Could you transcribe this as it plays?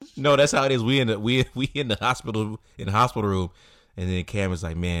No, that's how it is. We in the hospital room, and then Cam is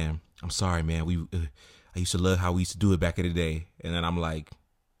like, "Man, I'm sorry, man. I used to love how we used to do it back in the day." And then I'm like,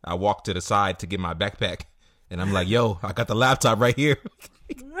 I walk to the side to get my backpack, and I'm like, "Yo, I got the laptop right here.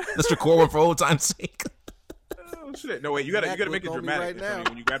 Let's record one for old time's sake." Oh shit! No wait, you gotta make it dramatic. Right now.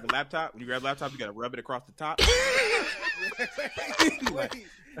 When you grab the laptop, you gotta rub it across the top. You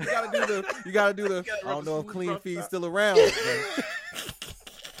gotta do the. I don't know if Clean Feed's still around.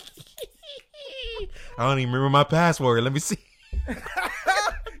 I don't even remember my password. Let me see.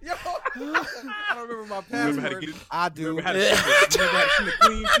 Yo, I don't remember my password. I do. Remember how to send the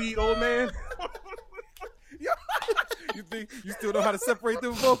Clean Feed, old man? Yo, you think you still know how to separate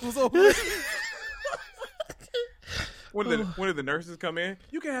them vocals over? One of the nurses come in.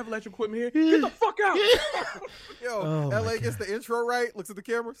 You can't have electric equipment here. Get the fuck out. Yo, LA gets the intro right. Looks at the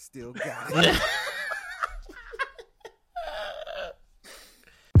camera. Still got it.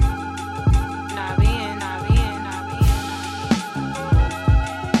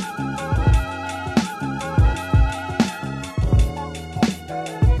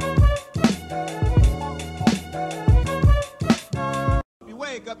 You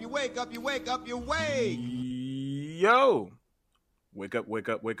wake up, you wake up, you wake up, you wake. Yo, wake up, wake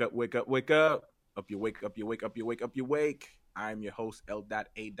up, wake up, wake up, wake up. Up you wake up, you wake up, you wake up, you wake. I'm your host,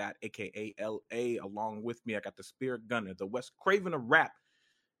 L.A. aka L.A. Along with me, I got the Spirit Gunner, the West Craven of rap,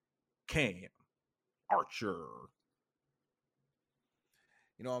 Cam Archer.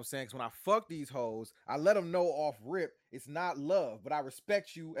 You know what I'm saying? Because when I fuck these hoes, I let them know off rip it's not love, but I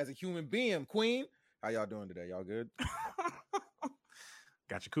respect you as a human being, Queen. How y'all doing today? Y'all good?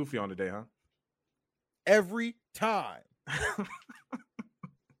 Got your kufi on today, huh? Every time.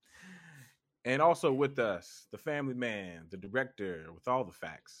 And also with us, the family man, the director with all the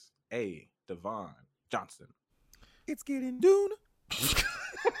facts, A. Devon Johnson. It's getting Dune.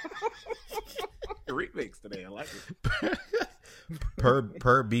 Remix today, I like it.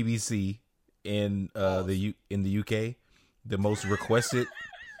 per BBC in the UK, the most requested.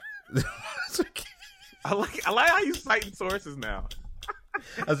 I like how you citing sources now.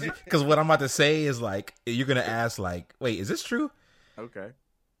 Because what I'm about to say is like you're gonna ask like, wait, is this true? Okay.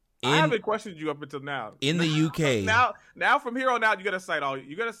 I haven't questioned you up until now. In the UK, now from here on out, you gotta cite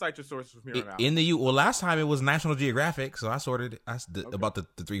your sources from here on out. Well, last time it was National Geographic, so I sorted about the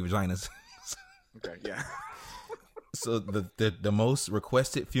three vaginas. Okay, yeah. So the most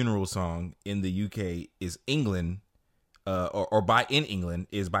requested funeral song in the UK is England, in England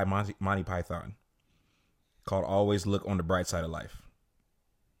is by Monty Python, called "Always Look on the Bright Side of Life."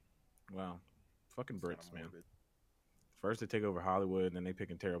 Wow, fucking Brits, man. First they take over Hollywood, and then they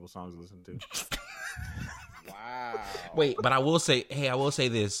picking terrible songs to listen to. Wow. Wait, but I will say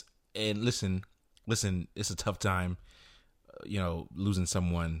this, and listen, it's a tough time, losing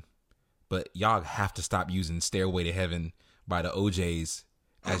someone, but y'all have to stop using "Stairway to Heaven" by the OJs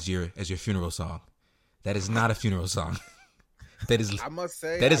as your funeral song. That is not a funeral song. That is, I must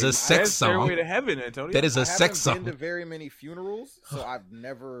say, that is a sex song. Stairway to Heaven, Antonio. That is a sex song. I haven't been to very many funerals, so I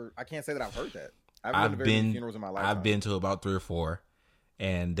can't say that I've heard that. I've been to very many funerals in my life. I've been to about 3 or 4,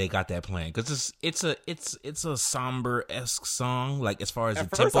 and they got that playing because it's a somber-esque song. Like as far as the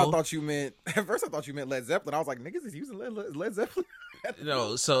tempo. At first, I thought you meant Led Zeppelin. I was like, niggas is using Led Zeppelin.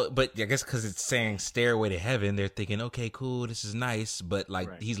 No, but I guess because it's saying "Stairway to Heaven," they're thinking, okay, cool, this is nice, but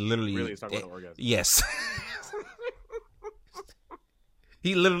like right. He's literally really talking about orgasm. Yes.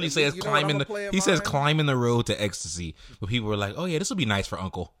 He literally says climbing the road to ecstasy. But people were like, "Oh yeah, this will be nice for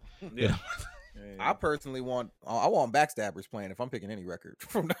Uncle." Yeah. I personally want Backstabbers playing if I'm picking any record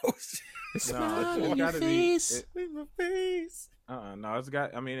from those. It's gotta be my face. No, it's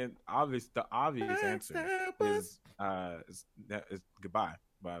got. I mean, the obvious answer is "Goodbye"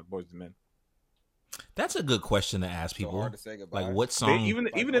 by Boyz II Men. That's a good question to ask people. So hard to say goodbye. Like what song?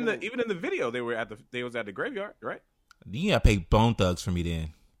 Even in the video, they was at the graveyard, right? You gotta pay Bone Thugs for me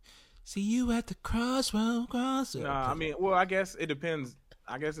then. See you at the crossroad. Nah, I mean, well, I guess it depends.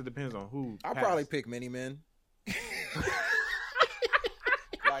 It depends on who. I'll probably pick Many Men.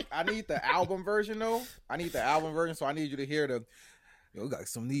 Like, I need the album version though. So I need you to hear we got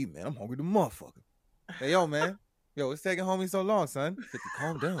some need, man. I'm hungry the motherfucker. Hey, yo, man. Yo, it's taking homie so long, son.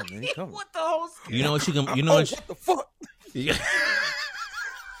 Calm down, man. He coming. What the hell? You know what you can. You know what the fuck? Yeah.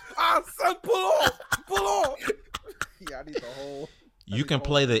 Son, pull on. Yeah, I need the whole. You can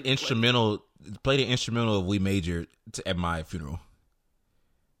play the instrumental. Play the instrumental of "We Major" at my funeral.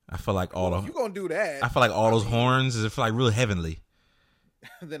 I feel like you gonna do that. I feel like all those horns is feel like real heavenly.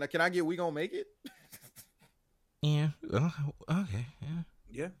 Then can I get "We Gonna Make It"? Yeah. Okay.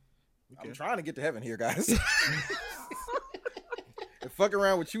 Yeah. I'm trying to get to heaven here, guys. and fuck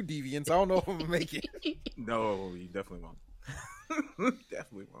around with you deviants. I don't know if I'm gonna make it. No, you definitely won't.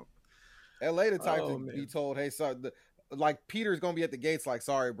 Definitely won't. LA the type Oh, to man. be told, hey, sorry, like Peter's gonna be at the gates, like,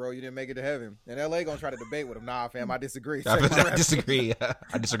 sorry, bro, you didn't make it to heaven. And LA gonna try to debate with him. Nah, fam, I disagree. I Check my rap disagree.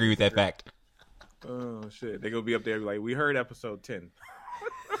 I disagree with that fact. Oh shit, they gonna be up there like, we heard episode 10.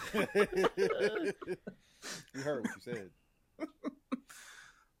 sheet. We heard what you said.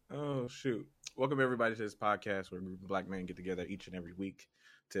 Oh shoot! Welcome everybody to this podcast where a group of black men get together each and every week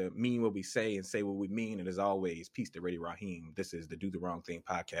to mean what we say and say what we mean. And as always, peace to Reddy Raheem. This is the Do the Wrong Thing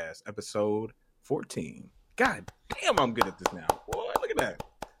podcast, episode 14. God damn, I'm good at this now. Boy, look at that.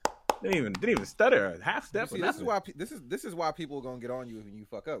 Didn't even stutter a half step. See, this is why people are gonna get on you when you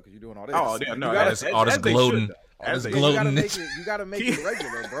fuck up because you're doing all this. Oh yeah, no, you gotta, all this gloating. As they you gotta gloating. make it. You gotta make it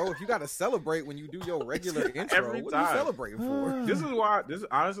regular, bro. If you gotta celebrate when you do your regular intro, Every what are you time. celebrating for? This is why. This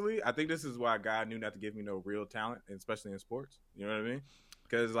honestly, I think this is why God knew not to give me no real talent, especially in sports. You know what I mean?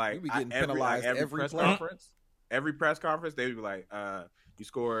 Because like, You be getting every penalized every press play. conference, they would be like, "You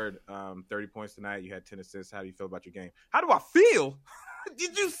scored 30 points tonight. You had 10 assists. How do you feel about your game? How do I feel?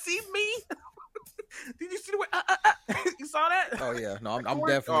 Did you see me? Did you see the way? You saw that? Oh yeah, no, I'm Scored?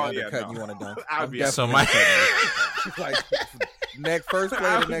 definitely Oh, yeah, undercutting no. you on a dunk. I'll I'm be definitely So my- undercutting you. Like next first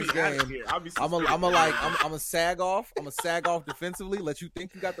play of the next game. I'm a sag off. I'm a sag off defensively. Let you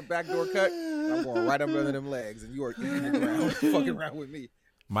think you got the backdoor cut. And I'm going right under them legs, and you are in the ground, fucking around with me.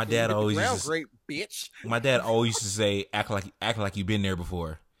 My dad Hit the always ground, used to, great bitch. my dad always used to say, act like you've been there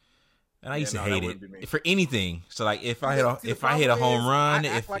before. And I used to no, that hate wouldn't be me. it for anything. So like if I See, the hit a problem home is, run, I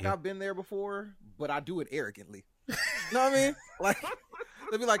act if like I've been there before, but I do it arrogantly. You know what I mean? Like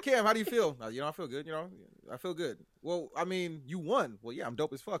they'll be like, Cam, how do you feel? No, I feel good. I feel good. Well, I mean, you won. Well, yeah, I'm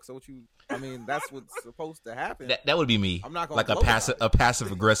dope as fuck. So that's what's supposed to happen. that would be me. I'm not gonna like a gloat about it.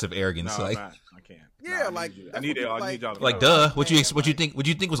 passive aggressive arrogance. No, like I'm not. I can't. Yeah, No, like, I need that's what y'all people to like know. duh. What you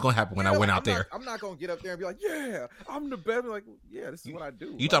think was gonna happen when I went out there? I'm not gonna get up there and be like, yeah, I'm the best. Like, yeah, this is what I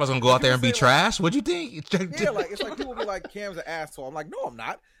do. You thought I was gonna go out there and be People say, trash? What'd you think? Yeah, like it's like people be like, Cam's an asshole. I'm like, no, I'm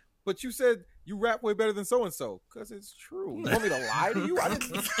not. But you said you rap way better than so and so because it's true. You want me to lie to you? I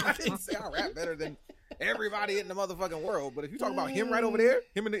didn't say I rap better than everybody in the motherfucking world. But if you talk about him right over there,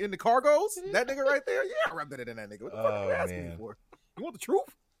 him in the cargos, that nigga right there, yeah, I rap better than that nigga. What the fuck are you asking me man. for? You want the truth?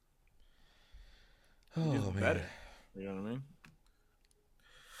 Just Oh better. man. You know what I mean?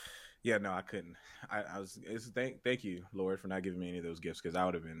 Yeah, no, I couldn't. I was. Thank you, Lord, for not giving me any of those gifts because I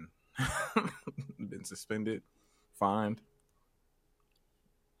would have been suspended, fined.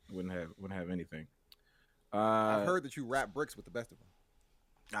 Wouldn't have anything. I've heard that you rap bricks with the best of them.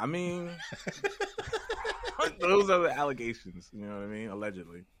 I mean, those are the allegations. You know what I mean?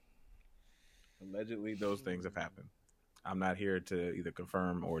 Allegedly, those things have happened. I'm not here to either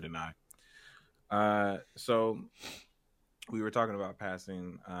confirm or deny. So we were talking about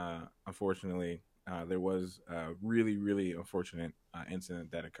passing. Unfortunately, there was a really, really unfortunate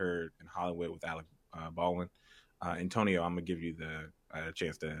incident that occurred in Hollywood with Alec Baldwin. Antonio, I'm gonna give you the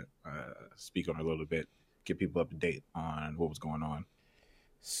chance to speak on it a little bit, get people up to date on what was going on.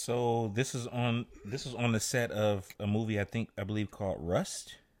 So this is on the set of a movie I believe called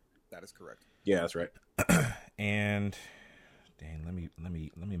Rust. That is correct. Yeah, that's right. And dang, let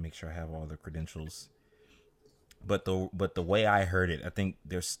me make sure I have all the credentials. But the way I heard it, I think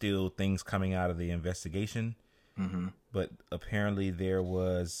there's still things coming out of the investigation. Mm-hmm. But apparently there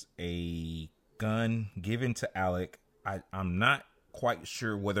was a gun given to Alec. I'm not quite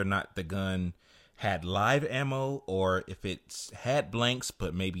sure whether or not the gun had live ammo or if it's had blanks,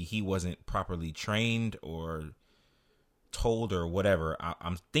 but maybe he wasn't properly trained or told or whatever.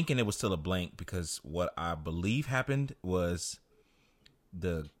 I'm thinking it was still a blank because what I believe happened was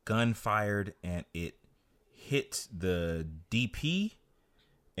the gun fired and it hit the DP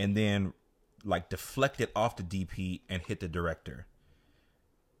and then like deflected off the DP and hit the director.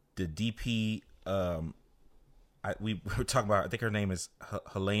 The DP, we were talking about, I think her name is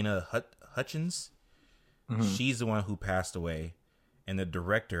Helena Hutchins. Mm-hmm. She's the one who passed away. And the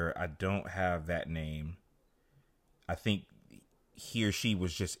director, I don't have that name. I think he or she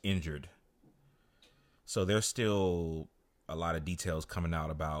was just injured. So there's still a lot of details coming out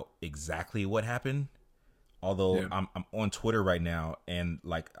about exactly what happened. Although Yeah. I'm on Twitter right now, and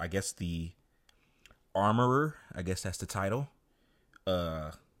like I guess the armorer, I guess that's the title,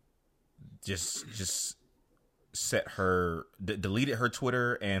 just set her deleted her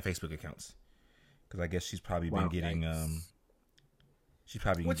Twitter and Facebook accounts because I guess she's probably been getting she's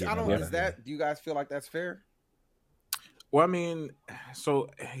probably been Which getting I a don't. lot Is of- that? Do you guys feel like that's fair? Well, I mean, so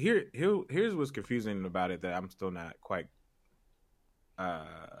here's what's confusing about it that I'm still not quite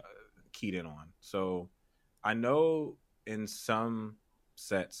keyed in on. So I know in some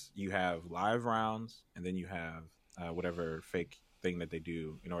sets you have live rounds, and then you have whatever fake thing that they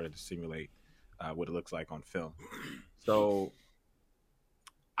do in order to simulate what it looks like on film. So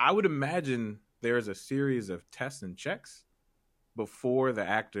I would imagine there's a series of tests and checks before the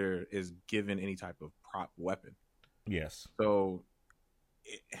actor is given any type of prop weapon. Yes. So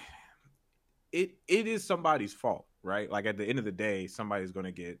it is somebody's fault, right? Like at the end of the day, somebody's going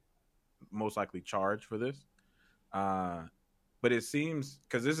to get most likely charged for this. But it seems,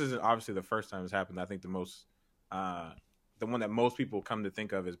 because this isn't obviously the first time it's happened. I think the one that most people come to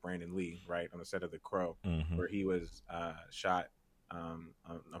think of is Brandon Lee, right, on the set of The Crow, where he was shot.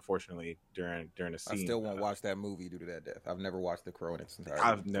 Unfortunately, during the scene, I still won't watch that movie due to that death. I've never watched The Crow in its entirety. I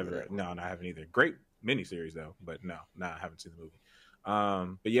haven't either. Great miniseries though, but I haven't seen the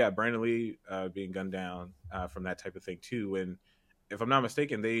movie. But yeah, Brandon Lee being gunned down from that type of thing too. And if I'm not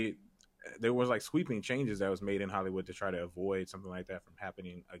mistaken, there was like sweeping changes that was made in Hollywood to try to avoid something like that from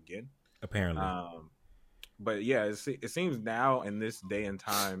happening again. Apparently. But yeah, it seems now in this day and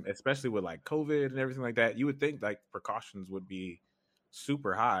time, especially with like COVID and everything like that, you would think like precautions would be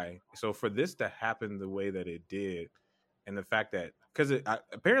super high. So for this to happen the way that it did, and the fact that, because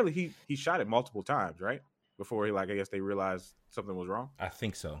apparently he shot it multiple times, right? Before I guess they realized something was wrong. I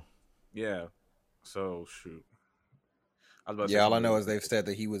think so. Yeah. So shoot. All I know is they've said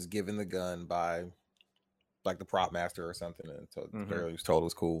that he was given the gun by like the prop master or something, and so apparently he was told it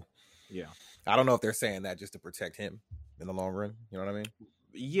was cool. Yeah. I don't know if they're saying that just to protect him in the long run. You know what I mean?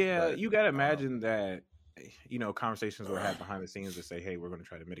 Yeah, but you got to imagine that, conversations were had behind the scenes to say, hey, we're going to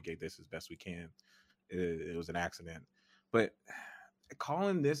try to mitigate this as best we can. It was an accident. But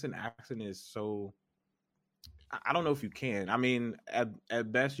calling this an accident is so... I don't know if you can. I mean,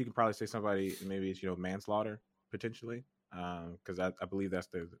 at best, you can probably say somebody, maybe it's, manslaughter, potentially. Because I believe that's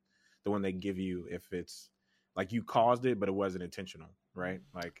the one they give you if it's like you caused it, but it wasn't intentional, right?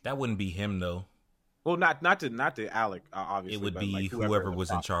 Like that wouldn't be him though. Well, not to Alec, obviously. It would be like whoever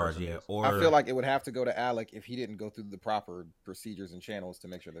was in charge, yeah. Or I feel like it would have to go to Alec if he didn't go through the proper procedures and channels to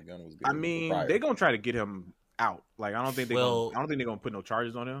make sure the gun was good. I mean, they're gonna try to get him out. Like I don't think they're gonna put no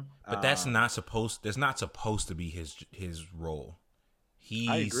charges on him. But that's not supposed. That's not supposed to be his role.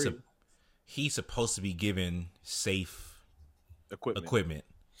 He's supposed to be given safe equipment.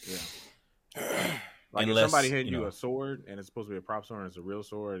 Yeah. Like if somebody handed you a sword and it's supposed to be a prop sword and it's a real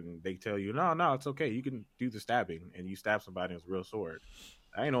sword, and they tell you, no, it's okay, you can do the stabbing, and you stab somebody and it's a real sword.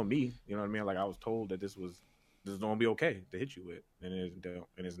 That ain't on me. You know what I mean? Like I was told that this is gonna be okay to hit you with, and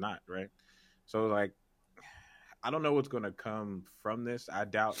it's not, right? So like, I don't know what's gonna come from this. I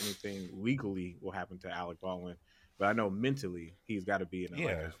doubt anything legally will happen to Alec Baldwin. But I know mentally he's got to be in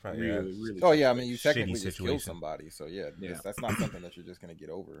a really. Oh yeah, I mean you technically just killed somebody, so yeah, that's not something that you're just gonna get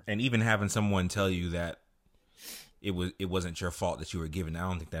over. And even having someone tell you that it wasn't your fault that you were given, I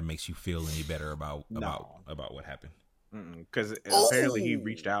don't think that makes you feel any better about what happened. Because apparently he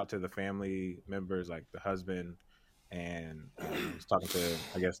reached out to the family members, like the husband, and was talking to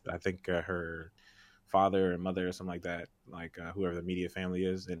I think her father and mother or something like that, like whoever the media family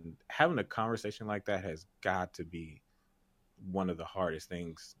is, and having a conversation like that has got to be one of the hardest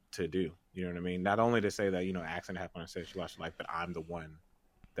things to do. You know what I mean? Not only to say that accident happened and said she lost her life, but I'm the one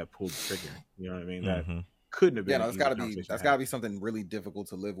that pulled the trigger. You know what I mean? That couldn't have been. Yeah, that's got to be something really difficult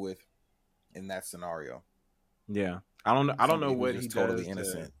to live with in that scenario. Yeah, I don't know what he totally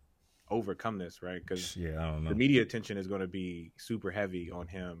innocent to overcome this, right? Because I don't know. The media attention is going to be super heavy on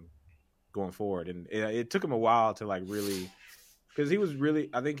him going forward, and it took him a while to like really, because he was really,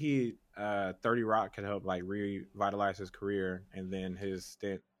 I think 30 Rock could help like revitalize his career, and then his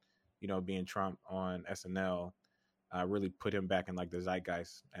stint being Trump on SNL really put him back in like the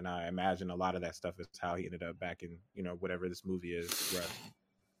zeitgeist, and I imagine a lot of that stuff is how he ended up back in whatever this movie is,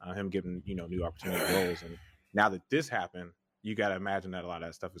 right? Him given new opportunity roles, and now that this happened, you got to imagine that a lot of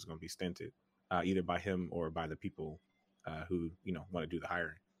that stuff is going to be stinted, either by him or by the people who want to do the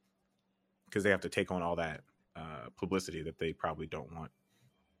hiring, because they have to take on all that publicity that they probably don't want.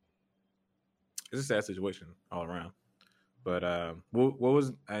 It's a sad situation all around. But what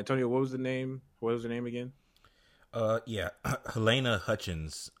was Antonio? What was the name? What was her name again? Helena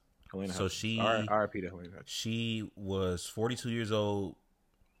Hutchins. She R.I.P. to Helena Hutchins. She was 42 years old.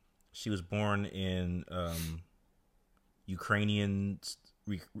 She was born in Ukrainian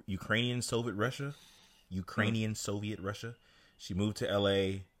Soviet Russia. She moved to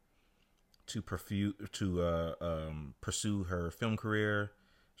L.A. to pursue her film career.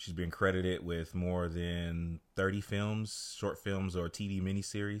 She's been credited with more than 30 films, short films, or TV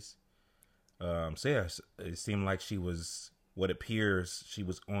miniseries. It seemed like she was what appears she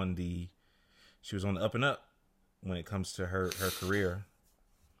was on the up and up. when it comes to her career.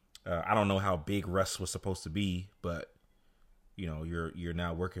 I don't know how big Russ was supposed to be, but you know, you're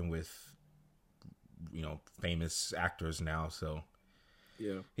now working with, you know, famous actors now, so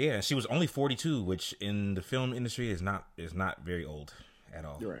yeah. She was only 42, which in the film industry is not very old at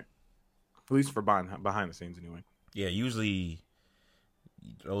all. You're right. At least for behind the scenes, anyway. Yeah, usually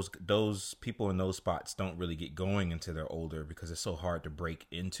those people in those spots don't really get going until they're older because it's so hard to break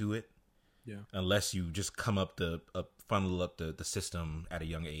into it. Yeah. Unless you just come funnel up the system at a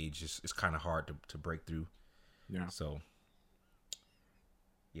young age, it's kind of hard to break through. Yeah. So,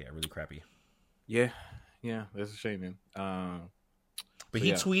 yeah, really crappy. Yeah, that's a shame, man. But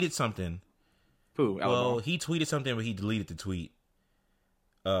he tweeted something. Who? Well, he tweeted something, but he deleted the tweet.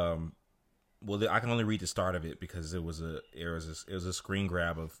 Well, I can only read the start of it because it was a screen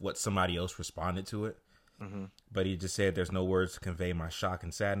grab of what somebody else responded to it. Mm-hmm. But he just said, "There's no words to convey my shock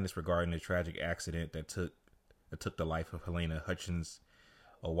and sadness regarding the tragic accident that took the life of Helena Hutchins,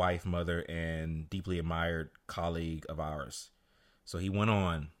 a wife, mother, and deeply admired colleague of ours." So he went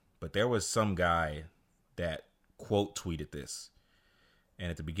on, but there was some guy that quote tweeted this, and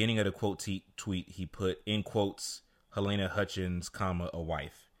at the beginning of the quote tweet, he put in quotes Helena Hutchins, comma, a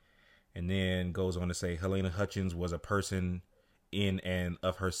wife, and then goes on to say Helena Hutchins was a person in and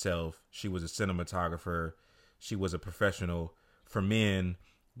of herself. She was a cinematographer. She was a professional. For men,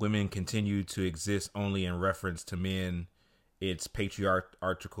 women continue to exist only in reference to men. It's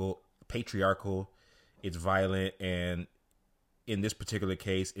patriarchal. It's violent, and in this particular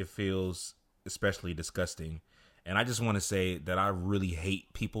case, it feels especially disgusting. And I just want to say that I really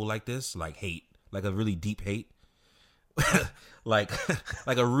hate people like this, like a really deep hate, like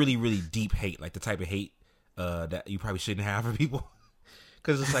a really, really deep hate, like the type of hate that you probably shouldn't have for people,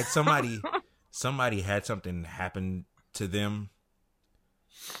 because it's like somebody had something happen to them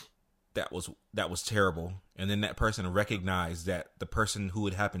that was terrible, and then that person recognized that the person who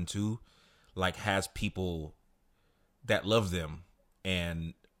it happened to, like, has people that love them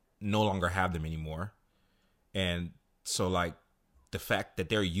and no longer have them anymore. And so, like, the fact that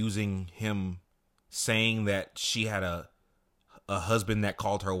they're using him saying that she had a husband that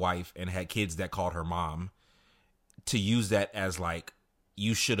called her wife and had kids that called her mom, to use that as like,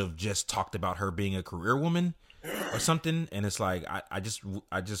 you should have just talked about her being a career woman or something. And it's like, I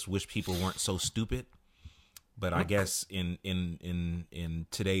just wish people weren't so stupid. But I guess in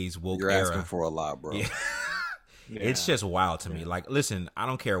today's woke You're era, asking for a lot, bro. yeah, it's just wild to me. Like, listen, I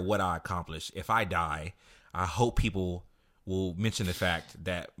don't care what I accomplish. If I die, I hope people will mention the fact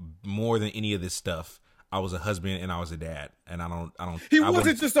that more than any of this stuff, I was a husband and I was a dad. And I don't. He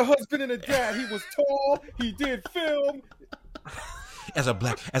wasn't just a husband and a dad. He was tall. He did film. As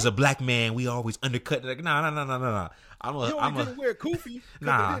a black man, we always undercut. Like, no. I'm didn't wear kufi because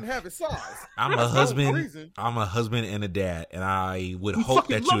Nah. they didn't have his size. I'm a That's no husband. reason. I'm a husband and a dad, and I would We hope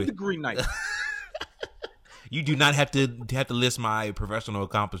fucking that love the Green Knight. you do not have to list my professional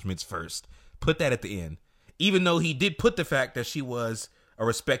accomplishments first. Put that at the end. Even though he did put the fact that she was a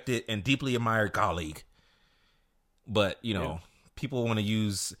respected and deeply admired colleague. But, you know, people want to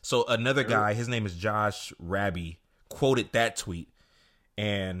use... So another guy, his name is Josh Raby, quoted that tweet.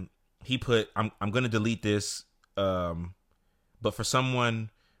 And he put, I'm going to delete this. But for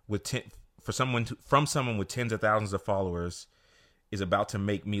someone with from someone with tens of thousands of followers is about to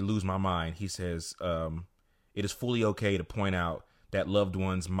make me lose my mind. He says, it is fully okay to point out that loved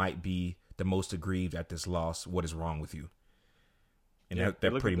ones might be the most aggrieved at this loss. What is wrong with you? And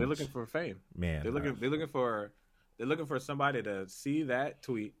they're looking for fame, man. They're looking for somebody to see that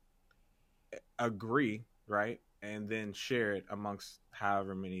tweet, agree, right, and then share it amongst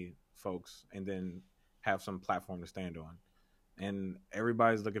however many folks, and then have some platform to stand on. And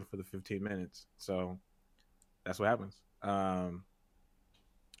everybody's looking for the 15 minutes, so that's what happens.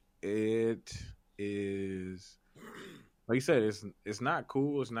 It is, like you said, it's not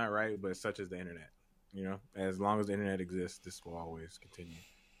cool, it's not right, but such is the internet. You know, as long as the internet exists, this will always continue.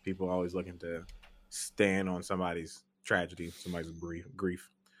 People are always looking to stand on somebody's tragedy, somebody's grief.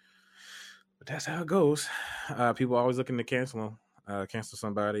 But that's how it goes. People are always looking to cancel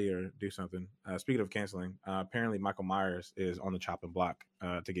somebody or do something. Speaking of canceling, apparently Michael Myers is on the chopping block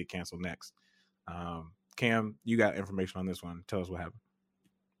to get canceled next. Cam, you got information on this one. Tell us what happened.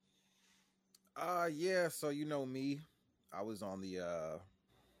 Yeah, so you know me. I was on the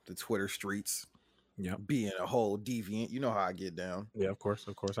Twitter streets. Yep. Being a whole deviant. You know how I get down. Yeah, of course.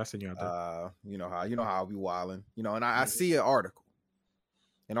 I seen you out there. You know how I'll be wilding. You know, and I see an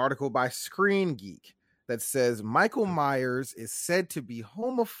article by Screen Geek that says Michael Myers is said to be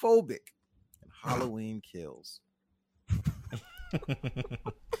homophobic in Halloween Kills.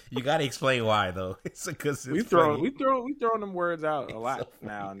 You gotta explain why though. It's because we throwing them words out a lot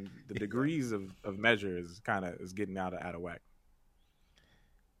now, and the degrees of measure is getting out of whack.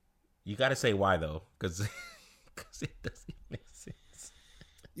 You gotta say why though, because it doesn't make sense.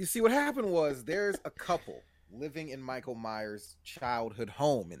 You see, what happened was there's a couple living in Michael Myers' childhood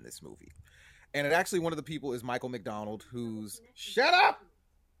home in this movie, and it actually one of the people is Michael McDonald, who's shut up.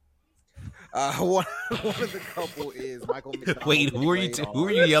 One of the couple is Michael McDonald. Wait, who are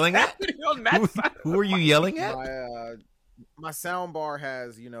you yelling at? Who are you yelling at? My sound bar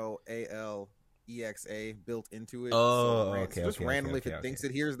has, ALEXA built into it. Oh, so okay. Just randomly, if it thinks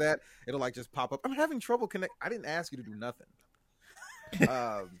it hears that, it'll like just pop up. I'm having trouble connect. I didn't ask you to do nothing.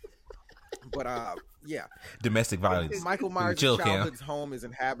 Yeah. Domestic violence. Michael Myers' childhood home is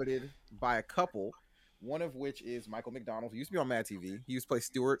inhabited by a couple. One of which is Michael McDonald, who used to be on Mad TV. He used to play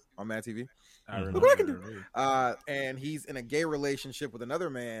Stewart on Mad TV. Look what I can do. And he's in a gay relationship with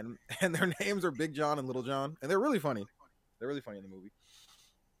another man, and their names are Big John and Little John, and they're really funny. They're really funny in the movie.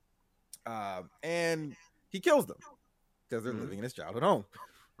 And he kills them because they're living in his childhood home.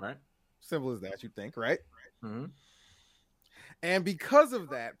 Right. Simple as that, you'd think, right? Mm-hmm. And because of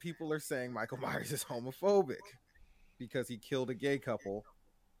that, people are saying Michael Myers is homophobic because he killed a gay couple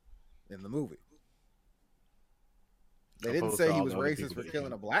in the movie. They didn't say he was racist for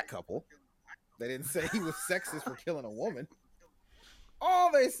killing a black couple. They didn't say he was sexist for killing a woman.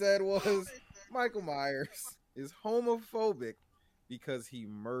 All they said was Michael Myers is homophobic because he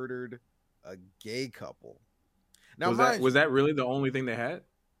murdered a gay couple. Now, was that really the only thing they had?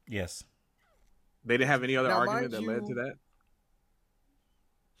 Yes. They didn't have any other argument that led to that?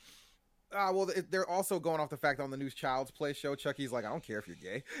 Well, they're also going off the fact that on the new Child's Play show, Chucky's like, I don't care if you're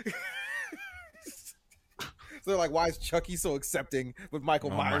gay. So they're like, why is Chucky so accepting, but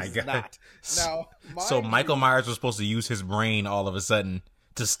Michael Myers is not? Now, so Michael Myers was supposed to use his brain all of a sudden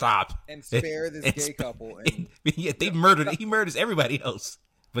to stop and spare this gay couple. And yeah, he murders everybody else,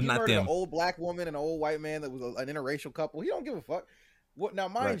 but not them. An old black woman and an old white man that was an interracial couple. He don't give a fuck. What now?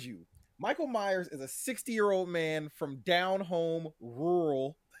 Mind you, Michael Myers is a 60-year-old man from down home,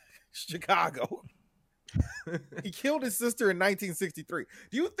 rural Chicago. He killed his sister in 1963.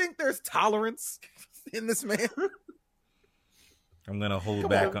 Do you think there's tolerance in this man? I'm gonna hold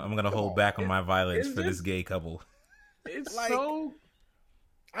back on my violence for this gay couple. It's like, so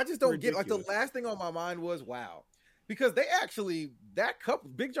I just don't get. Like, the last thing on my mind was, wow, because they actually, that couple,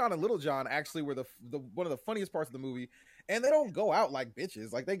 Big John and Little John, actually were the one of the funniest parts of the movie. And they don't go out like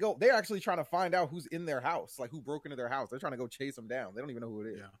bitches. Like, they're actually trying to find out who's in their house, like who broke into their house. They're trying to go chase them down. They don't even know who it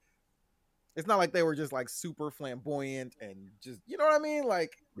is. Yeah. It's not like they were just like super flamboyant and just, you know what I mean?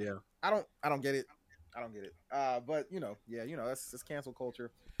 Like, yeah, I don't get it. I don't get it. But that's cancel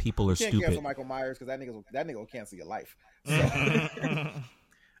culture. People are stupid. You can't cancel Michael Myers because that nigga will cancel your life. So.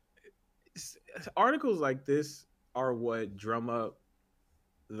 Articles like this are what drum up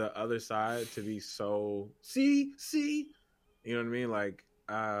the other side to be so see, you know what I mean? Like,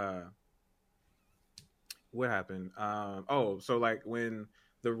 what happened? So like when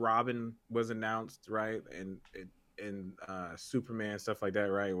the Robin was announced, right, and Superman, stuff like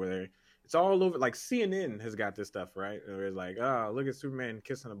that, right, where it's all over. Like, CNN has got this stuff, right, where it's like, oh, look at Superman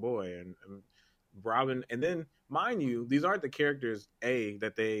kissing a boy, and Robin, and then mind you, these aren't the characters A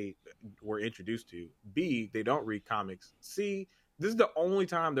that they were introduced to. B, they don't read comics. C, this is the only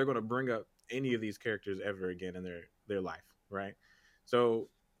time they're going to bring up any of these characters ever again in their life, right? So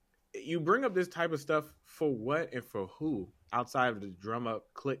you bring up this type of stuff for what and for who, outside of the drum up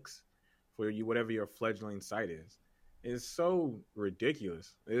clicks for you, whatever your fledgling site is. It's so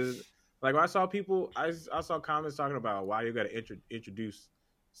ridiculous. It's like, when I saw people, I saw comments talking about why you got to introduce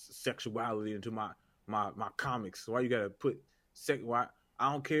sexuality into my comics. Why you got to put why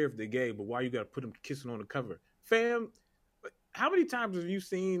I don't care if they're gay, but why you got to put them kissing on the cover, fam? How many times have you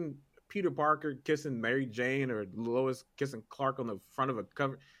seen Peter Parker kissing Mary Jane or Lois kissing Clark on the front of a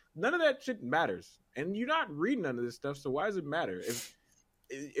cover? None of that shit matters, and you're not reading none of this stuff. So why does it matter?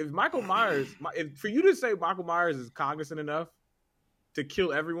 If Michael Myers, for you to say Michael Myers is cognizant enough to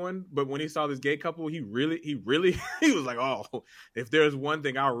kill everyone, but when he saw this gay couple, he was like, oh, if there's one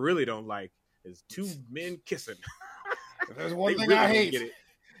thing I really don't like, is two men kissing. If there's one thing I hate,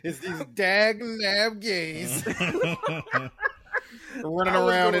 it's these dag-nab gays running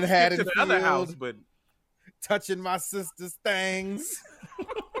around in Haddonfield, but touching my sister's things.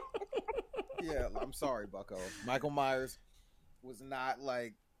 Yeah, I'm sorry, Bucko. Michael Myers was not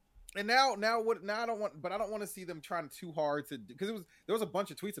like, and now I don't want to see them trying too hard to, because there was a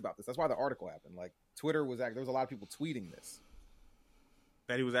bunch of tweets about this. That's why the article happened. Like, Twitter there was a lot of people tweeting this.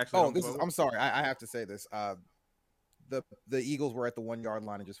 That he was actually. I'm sorry. I have to say this. the Eagles were at the 1 yard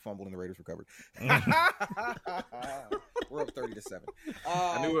line and just fumbled and the Raiders recovered. We're up 30-7.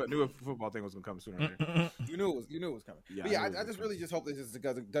 I knew a football thing was gonna come sooner. Or later. You knew it was coming. Yeah, But yeah, I knew it I was just gonna really just hope this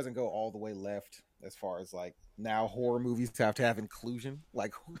doesn't go all the way left as far as like now horror movies have to have inclusion.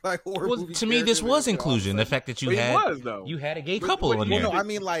 Like horror Well, movie to me, this characters was that all of a inclusion. The sudden- fact that you But it had was, though. you had a gay But- couple but on you there. Well, no, I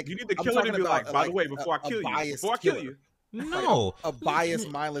mean like You need the I'm killer to talking be like, about, by the way, before I a kill you, biased before I kill killer. you. No, A biased,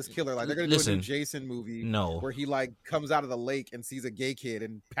 mindless killer. Like they're gonna do a Listen, new Jason movie no. where he like comes out of the lake and sees a gay kid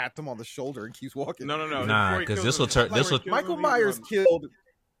and pats him on the shoulder and keeps walking. No. Nah, Before he 'cause kills this will him, turn- before this he will- kills Michael him, Myers he's killed.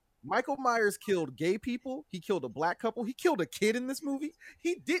 Michael Myers killed gay people. He killed a black couple. He killed a kid in this movie.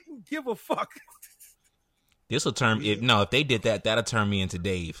 He didn't give a fuck. This will turn if they did that, that'll turn me into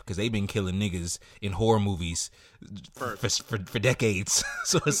Dave because they've been killing niggas in horror movies for decades.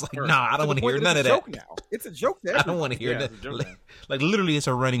 So it's like, nah, I don't want to hear none of that. Joke now. It's a joke. To I don't want to hear Yeah, that. it's a joke now. Like literally, it's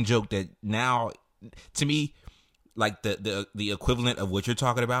a running joke that now, to me, like the equivalent of what you're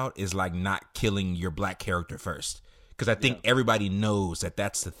talking about is like not killing your black character first. Because I think everybody knows that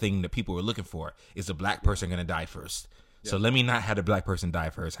that's the thing that people are looking for is the black person going to die first. So let me not have the black person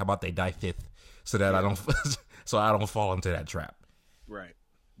die first. How about they die fifth, so that I don't fall into that trap. Right.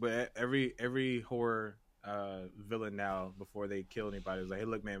 But every horror villain now, before they kill anybody, is like, hey,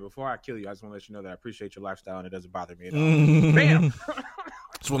 look, man, before I kill you, I just want to let you know that I appreciate your lifestyle and it doesn't bother me at all. Bam!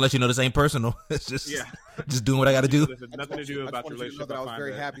 Just want to let you know this ain't personal. It's just just doing what I got to do. This has nothing to do about your relationship. That I was find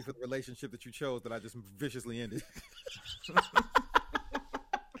very that- happy for the relationship that you chose that I just viciously ended.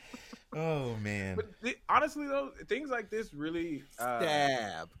 Oh man. But honestly, though, things like this really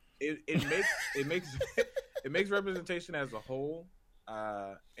Stab. it makes representation as a whole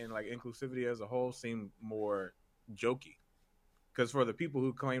and like inclusivity as a whole seem more jokey. Because for the people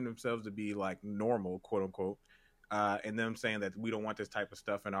who claim themselves to be like normal, quote unquote, and them saying that we don't want this type of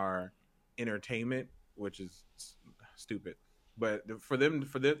stuff in our entertainment, which is stupid. But for them,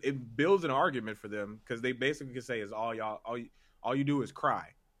 it builds an argument for them because they basically can say is all you do is cry.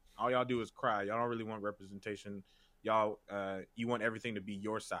 All y'all do is cry. Y'all don't really want representation. Y'all, you want everything to be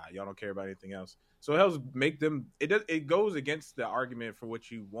your side. Y'all don't care about anything else. So it helps make them. It goes against the argument for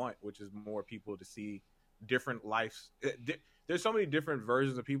what you want, which is more people to see different lives. There's so many different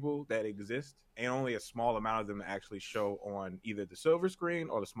versions of people that exist, and only a small amount of them actually show on either the silver screen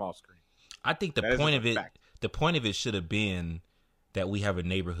or the small screen. I think the point of it should have been that we have a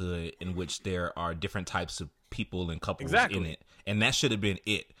neighborhood in which there are different types of people and couples in it, and that should have been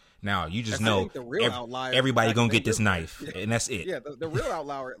it. Now you just know everybody gonna get this knife, and that's it. Yeah, the real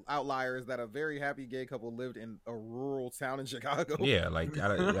outlier is that a very happy gay couple lived in a rural town in Chicago. Yeah, like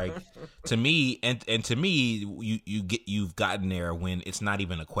to me, and to me, you've gotten there when it's not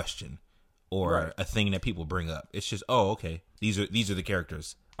even a question or a thing that people bring up. It's just, oh, okay, these are the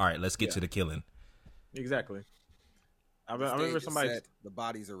characters. All right, let's get to the killing. Exactly. I remember somebody said, the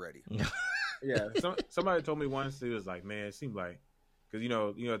bodies are ready. Yeah, somebody told me once, it was like, man, it seemed like, because you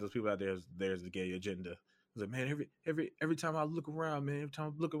know those people out there's the gay agenda. I was like, man, every time I look around, man, every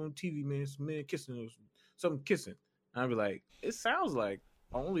time I look on TV, man, some man kissing or something kissing. And I'd be like, it sounds like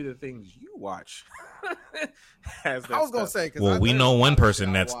only the things you watch has that. I was gonna say, well, we know one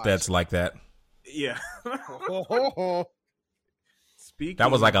person that's like that. Yeah. Speaking,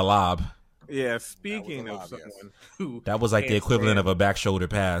 that was like a lob. Yeah, speaking of someone who that was like the equivalent of a back shoulder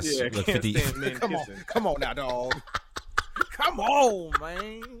pass. Yeah, like can't stand men kissing. Come on now, dog. Come on,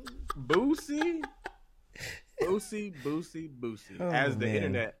 man. Boosie. Oh, as the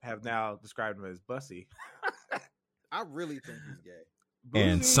internet have now described him as Bussy. I really think he's gay.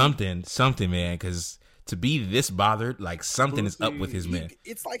 And something, man, because to be this bothered, like something is up with his man.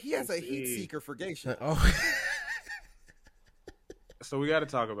 It's like he has a heat seeker for gay shit. So we got to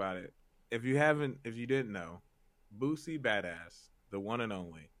talk about it. If you didn't know, Boosie Badass, the one and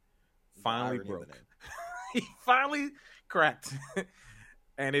only, finally broke. He finally cracked,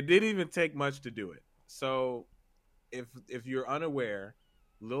 and it didn't even take much to do it. So, if you're unaware,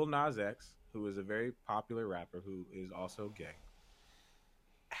 Lil Nas X, who is a very popular rapper who is also gay,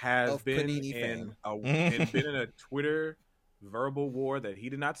 has been in a Twitter verbal war that he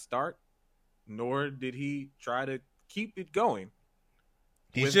did not start, nor did he try to keep it going.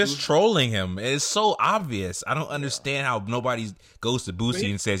 He's just trolling him. It's so obvious. I don't understand how nobody goes to Boosie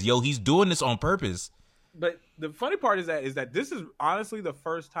and says, yo, he's doing this on purpose. But the funny part is that this is honestly the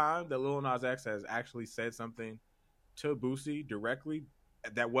first time that Lil Nas X has actually said something to Boosie directly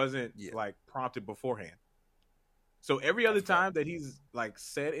that wasn't like prompted beforehand. So every other time that he's like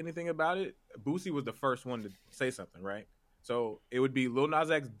said anything about it, Boosie was the first one to say something, right? So it would be Lil Nas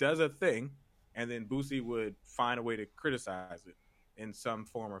X does a thing, and then Boosie would find a way to criticize it in some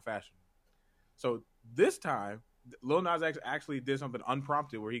form or fashion. So this time, Lil Nas X actually did something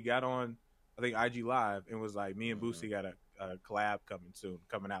unprompted where he got on, I think, IG Live and was like, "Me and Boosie got a collab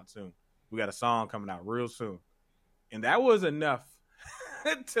coming out soon. We got a song coming out real soon," and that was enough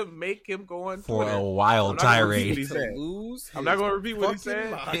to make him go on for Twitter. a wild tirade. I'm not going to repeat what he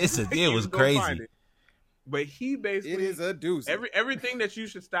said. It was crazy. But he basically, it is a doozy. Everything that you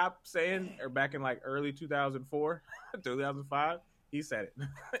should stop saying, or back in like early 2004, 2005, he said it.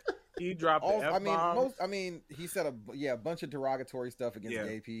 He dropped the F-bomb. He said a bunch of derogatory stuff against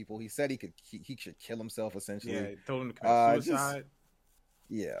gay people. He said he should kill himself essentially. Yeah, he told him to commit suicide.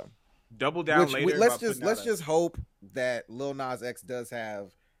 Double down later. Let's just hope that Lil Nas X does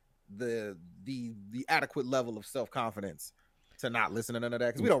have the adequate level of self-confidence to not listen to none of that,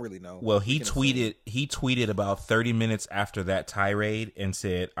 because we don't really know. Well, he tweeted about 30 minutes after that tirade and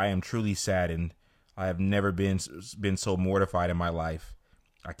said, "I am truly saddened. I have never been so mortified in my life.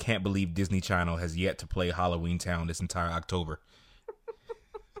 I can't believe Disney Channel has yet to play Halloween Town this entire October."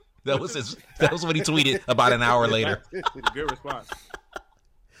 That was what he tweeted about an hour later. Good response.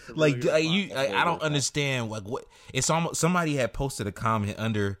 Like, I don't understand. Like, what? It's almost, somebody had posted a comment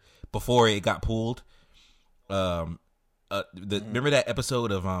under before it got pulled. Remember that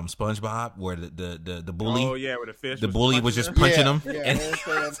episode of SpongeBob where the bully? Oh yeah, where the fish. The bully was just punching him. Yeah, and they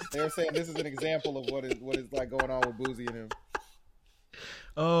were saying this is an example of what is like going on with Boosie and him.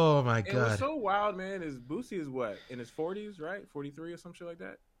 Oh my God! What's so wild, man, is Boosie is what, in his 40s, right? 43 or some shit like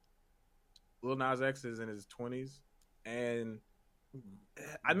that. Lil Nas X is in his 20s, and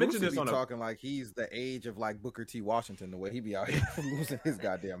I mentioned this on talking like he's the age of like Booker T. Washington, the way he be out here losing his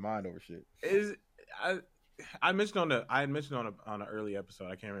goddamn mind over shit. I mentioned on an early episode,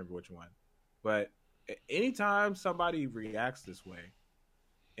 I can't remember which one, but anytime somebody reacts this way,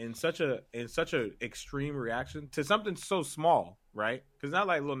 in such a extreme reaction to something so small, right? Because not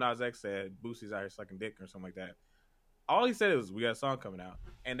like Lil Nas X said Boosie's out here sucking dick or something like that. All he said was, "We got a song coming out,"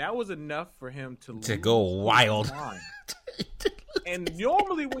 and that was enough for him to go wild. And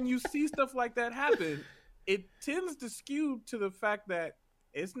normally, when you see stuff like that happen, it tends to skew to the fact that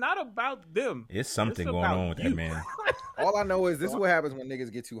it's not about them. It's something going on with that man. All I know is this is what happens when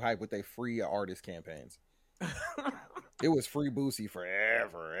niggas get too hyped with their free artist campaigns. It was free Boosie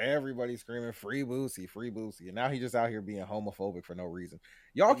forever. Everybody screaming free Boosie, free Boosie. And now he just out here being homophobic for no reason.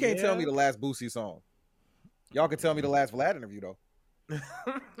 Y'all can't tell me the last Boosie song. Y'all can tell me the last Vlad interview, though.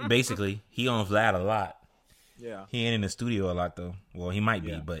 Basically, he on Vlad a lot. Yeah. He ain't in the studio a lot, though. Well, he might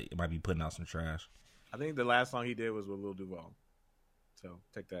be, but it might be putting out some trash. I think the last song he did was with Lil Duval. So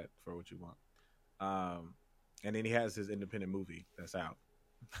take that for what you want. And then he has his independent movie that's out.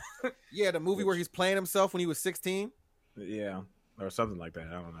 Yeah, the movie where he's playing himself when he was 16. Yeah, or something like that.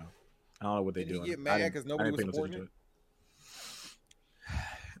 I don't know. I don't know what they do. Did he get mad because nobody was supporting it?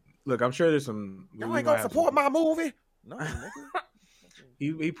 Look, I'm sure there's some. You ain't gonna support my movie? No, nigga.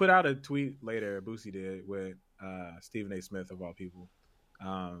 He put out a tweet later. Boosie did with Stephen A. Smith of all people,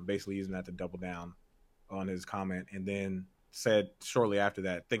 basically using that to double down on his comment, and then said shortly after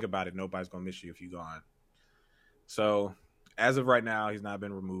that, "Think about it. Nobody's gonna miss you if you're gone." So as of right now, he's not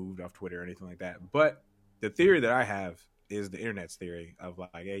been removed off Twitter or anything like that. But the theory that I have is the internet's theory of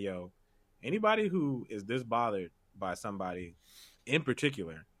like, hey, yo, anybody who is this bothered by somebody in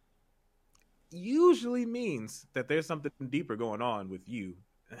particular usually means that there's something deeper going on with you.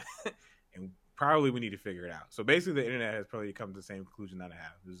 And probably we need to figure it out. So basically the internet has probably come to the same conclusion that I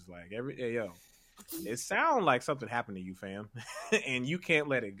have. It's like, hey, yo, it sounds like something happened to you, fam. And you can't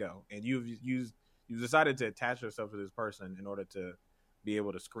let it go. And you've decided to attach yourself to this person in order to be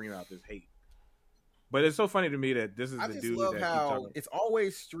able to scream out this hate. But it's so funny to me that this is the dude love that how it's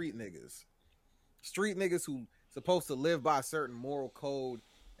always street niggas who supposed to live by a certain moral code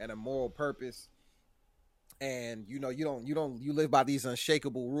and a moral purpose, and you live by these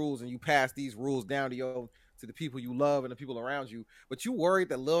unshakable rules, and you pass these rules down to the people you love and the people around you. But you worried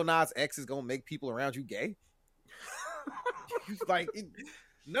that Lil Nas X is gonna make people around you gay?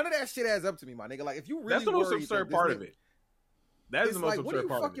 None of that shit adds up to me, my nigga. Like, if you really, that's the most absurd part of it. That is the most absurd part of it.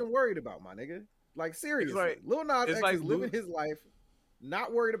 What are you fucking worried about, my nigga? Like, seriously, Lil Nas X is living his life,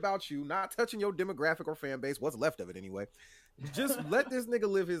 not worried about you, not touching your demographic or fan base, what's left of it anyway. Just let this nigga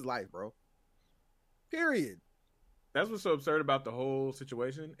live his life, bro. Period. That's what's so absurd about the whole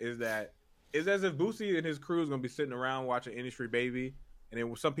situation is that it's as if Boosie and his crew is gonna be sitting around watching Industry Baby, and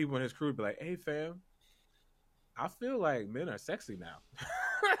then some people in his crew would be like, "Hey, fam, I feel like men are sexy now."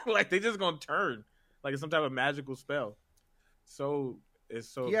 Like they just gonna turn like it's some type of magical spell. So it's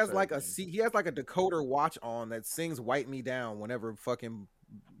so he has absurd, he has like a decoder watch on that sings "Wipe Me Down" whenever fucking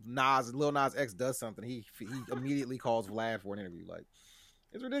Lil Nas X does something. He immediately calls Vlad for an interview. Like,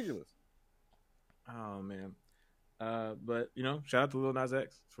 it's ridiculous. Oh man, But you know, shout out to Lil Nas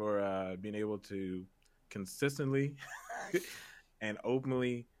X for being able to consistently and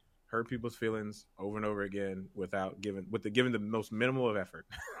openly hurt people's feelings over and over again without giving the most minimal of effort.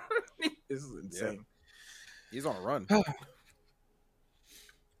 This is insane. Yeah. He's on a run.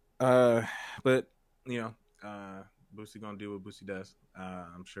 But you know, Boosie gonna do what Boosie does.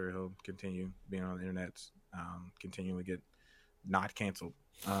 I'm sure he'll continue being on the internet, continually get not canceled.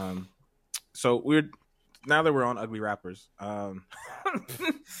 So now that we're on ugly rappers.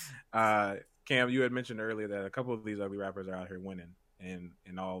 Cam, you had mentioned earlier that a couple of these ugly rappers are out here winning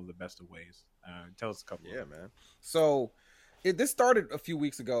in all the best of ways. Tell us a couple. Yeah, man. So this started a few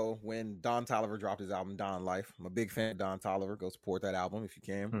weeks ago when Don Toliver dropped his album Don Life. I'm a big fan of Don Toliver. Go support that album if you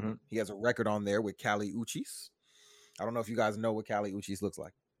can. Mm-hmm. He has a record on there with Kali Uchis. I don't know if you guys know what Kali Uchis looks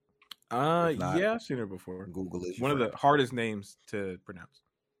like. Yeah, I've seen her before. Google it. One of the hardest names to pronounce.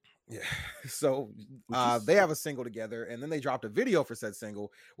 Yeah. So they have a single together, and then they dropped a video for said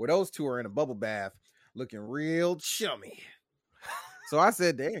single where those two are in a bubble bath looking real chummy. So I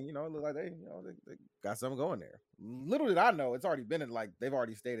said, damn, you know, it looked like they got something going there. Little did I know, it's already been they've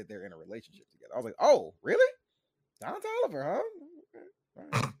already stated they're in a relationship together. I was like, oh, really? Don Toliver, huh? All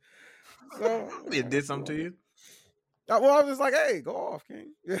right. So it did something to you? Well, I was just like, hey, go off,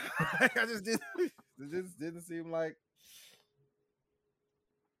 King. Yeah. I just didn't. It just didn't seem like.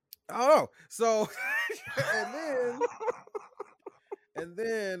 Oh, so and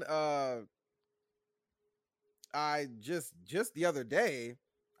then I just the other day,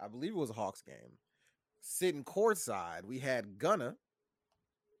 I believe it was a Hawks game, sitting courtside, we had Gunna,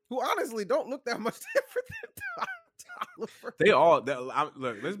 who honestly don't look that much different than Don Toliver. They all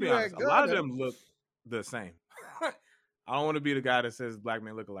look. Let's be honest. A lot of them look the same. I don't want to be the guy that says black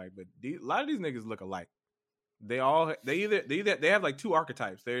men look alike, but a lot of these niggas look alike. They have like two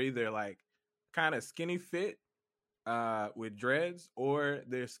archetypes. They're either like kind of skinny fit with dreads, or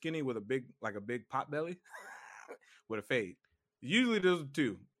they're skinny with a big pot belly with a fade. Usually those are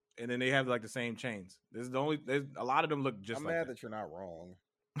two, and then they have like the same chains. There's a lot of them look just. I'm like mad that you're not wrong.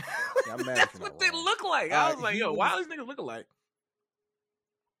 Yeah, I'm mad That's what they look like. I was like, yo, why do these niggas look alike?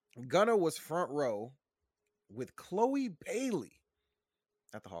 Gunna was front row with Chloe Bailey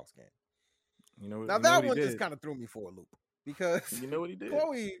at the Hawks game. Now that one just kind of threw me for a loop because you know what he did.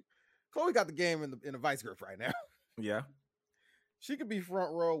 Chloe got the game in the vice grip right now. Yeah, she could be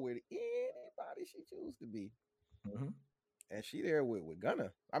front row with anybody she chooses to be, and she there with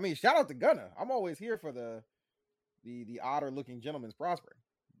Gunna. I mean, shout out to Gunna. I'm always here for the odder looking gentleman's prospering,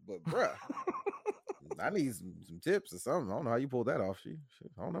 but bruh, I need some tips or something. I don't know how you pulled that off. She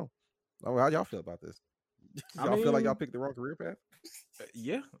I don't know. How y'all feel about this? Y'all feel like y'all picked the wrong career path?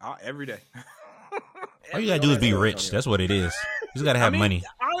 Yeah, every day. All you gotta do is be rich. That's what it is. You just gotta have money.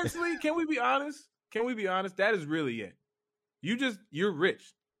 Honestly, can we be honest? That is really it. You're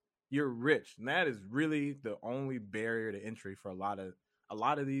rich. You're rich, and that is really the only barrier to entry for a lot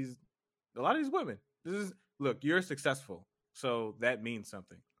of these women. Look, you're successful, so that means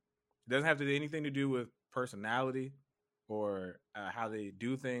something. It doesn't have to do anything to do with personality or how they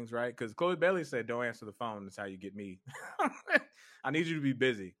do things, right? Because Chloe Bailey said, "Don't answer the phone. That's how you get me. I need you to be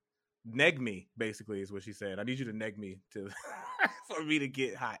busy. Neg me," basically, is what she said. I need you to neg me for me to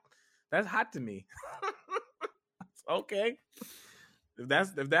get hot. That's hot to me. Okay. If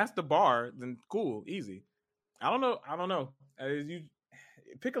that's the bar, then cool, easy. I don't know. You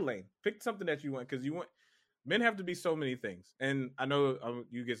pick a lane. Pick something that you want, because you want. Men have to be so many things, and I know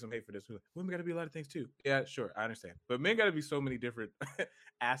you get some hate for this. Women got to be a lot of things too. Yeah, sure, I understand, but men got to be so many different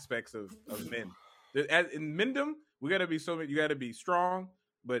aspects of men. In mendom, we got to be so many. You got to be strong,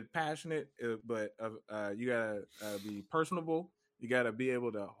 but passionate, but you got to be personable. You got to be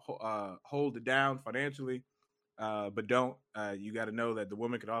able to hold it down financially, but don't. You got to know that the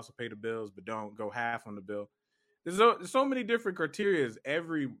woman could also pay the bills, but don't go half on the bill. There's so many different criterias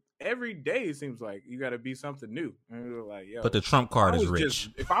every day. It seems like you got to be something new. And you're like, yo, but the trump card is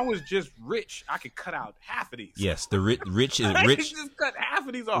rich. If I was just rich, I could cut out half of these. Yes, the rich is I rich. could just cut half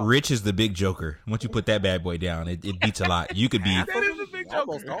of these off. Rich is the big joker. Once you put that bad boy down, it beats a lot. You could be that is a big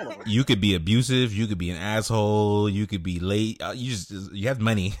joker. You could be abusive. You could be an asshole. You could be late. You have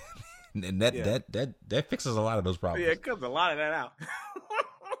money, and that fixes a lot of those problems. Yeah, it cuts a lot of that out.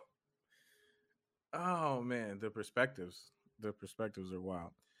 Oh man, the perspectives are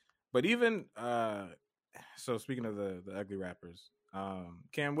wild. But even so, speaking of the ugly rappers,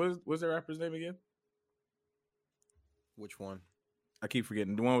 Cam, what's the rapper's name again? Which one? I keep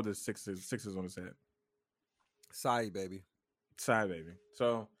forgetting. The one with the sixes on his head. Psy Baby. Psy Baby.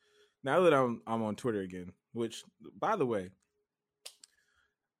 So now that I'm on Twitter again, which, by the way,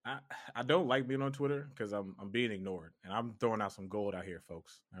 I don't like being on Twitter because I'm being ignored and I'm throwing out some gold out here,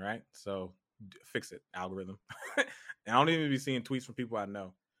 folks. All right, so fix it, algorithm. And I don't even be seeing tweets from people I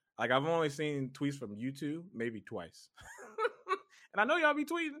know. Like I've only seen tweets from YouTube maybe twice, and I know y'all be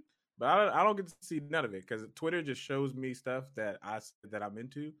tweeting, but I don't get to see none of it because Twitter just shows me stuff that I'm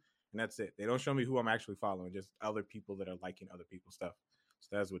into, and that's it. They don't show me who I'm actually following, just other people that are liking other people's stuff.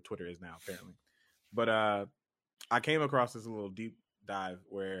 So that's what Twitter is now, apparently. But I came across this little deep dive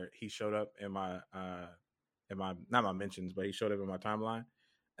where he showed up in my not my mentions, but he showed up in my timeline,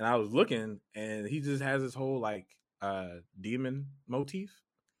 and I was looking, and he just has this whole like demon motif,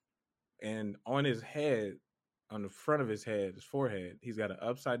 and on his head, on the front of his head, his forehead, he's got an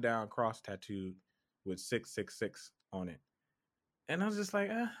upside down cross tattooed with 666 on it, and I was just like,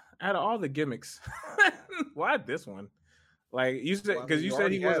 out of all the gimmicks, why this one? Like you said, because you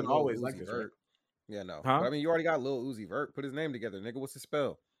said he wasn't always like this, right? Yeah, no. Huh? But, I mean, you already got Lil Uzi Vert. Put his name together, nigga. What's it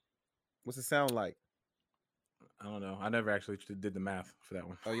spell? What's it sound like? I don't know. I never actually did the math for that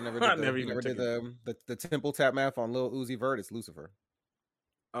one. Oh, you never did. You never did the temple tap math on Lil Uzi Vert. It's Lucifer.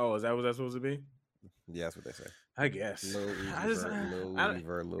 Oh, is that what that's supposed to be? Yeah, that's what they say. I guess. Lil Uzi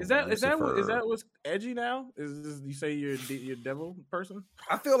Vert, Lil is that Lucifer. what's edgy now? Is this, you say you're a devil person?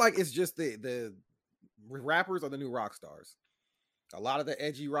 I feel like it's just the rappers are the new rock stars. A lot of the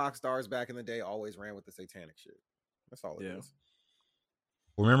edgy rock stars back in the day always ran with the satanic shit. That's all it is.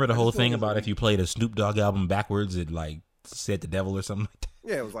 Remember the whole thing about if you played a Snoop Dogg album backwards, it like said the devil or something like that?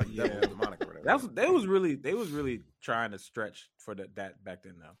 Yeah, it was like devil demonic or whatever. They was really trying to stretch for that back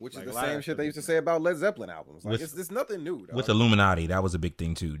then though. Which like, is the same shit they used to say about Led Zeppelin albums. Like With- it's nothing new. Dog. With Illuminati, that was a big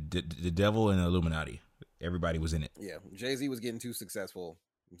thing too. The devil and the Illuminati, everybody was in it. Yeah, Jay-Z was getting too successful.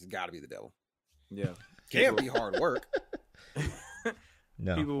 It's got to be the devil. Yeah, Can't be hard work.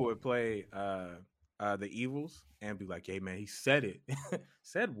 No. People would play the Evils and be like, "Hey man, he said it."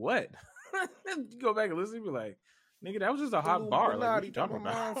 Said what? You go back and listen, and be like, "Nigga, that was just a hot bar." Like, what you talking my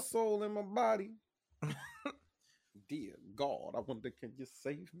about? mind, soul, and my body. Dear God, I wonder, can you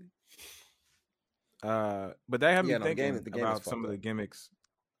save me? But that had me thinking the game about is some of fucked the up. gimmicks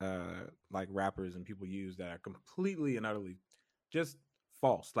like rappers and people use that are completely and utterly just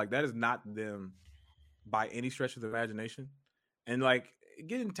false. Like that is not them by any stretch of the imagination. And like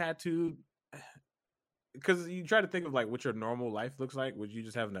getting tattooed, because you try to think of like what your normal life looks like. Would you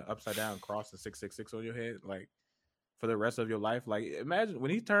just having an upside down cross and 666 on your head, like for the rest of your life? Like imagine when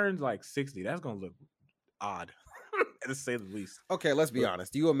he turns like 60, that's gonna look odd, to say the least. Okay, let's be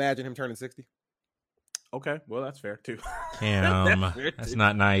honest. Do you imagine him turning 60? Okay, well that's fair too. Damn, fair that's too.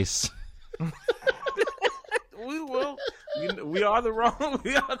 not nice. We are the wrong.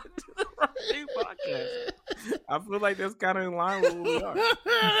 We are the wrong podcast. I feel like that's kind of in line with what we are.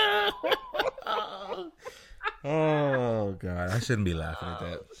 Oh God, I shouldn't be laughing at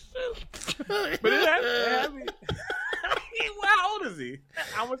that. But it had me. How old is he?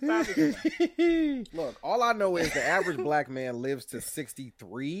 How much time is he? Look, all I know is the average black man lives to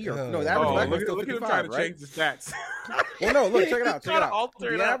 63. Or no, the average Oh, black man look still at him 55, trying to right? change the stats. Well, no, look, check it out. Check it Trying to out.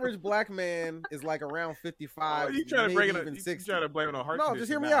 alter it The up. average black man is like around 55. Oh, you trying to break it up? even You 60. trying to blame it on heart No, condition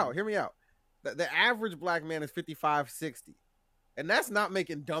just hear me now. out. Hear me out. The average black man is 55, 60. And that's not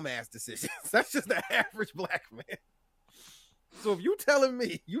making dumbass decisions. That's just the average black man. So if you telling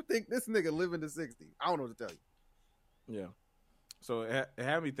me you think this nigga living to 60, I don't know what to tell you. Yeah. So it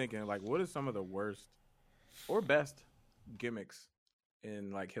had me thinking, like, what is some of the worst or best gimmicks in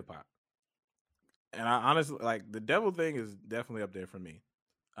like hip hop? And I honestly, like, the devil thing is definitely up there for me.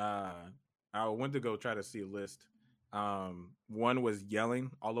 I went to go try to see a list. One was yelling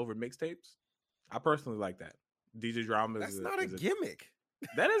all over mixtapes. I personally like that. DJ Drama That's is not a gimmick.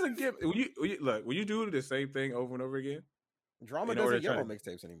 That is a gimmick. When you do the same thing over and over again, Drama in order doesn't to yell try on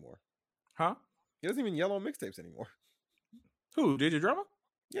mixtapes anymore. huh? He doesn't even yell on mixtapes anymore. Who? DJ Drama?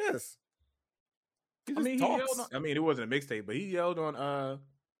 Yes. He I just mean, talks. he yelled on, I mean, it wasn't a mixtape, but he yelled on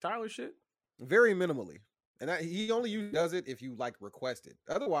Tyler shit. Very minimally. And he only does it if you like request it.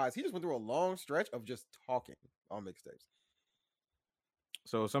 Otherwise, he just went through a long stretch of just talking on mixtapes.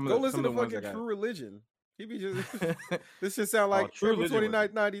 So some Go of the listen some to of the ones fucking I got. True Religion. He be just this should sound like True April Religion was-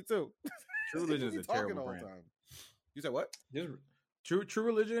 2992. True Religion is a terrible brand. You said what? True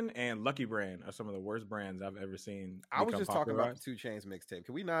Religion and Lucky Brand are some of the worst brands I've ever seen. I was become just talking about popularized. the 2 Chainz mixtape.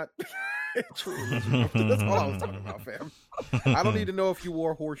 Can we not? True Religion. That's all I was talking about, fam. I don't need to know if you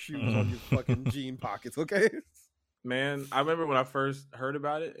wore horseshoes on your fucking jean pockets, okay? Man, I remember when I first heard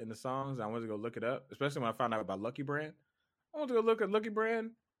about it in the songs, I wanted to go look it up, especially when I found out about Lucky Brand. I wanted to go look at Lucky Brand.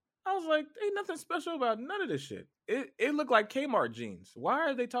 I was like, ain't nothing special about none of this shit. It looked like Kmart jeans. Why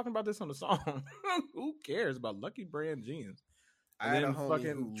are they talking about this on the song? Who cares about Lucky Brand jeans? I And had a then homie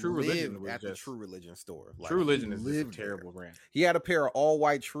fucking who True Religion lived was at the just- True Religion store. Like, True Religion he is just a lived there. terrible brand. He had a pair of all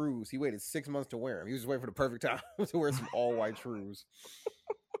white Trues. He waited 6 months to wear them. He was just waiting for the perfect time to wear some all white Trues.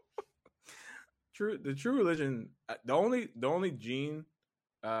 The True Religion. The only jean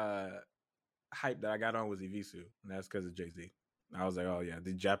hype that I got on was Evisu, and that's because of Jay-Z. I was like, oh yeah,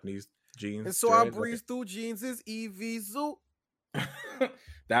 the Japanese jeans. And so I dreads, breeze through jeans is Evisu.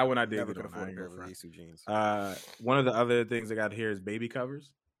 that one I did Never get could on. I afford a ain't pair gonna of front. Evisu jeans. One of the other things I got here is baby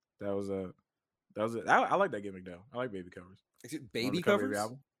covers. I like that gimmick though. I like baby covers. Is it On baby the cover of covers? the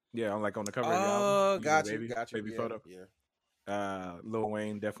album. Yeah, on the cover of the album. Oh, you get got a you, baby, got you. baby Yeah, photo. Yeah. Lil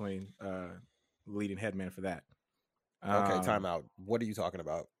Wayne definitely leading headman for that. Okay, time out. What are you talking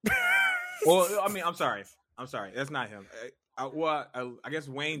about? Well, I mean, I'm sorry. That's not him. I guess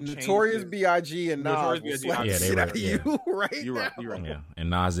Wayne changed Notorious his- B.I.G. and Nas Notorious will B.I.G. slap Yeah, the they shit were- out of you right You're right. now. You're right. Yeah, and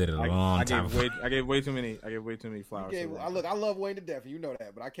Nas did it a long time. I gave way too many. Flowers. Okay, to I love Wayne to death, and you know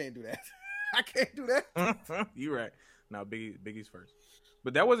that, but I can't do that. I can't do that. Wayne. You're right. No, Biggie's first,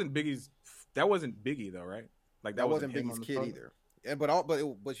 but that wasn't Biggie's. That wasn't Biggie though, right? Like That wasn't him Biggie's on the kid photo? either. And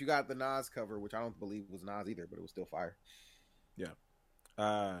but you got the Nas cover, which I don't believe was Nas either, but it was still fire.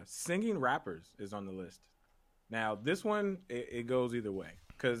 Singing rappers is on the list. Now this one it goes either way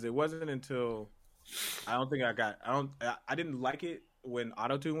because it wasn't until I didn't like it when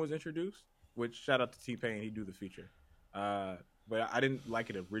Autotune was introduced. Which shout out to T-Pain, he do the feature. But I didn't like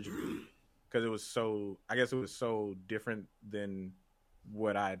it originally because it was so different than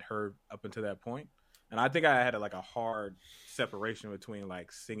what I'd heard up until that point. And I think I had a hard separation between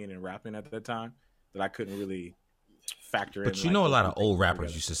like singing and rapping at that time that I couldn't really factor in. But you know, a lot of old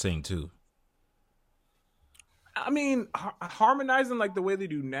rappers used to sing too. I mean, harmonizing like the way they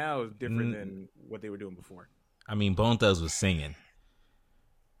do now is different than what they were doing before. I mean, Bone Thugs was singing,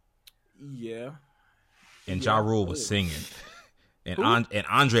 Yeah. and Yeah, Ja Rule was who? singing, and Who? and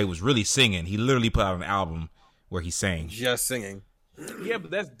Andre was really singing. He literally put out an album where he sang, Just singing. Yeah,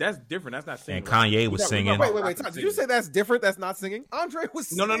 but that's different. That's not singing. and Kanye was We're singing. not Wait. rapping, Did you say that's different? That's not singing? Andre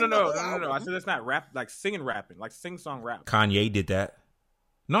was No. singing. on the I album. said that's not rap, like singing, rapping, like sing song rap. Kanye did that.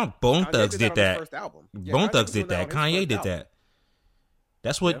 No, Bone Kanye Thugs did on his that. first album. Yeah, Bone Kanye Thugs was did doing that. on his Kanye first did album. that.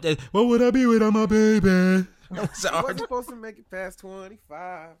 That's what. What would I be without my baby? I wasn't supposed to make it past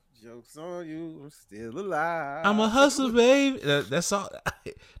 25. Jokes on you, I'm still alive. I'm a hustler, baby. That's all.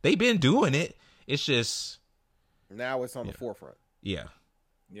 They've been doing it. It's just, Now it's on the forefront. yeah.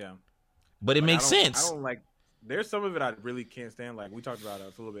 Yeah, But it Like, makes I don't- sense. I don't like. There's some of it I really can't stand. Like we talked about a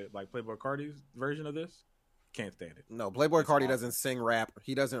little bit, like Playboi Carti's version of this. Can't stand it. No, Playboy Cardi awful. doesn't sing rap.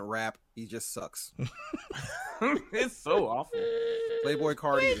 He doesn't rap. He just sucks. It's so awful. Playboy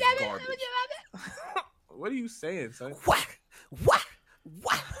Cardi is garbage. What are you saying, son? Whack!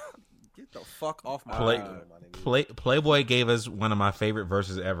 Get the fuck off my Play- radio, my nigga. Playboy gave us one of my favorite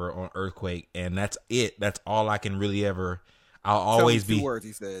verses ever on Earthquake, and that's it. That's all I can really ever. I'll Tell me always two be. words.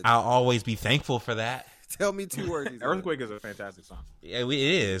 He said. I'll always be thankful for that. Tell me 2 words. He said. Earthquake is a fantastic song. Yeah, it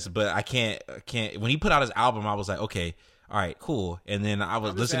is, but I can't. When he put out his album, I was like, okay, all right, cool. And then I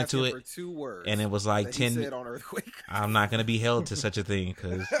was I'm just listening to asking it, for 2 words. and it was like that he 10. said on Earthquake. I'm not gonna be held to such a thing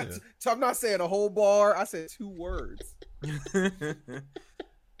because. So I'm not saying a whole bar. I said 2 words.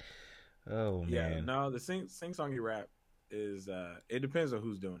 Oh Yeah, man. no, the sing songy rap is it depends on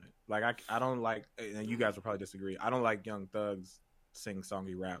who's doing it. Like I don't like, and you guys will probably disagree. I don't like Young Thug's sing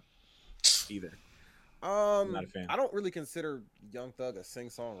songy rap either. Not a fan. I don't really consider Young Thug a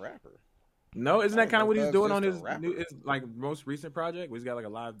sing-song rapper. No, isn't that kind of what he's Thug's doing just on a his rapper. new, his like most recent project? Where he's got like a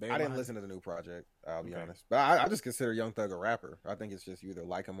live band. I didn't behind listen to the new project. I'll be Okay. honest, but I just consider Young Thug a rapper. I think it's just you either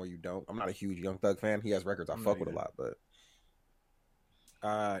like him or you don't. I'm not a huge Young Thug fan. He has records I I'm fuck not with a lot, but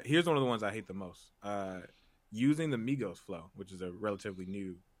Here's one of the ones I hate the most. Using the Migos flow, which is a relatively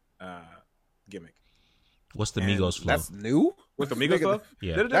new gimmick. What's the And Migos flow? that's new. What's the Migos Nigga, flow?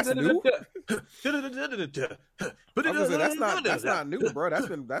 Yeah. That's new? I But was gonna say, that's not new, bro. That's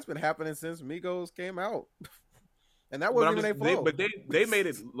been happening since Migos came out, and that wasn't even their flow. But they made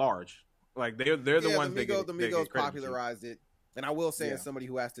it large. Like they're the Yeah, ones the that Migos, get Migos credit for. popularized it. And I will say, Yeah. as somebody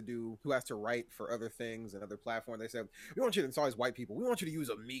who has to write for other things and other platforms, they said, we want you to, it's always white people, we want you to use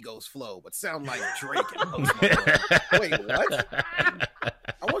a Migos flow, but sound like Drake and Post Malone. Wait, what?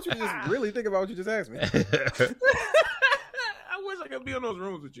 I want you to just really think about what you just asked me. I wish I could be in those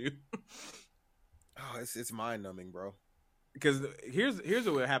rooms with you. Oh, it's mind numbing, bro. Because here's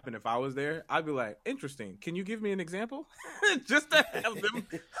what would happen if I was there. I'd be like, interesting. Can you give me an example? Just to have them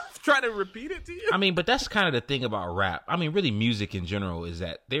try to repeat it to you. I mean, but that's kind of the thing about rap. I mean, really, music in general is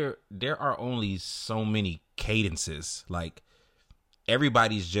that there are only so many cadences. Like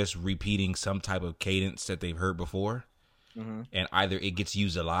everybody's just repeating some type of cadence that they've heard before. Mm-hmm. and either it gets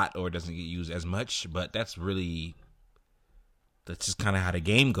used a lot or it doesn't get used as much. But that's just kind of how the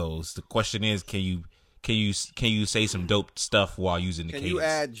game goes. The question is, can you say some dope stuff while using the Can cadence? you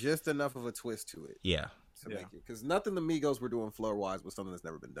add just enough of a twist to it? Yeah, To make it, because nothing the Migos were doing flow wise was something that's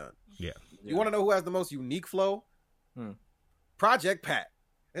never been done. yeah. You want to know who has the most unique flow? Project Pat.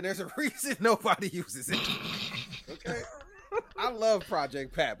 And there's a reason nobody uses it. Okay? I love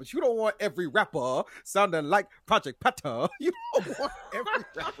Project Pat, but you don't want every rapper sounding like Project Pat. You don't want every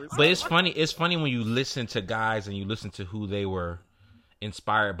rapper. But it's funny. It's funny when you listen to guys and you listen to who they were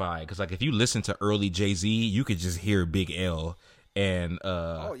inspired by. Because like if you listen to early Jay-Z, you could just hear Big L, and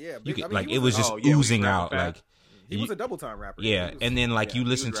Oh, yeah. you Big- could, I mean, like he it was was a- just when he oozing rapping out. fast. Like He was a double time rapper. yeah, He was- and then like yeah,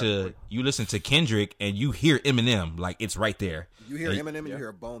 you listen to Kendrick and you hear Eminem, like it's right there. You hear and- Eminem and you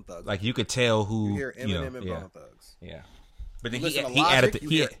hear Bone Thugs. Like you could tell who you hear Eminem know, and yeah, Bone Thugs. yeah. But then You listen to he Logic, added the you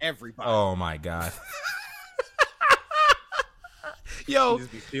he. hear everybody. Oh my god. You Yo,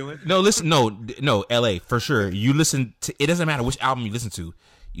 just be stealing. no, listen, no, LA for sure. You listen to it. Doesn't matter which album you listen to.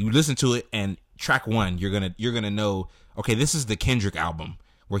 You listen to it, and track one, you're gonna know. Okay, this is the Kendrick album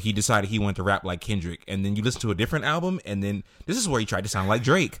where he decided he wanted to rap like Kendrick, and then you listen to a different album, and then this is where he tried to sound like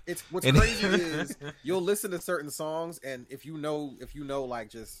Drake. It's what's And- crazy is you'll listen to certain songs, and if you know like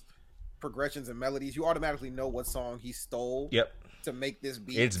just progressions and melodies, you automatically know what song he stole. Yep, To make this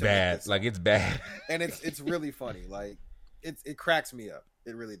beat. it's to make bad. this- Like it's bad. and it's really funny. Like it cracks me up.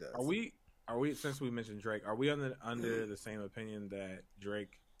 It really does. Are we since we mentioned Drake, are we under the same opinion that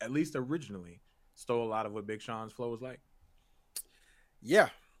Drake, at least originally, stole a lot of what Big Sean's flow was like? Yeah.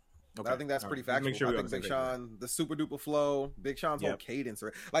 Okay. I think that's All pretty right. Make factual. sure we I on think the Big same page. Sean, the super duper flow, Big Sean's whole Yep. cadence.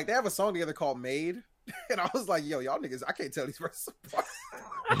 Like they have a song together called Made. And I was like, yo, y'all niggas, I can't tell these verses apart.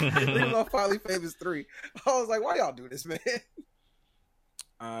 They was on Finally Famous 3. I was like, why y'all do this, man?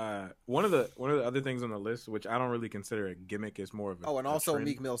 One of the other things on the list, which I don't really consider a gimmick, is more of a Oh, and a also trend.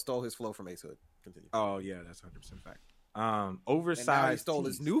 Meek Mill stole his flow from Ace Hood. Continue. Oh yeah, that's 100% fact. And Oversized. now he stole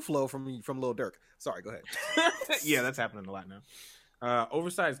his tees. new flow from Lil Durk. Sorry, go ahead. Yeah, that's happening a lot now.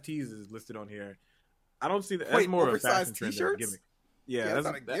 Oversized tees is listed on here. I don't see that. That's Wait, more of a oversized fashion trend than a t-shirts? gimmick. Yeah, that's that's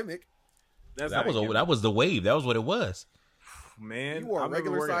not a gimmick. That's That not a gimmick. that was the wave. That was what it was. Man, You wore I a remember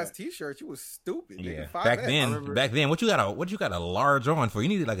regular wearing size that. T-shirt. You was stupid. Yeah, Nigga, 5X. back remember- then, what you got a large on for? You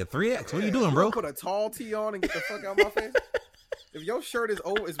needed like a 3X. What are you doing, You bro? Put a tall tee on and get the fuck out of my face. If your shirt is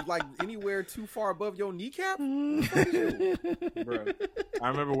like anywhere too far above your kneecap, Bro. I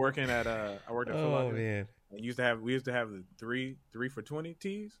remember working at I worked at Foot Oh Locker. man, We used to have the three for 20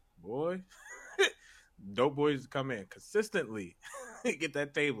 tees, boy. Dope boys come in consistently, get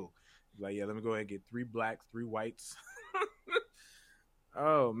that table. Like, yeah, let me go ahead and get 3 blacks, 3 whites.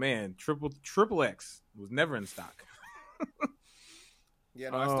 Oh man, triple X was never in stock. yeah,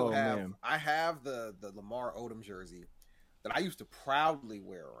 no, I still Oh, have. man. I have the Lamar Odom jersey that I used to proudly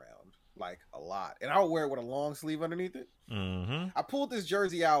wear around like a lot, and I would wear it with a long sleeve underneath it. mm-hmm. I pulled this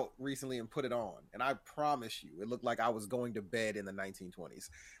jersey out recently and put it on, and I promise you, it looked like I was going to bed in the 1920s.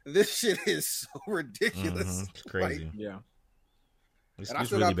 This shit is so ridiculous. It's crazy. Like, Yeah, It's, and I it's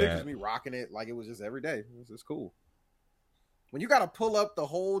still really got pictures bad. of me rocking it like it was just every day. This is cool. When you got to pull up the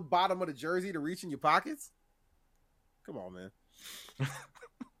whole bottom of the jersey to reach in your pockets, come on, man.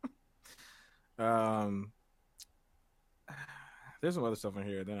 There's some other stuff in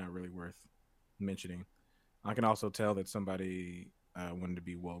here. They're not really worth mentioning. I can also tell that somebody wanted to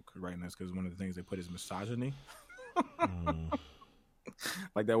be woke writing this because one of the things they put is misogyny. Mm.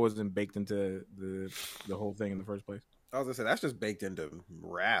 Like that wasn't baked into the whole thing in the first place. I was gonna say that's just baked into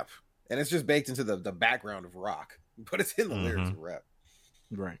rap, and it's just baked into the background of rock, but it's in the lyrics of rap.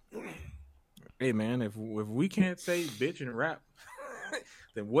 Right. Hey man, if we can't say bitch and rap,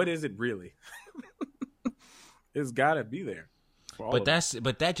 then what is it really? It's gotta be there. for all of us.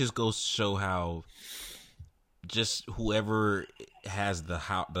 But that just goes to show how just whoever has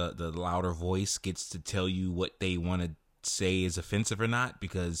the louder voice gets to tell you what they want to say is offensive or not,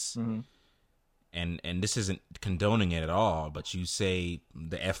 because Mhm. and this isn't condoning it at all, but you say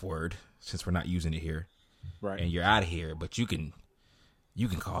the F word, since we're not using it here, Right. and you're out of here, but you can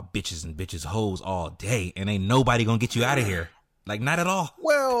call bitches and bitches hoes all day, and ain't nobody gonna get you out of here. Like, not at all.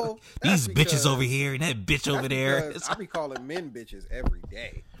 Well, These that's bitches because- over here and that bitch over that's there. because I be calling men bitches every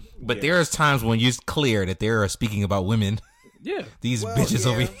day. But Yeah. there's times when it's clear that they are speaking about women. Yeah. These Well, bitches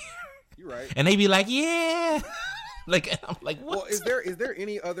over yeah, here, You're right. and they be like, yeah. Like, I'm like, what? Well, is there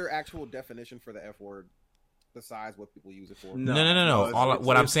any other actual definition for the F word besides what people use it for? No. it's- All it's-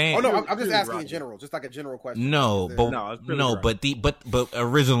 what I'm it's- saying. Oh no, I'm just Really asking in rocky. general, just like a general question. No, Is there- but No, it's really no, right. but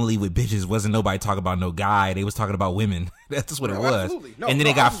originally with bitches wasn't nobody talking about no guy. They was talking about women. That's what it No, was. absolutely. No, and then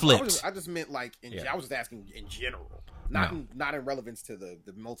no, it got I flipped. just meant like, Yeah. I was just asking in general. Not in relevance to the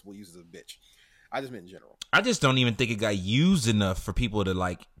multiple uses of bitch. I just meant in general. I just don't even think it got used enough for people to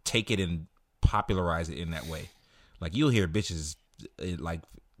like take it and popularize it in that way. Like you'll hear bitches like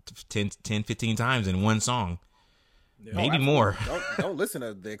 10, 15 times in one song. Yeah. Maybe more. Don't listen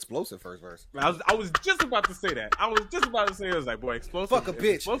to the explosive first verse. I was just about to say that. I was like, boy, explosive. Fuck a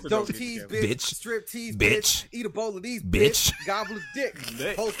bitch. Don't tease bitch. Strip tease bitch. Eat a bowl of these bitch. Gobble a dick.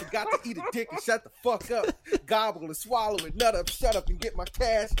 Supposed to got to eat a dick and shut the fuck up. Gobble and swallow it. Nut up, shut up and get my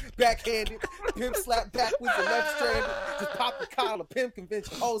cash. Backhanded. Pimp slap backwards and left stranded. Just pop the collar. Pimp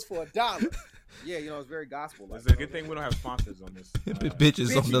convention hoes for $1. Yeah, it's very gospel. It's a good thing we don't have sponsors on this.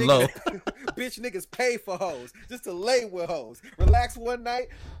 Bitches on the low. Bitch niggas pay for hoes just to lay with hoes. Relax one night,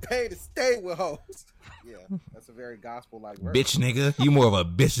 pay to stay with hoes. Yeah, that's a very gospel-like word. Bitch nigga, you more of a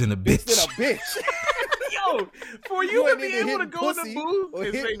bitch than a bitch. Yo, for you to be able to go in the booth or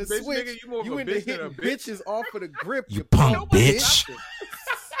and hitting say, the bitch switch, nigga, you more of you a into bitch than a hitting bitch. bitches off of the grip. You punk bitch.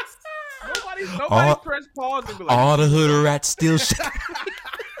 Nobody press pause and be like, all the hood rats still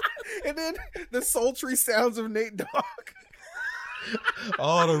and then the sultry sounds of Nate Dogg.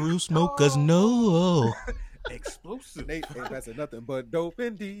 All the roof smokers know. Explosive. Nate ain't passing nothing but dope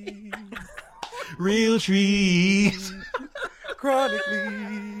indeed. Real trees. Chronic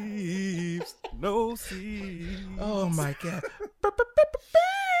leaves. No seeds. Oh my god.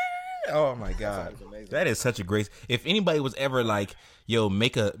 Oh my god. That is such a great. If anybody was ever like, yo,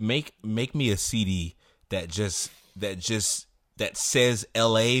 make me a CD that says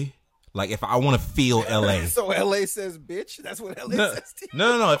LA. Like if I want to feel LA. So LA says bitch? That's what LA says to you?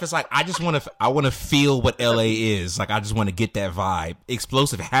 No. If it's like I want to feel what LA is. Like I just want to get that vibe.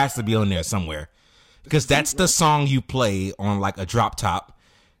 Explosive has to be on there somewhere. Because that's the song you play on like a drop top.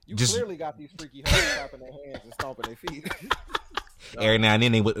 You clearly got these freaky hoes clapping their hands and stomping their feet. Every now and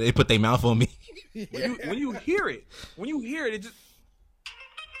then they put their mouth on me. When you hear it, it just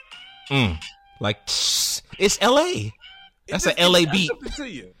like it's LA. That's an LA beat.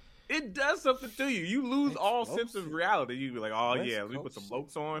 It does something to you. You lose all sense of reality. You be like, oh yeah, let me put some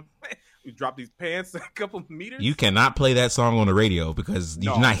lokes on. We drop these pants a couple meters. You cannot play that song on the radio because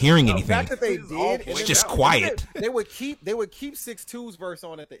you're not hearing anything. The fact that they did, it's just quiet. They would keep 6'2's verse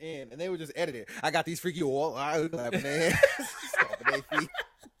on at the end, and they would just edit it. I got these freaky all clapping their hands, stomping their feet.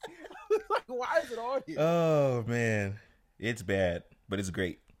 Like, why is it on here? Oh man, it's bad, but it's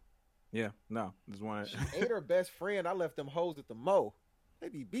great. Yeah, no, just one. She ate her best friend. I left them hoes at the Mo. They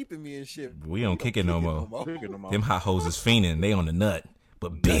be beeping me and shit. We don't kick it no more. Them hot hoes is fiending. They on the nut.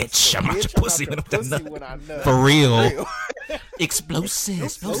 But bitch, I'm out your pussy when I'm the nut. For real.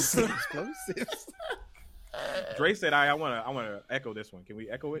 Explosive. Dre said, I want to echo this one. Can we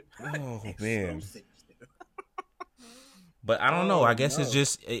echo it? Oh man. But I don't know. I guess it's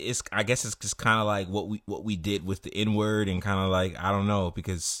just kind of like what we did with the N-word and kind of like, I don't know,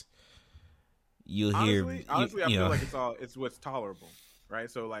 because you'll hear. Honestly, I feel like it's what's tolerable. Right,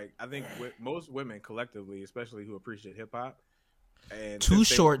 so like I think most women collectively, especially who appreciate hip hop, and Too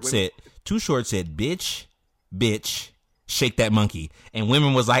Short said, "Bitch, shake that monkey," and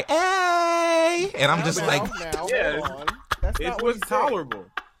women was like, "Hey," and I'm just like, "It's what's tolerable."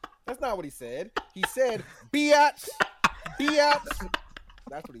 That's not what he said. He said, "Biatch."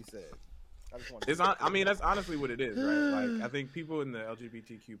 That's what he said. That's honestly what it is, right? Like I think people in the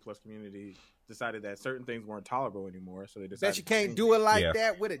LGBTQ plus community decided that certain things weren't tolerable anymore, so they decided that you can't do it like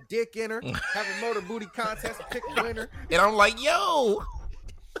that with a dick in her. Have a motor booty contest and pick a winner. And I'm like, yo.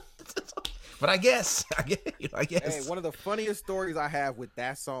 But I guess. Hey, one of the funniest stories I have with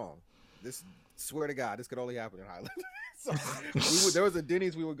that song. This, swear to God, this could only happen in Highland. So there was a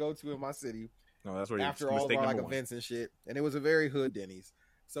Denny's we would go to in my city. No, that's where after all of our events and shit, and it was a very hood Denny's.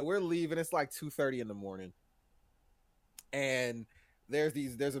 So we're leaving. It's like 2:30 in the morning, and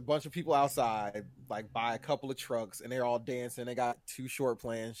there's a bunch of people outside, like by a couple of trucks, and they're all dancing. They got Too Short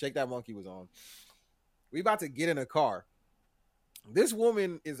playing. Shake That Monkey was on. We about to get in a car. This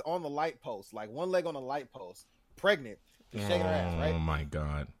woman is on the light post, like one leg on the light post, pregnant, just shaking her ass, right? Oh my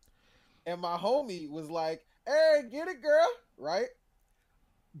God. And my homie was like, "Hey, get it, girl!" Right?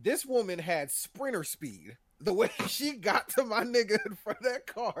 This woman had sprinter speed. The way she got to my nigga in front of that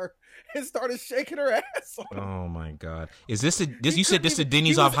car and started shaking her ass on him. Oh my God! Is this you said this is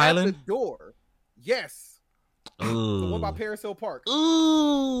Denny's off Highland? At the door. Yes. Ooh. The one by Paris Hill Park.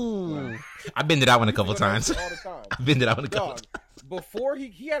 Ooh. Wow. I've been to that one a couple times. All the time. I've been to that one a couple times. Before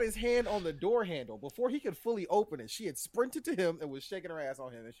he had his hand on the door handle, before he could fully open it, she had sprinted to him and was shaking her ass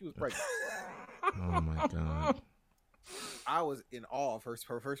on him, and she was pregnant. Oh my God. I was in awe of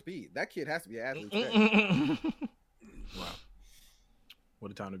her speed. That kid has to be an athlete. Wow.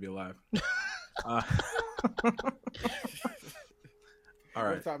 What a time to be alive. All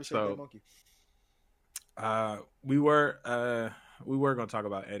right. Time to shake that So monkey. we were gonna talk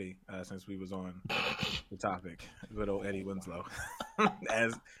about Eddie since we was on the topic. Good old Eddie Winslow,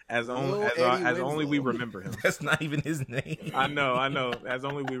 as only we remember him. That's not even his name. I know. As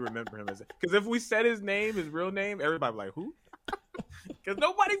only we remember him as. Because if we said his real name, everybody be like, who? Because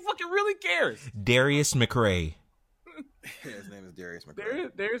nobody fucking really cares. Darius McRae. His name is Darius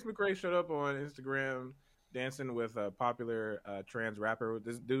McRae. Darius McRae showed up on Instagram dancing with a popular trans rapper.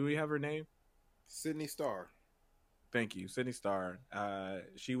 Do we have her name? Sydney Starr. Thank you, Sydney Starr.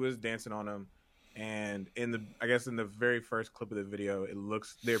 She was dancing on him, and in the very first clip of the video, it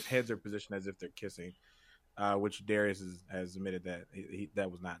looks their heads are positioned as if they're kissing, which Darius has admitted that that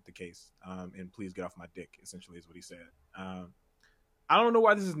was not the case. And please get off my dick, essentially, is what he said. I don't know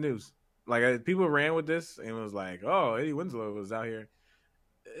why this is news. Like people ran with this and was like, "Oh, Eddie Winslow was out here."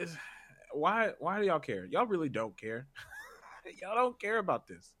 Why do y'all care? Y'all really don't care. Y'all don't care about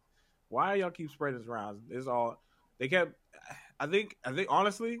this. Why y'all keep spreading this around? It's all they kept. I think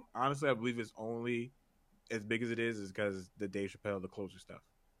honestly, I believe it's only as big as it is because the Dave Chappelle, the closer stuff,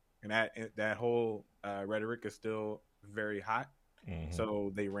 and that whole rhetoric is still very hot. Mm-hmm.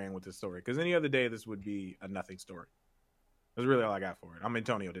 So they ran with this story because any other day this would be a nothing story. That's really all I got for it. I'm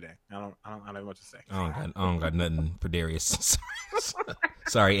Antonio today. I don't have much to say. I don't got nothing for Darius.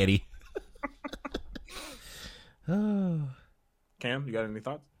 Sorry, Eddie. Cam, you got any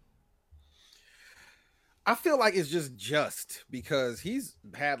thoughts? I feel like it's just because he's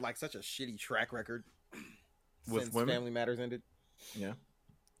had like such a shitty track record with since women? Family Matters ended. Yeah,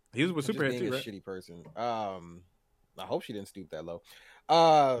 he was with Superhead too, right? Shitty person. I hope she didn't stoop that low.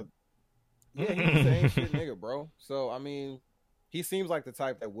 Yeah, he's the same shit nigga, bro. So, I mean, he seems like the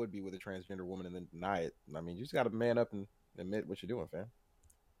type that would be with a transgender woman and then deny it. I mean, you just got to man up and admit what you're doing, fam.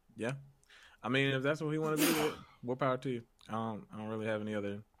 Yeah. I mean, if that's what he want to do, more power to you. I don't really have any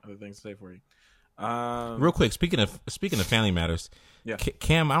other things to say for you. Real quick, speaking of Family Matters, yeah.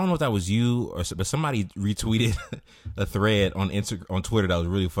 Cam, I don't know if that was you but somebody retweeted a thread on Twitter that was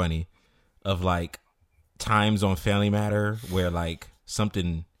really funny of like times on Family Matter where like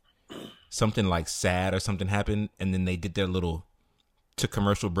something like sad or something happened, and then they did their little to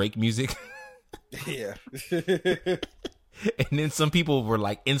commercial break music. Yeah. And then some people were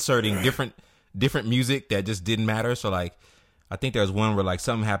like inserting different music that just didn't matter. So like, I think there was one where like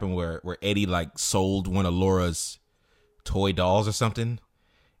something happened where Eddie like sold one of Laura's toy dolls or something,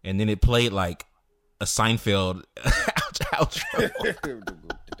 and then it played like a Seinfeld outro.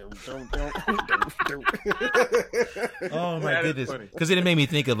 Oh my goodness! Because it made me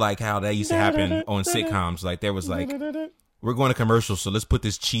think of like how that used to happen on sitcoms. Like there was like, we're going to commercial, so let's put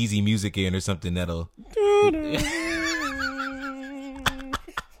this cheesy music in or something that'll.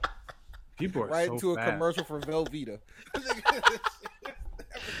 People are right so into fast. A commercial for Velveeta.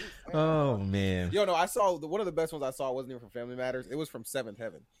 Oh man! Yo, no, I saw one of the best ones I saw wasn't even from Family Matters. It was from Seventh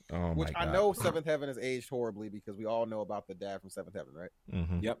Heaven. Oh which my God. I know Seventh Heaven has aged horribly because we all know about the dad from Seventh Heaven, right?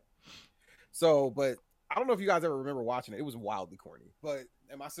 Mm-hmm. Yep. So, but I don't know if you guys ever remember watching it. It was wildly corny,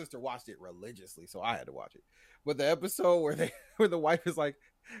 and my sister watched it religiously, so I had to watch it. But the episode where the wife is like,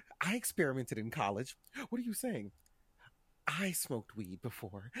 "I experimented in college. What are you saying? I smoked weed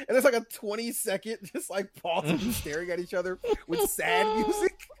before." And there's like a 20-second just like pause of them staring at each other with sad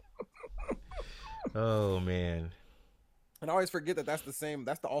music. Oh man! And I always forget that's the same.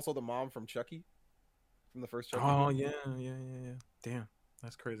 That's also the mom from Chucky, from the first Chucky. Oh yeah. Damn,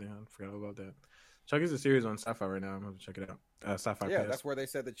 that's crazy. I forgot about that. Chucky's a series on Sci-Fi right now. I'm gonna have to check it out. Sci-Fi. Yeah, Pass. that's where they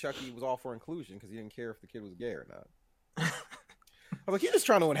said that Chucky was all for inclusion because he didn't care if the kid was gay or not. I was like, you're just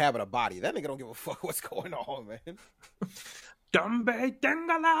trying to inhabit a body. That nigga don't give a fuck what's going on, man. Dumbe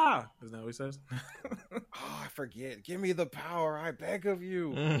Dengala. Isn't that what he says? Oh, I forget. Give me the power, I beg of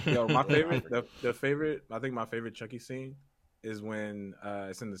you. Yo, my favorite, the favorite. I think my favorite Chucky scene is when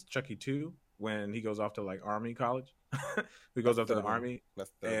it's in this Chucky 2 when he goes off to like Army college. He goes off to the Army.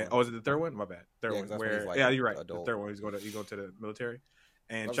 That's the third and, one. is it the third one? My bad. Third one. Where like you're right. adult. The third one. He's going to the military,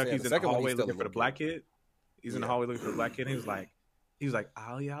 and Saying, Chucky's the in the second one, hallway he's still looking for the a black kid. He's in the Yeah. hallway looking for the black kid. And he's like,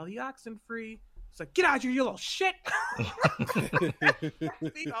 ollie ollie oxen free. It's like, get out here, you little shit. He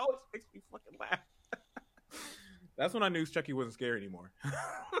always makes me fucking laugh. That's when I knew Chucky wasn't scary anymore.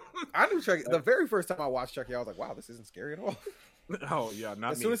 I knew Chucky. The very first time I watched Chucky, I was like, wow, this isn't scary at all. Oh yeah,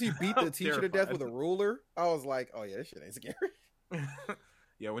 not As me. soon as he beat the I'm teacher to death terrified. with a ruler, I was like, oh yeah, this shit ain't scary.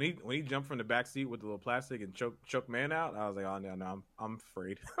 Yeah, when he jumped from the back seat with the little plastic and choked man out, I was like, oh no, I'm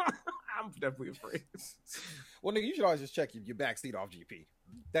afraid. I'm definitely afraid. Well, nigga, you should always just check your back seat off GP.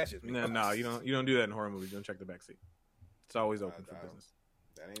 That's just me. No, you don't do that in horror movies. You don't check the back seat. It's always open for business.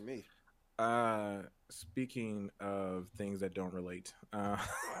 That ain't me. Speaking of things that don't relate, I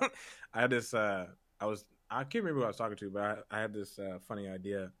had this. I can't remember who I was talking to, but I had this funny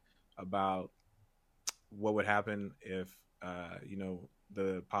idea about what would happen if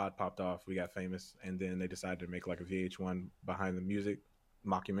the pod popped off, we got famous, and then they decided to make like a VH1 behind the music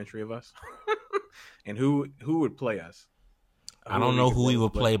mockumentary of us, and who would play us? I don't know who he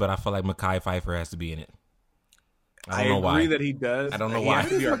would play, but I feel like Mekhi Phifer has to be in it. I don't know why. I agree that he does. I don't know He why.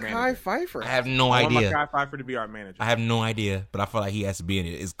 has to be our Mekhi manager. Phifer? I have no I want idea. Mekhi Phifer to be our manager. I have no idea, but I feel like he has to be in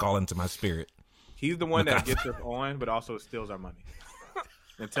it. It's calling to my spirit. He's the one that Mekhi gets us on, but also steals our money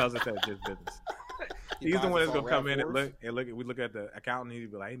and tells us that it's just business. He He's the buys one us that's all gonna come in rap and look. We look at the accountant. He'd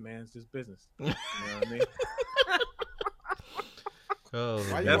be like, "Hey man, it's just business." You know what I mean? Oh,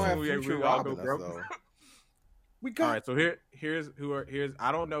 Why you That's gonna have when we Future all go robbing us, broke. though? We All got right, so here's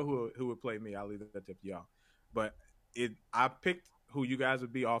I don't know who would play me. I'll leave that to y'all. But I picked who you guys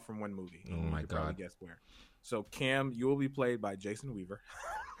would be all from one movie. Oh You my could probably God. guess where. So Cam, you will be played by Jason Weaver.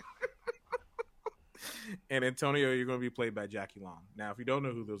 And Antonio, you're going to be played by Jackie Long. Now, if you don't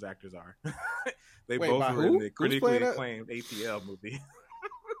know who those actors are, they Wait, both by were who? in the Who's critically playing that? acclaimed ATL movie.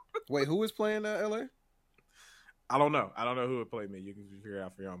 Wait, who is playing LA? I don't know. I don't know who would play me. You can figure it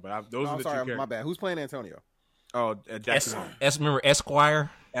out for your own. But those Oh, are I'm the sorry, two characters. my bad. Who's playing Antonio? Oh, Jackie Long. Remember Esquire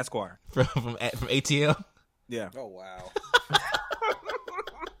Esquire. from ATL? Yeah. Oh wow.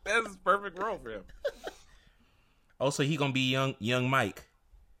 That's a perfect role for him. Also, he gonna be young Mike,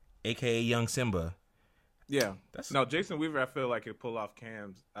 aka Young Simba. Yeah. No, Jason Weaver, I feel like could pull off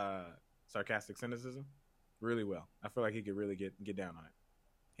Cam's sarcastic cynicism really well. I feel like he could really get down on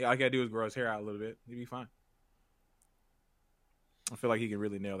it. All he gotta do is grow his hair out a little bit. He'd be fine. I feel like he can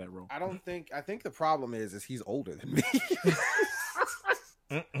really nail that role. I think the problem is he's older than me.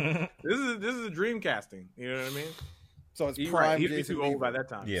 This is a dream casting. You know what I mean? So it's He'd prime be Jason too old Weaver. by that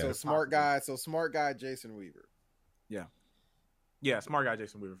time. Yeah. So It's smart possible. guy Jason Weaver. Yeah, smart guy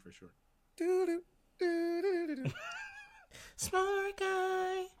Jason Weaver for sure. Doo-doo, doo-doo-doo-doo. Smart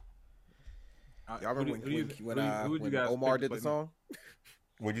guy. Y'all remember when who'd you guys Omar pick to did the play me? song?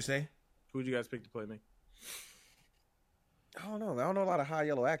 What'd you say? Who'd you guys pick to play me? I don't know. I don't know a lot of high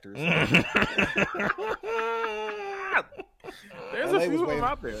yellow actors. There's LA a few was of them waiting.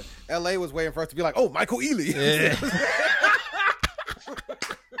 out there. LA was waiting for us to be like, oh, Michael Ealy.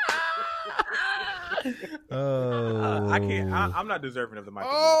 Oh, I can't. I'm not deserving of the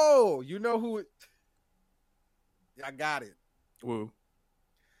Michael. Oh, you know who? I got it. Woo.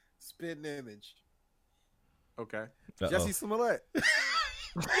 Spitting image. Okay. Jesse Smollett.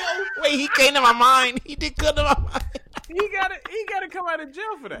 Wait, he came to my mind. He did come to my mind. He gotta come out of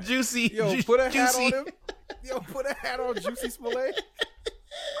jail for that. Juicy. Yo, put a hat Juicy. on him. Yo, put a hat on Juicy Smollett.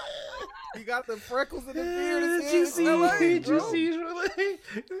 He got the freckles in the beard. His hair is LA, bro.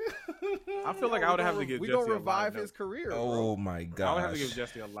 I feel like I would have to give We Jesse gonna a lot revive of his notes. career. Oh my I would gosh. have to give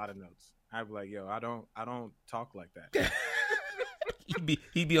Jesse a lot of notes. I'd be like, yo, I don't talk like that.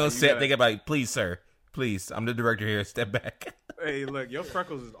 He'd be on You set gotta- thinking about, please, sir, please, I'm the director here. Step back. Hey, look, your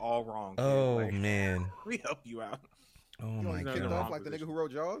freckles is all wrong. kid. Oh Like, man. we help you out. Oh You my want God. kicked Wrong off like the nigga position. who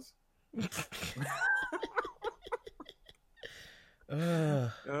wrote Jaws?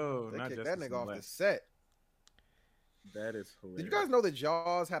 Oh, They not kicked just that nigga off the set. That is hilarious. Did you guys know that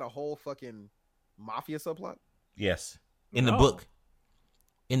Jaws had a whole fucking mafia subplot? Yes. In the No. book.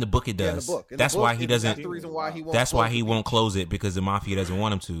 In the book, it Yeah, in the does. book. In That's the book, why he That's doesn't. the reason why he won't. That's why close he the won't beach. close it, because the mafia doesn't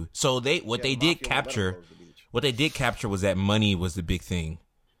want him to. So Yeah, they the did mafia won't let him capture. close the beach. What they did capture was that money was the big thing.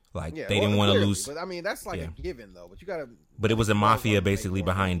 Like Yeah, they didn't want to clearly, lose. But I mean, that's like Yeah. a given though. But you gotta. But it was a Jaws mafia wanted to make basically more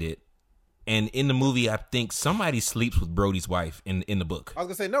behind money. it. And in the movie, I think somebody sleeps with Brody's wife in the book. I was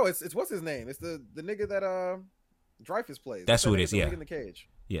gonna say no. It's what's his name? It's the nigga that Dreyfus plays. That's What's who that it nigga, is, the yeah. nigga in the cage.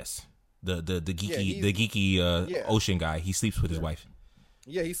 Yes, the geeky he's- the geeky yeah. ocean guy. He sleeps with his wife.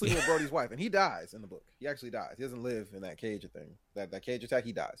 Yeah, he's sleeping with Brody's wife, and he dies in the book. He actually dies. He doesn't live in that cage thing. That cage attack,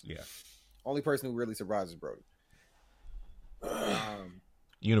 he dies. Yeah. Only person who really survives is Brody.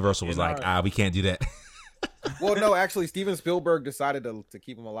 Universal was In like, our- we can't do that. Well, no, actually, Steven Spielberg decided to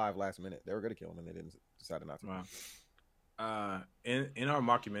keep him alive last minute. They were going to kill him, and they didn't decide not to. Wow. In our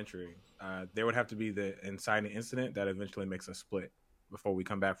mockumentary, there would have to be the inciting incident that eventually makes us split before we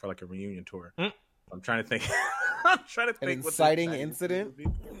come back for like a reunion tour. I'm trying to think. I'm trying to think. what the inciting incident? would be.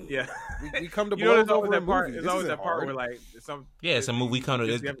 Yeah. We come to You know, blows there's always over a that part. movie. There's This always isn't that part hard. where like some. Yeah, it's a movie we come to-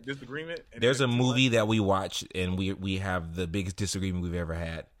 You have a disagreement. and There's a then- movie that we watch and we have the biggest disagreement we've ever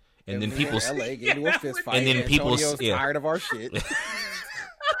had, and then we people in LA get into a fist fight, And then people- Antonio's yeah. tired of our shit.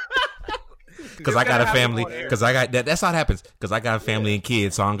 because I got a family. Because I got that's how it happens. Because I got a family and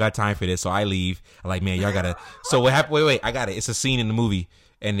kids, so I don't got time for this. So I leave. I'm like, man, y'all gotta. So what happened? Wait, I got it. It's a scene in the movie,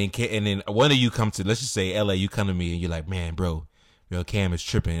 and then one of you come to, let's just say LA, you come to me and you're like, man, bro, Cam is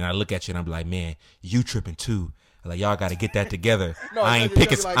tripping, and I look at you and I'm like, man, you tripping too. Like, y'all got to get that together. No, I ain't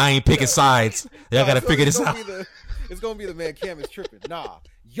picking sides. Y'all got to figure this out. It's gonna be the man Cam is tripping. Nah,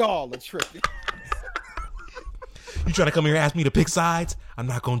 y'all are tripping. You trying to come here and ask me to pick sides? I'm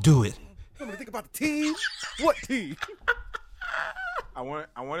not gonna do it. I'm gonna think about the team. What team? I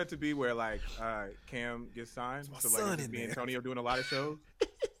want it to be where like Cam gets signed, so like it's me and Antonio doing a lot of shows,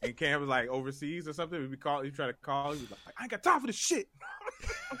 and Cam was like overseas or something. We call, you try to call, he's like, I ain't got time for this shit.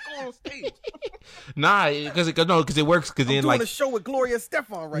 I'm going on stage. Nah, because it works. Because then doing like a show with Gloria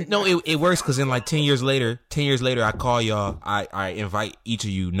Estefan right now. no, it works because then like 10 years later, I call y'all. I invite each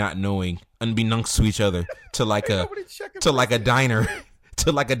of you, not knowing, unbeknownst to each other, to like a diner.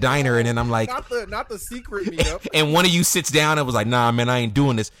 To like a diner, and then I'm like, not the secret meetup. And one of you sits down and was like, nah, man, I ain't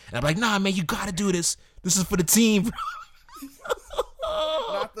doing this. And I'm like, nah, man, you gotta do this. This is for the team, bro.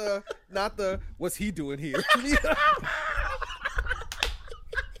 not the what's he doing here?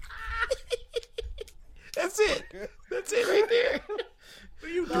 That's it right there. What are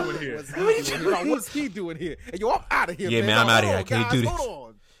you doing here? What's he doing here? And yo, I'm out of here. Yeah, man, I'm out of here. I can't do this. Hold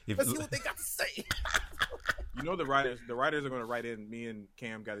on. Let's see what they got to say. You know the writers are going to write in. Me and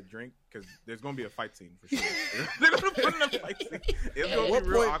Cam got a drink because there's going to be a fight scene for sure. They're going to put in a fight scene. It's going to be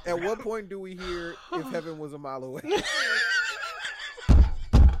real awkward. At what point do we hear If Heaven Was a Mile Away?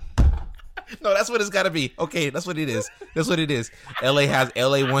 No, that's what it's got to be. Okay, that's what it is.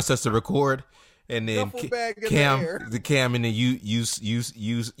 LA wants us to record, and then Cam, and then you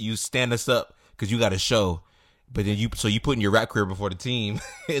stand us up because you got a show. But then you put in your rap career before the team,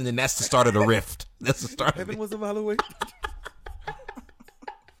 and then that's the start of the rift. That's the start. Heaven Was a Mile Away.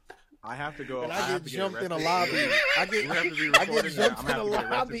 I have to go. And I get jumped in a lobby. I get jumped in a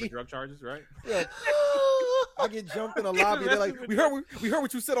lobby for drug charges, right? Yeah. I get jumped in a lobby. They're like, we heard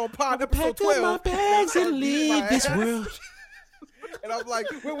what you said on Pod episode 12. My bags and leave this world. And I'm like,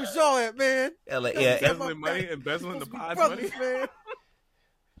 where was y'all at, man? Embezzling the Pod money, man.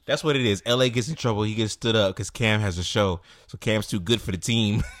 That's what it is. LA gets in trouble. He gets stood up because Cam has a show. So Cam's too good for the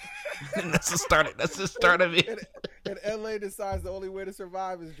team. And that's the start of it. And LA decides the only way to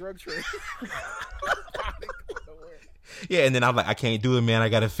survive is drug trade. Yeah, and then I'm like, I can't do it, man. I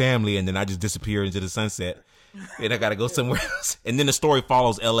got a family. And then I just disappear into the sunset. And I got to go somewhere else. And then the story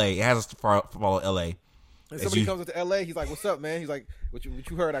follows LA. It has to follow LA. And somebody comes into LA. He's like, "What's up, man?" He's like, "What you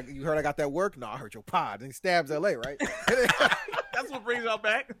heard? You heard I got that work? No, I heard your pod." And he stabs LA, right? That's what brings y'all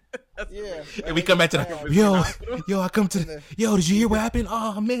back. Yeah. And we come back to the yo. I come to the yo. Did you hear what happened?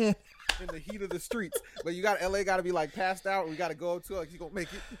 Oh man. In the heat of the streets, but you got LA got to be like passed out. We got to go to like he's gonna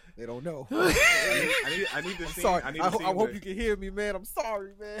make it. They don't know. I need to see. Sorry. I hope you can hear me, man. I'm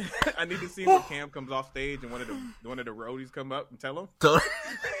sorry, man. I need to see when Cam comes off stage and one of the roadies come up and tell him.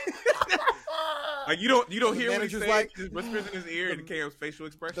 Like you don't hear what he's saying. Like, just whispers in his ear and Cam's facial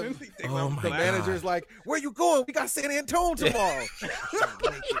expression. The manager's like, "Where you going? We got San Antonio tomorrow."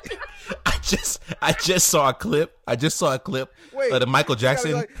 I just saw a clip. Of the Michael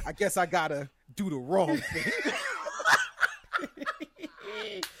Jackson. Like, I guess I gotta do the wrong thing.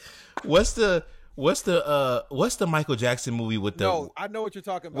 What's the Michael Jackson movie with the? No, I know what you're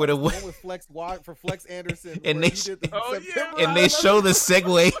talking about. The one with Flex Anderson, and they show the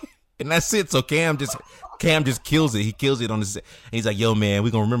segue. And that's it. So Cam just kills it. He kills it on the. And he's like, "Yo, man,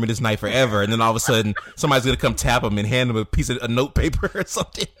 we gonna remember this night forever." And then all of a sudden, somebody's gonna come tap him and hand him a piece of a note paper or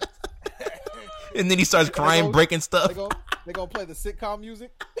something. And then he starts crying, breaking stuff. They gonna play the sitcom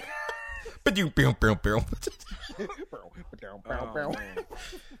music.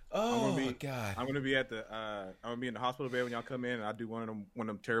 Oh my god! I'm gonna be at the. I'm gonna be in the hospital bed when y'all come in, and I do one of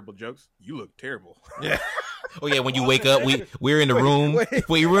them terrible jokes. You look terrible. Yeah. Oh yeah. When you wake up, we're in the room.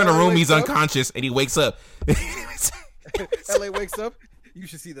 When we're in the room, he's unconscious, and he wakes up. LA wakes up. You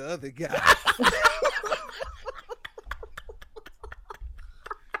should see the other guy.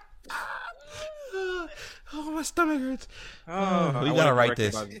 Oh, my stomach hurts. We gotta write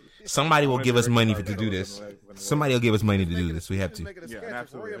this. Somebody will give us money to do this. Somebody will give us money to do this. We have to. Yeah,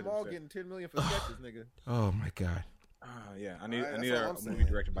 absolutely. Roy Mall getting $10 million for sketches, nigga. Oh my god. Yeah, I need a movie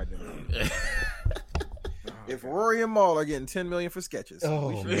directed by them. If Rory and Maul are getting $10 million for sketches,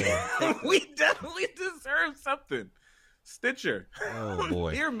 we definitely deserve something. Stitcher, oh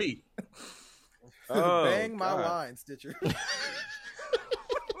boy, hear me. Bang my line, Stitcher.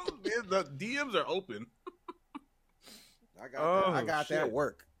 The DMs are open. I got that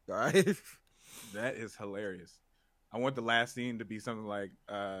work. All right. That is hilarious. I want the last scene to be something like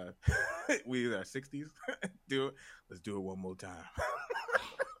we in our 60s. Let's do it one more time.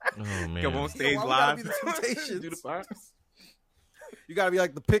 Oh man. Come on stage live. Do the parts. You gotta be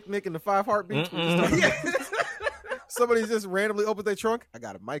like the picnic and the 5 heartbeats. Somebody just randomly opened their trunk. I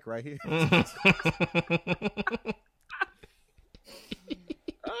got a mic right here.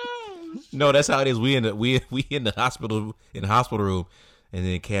 No, that's how it is. We in the hospital room, and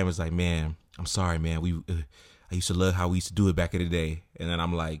then Cam is like, "Man, I'm sorry, man. I used to love how we used to do it back in the day." And then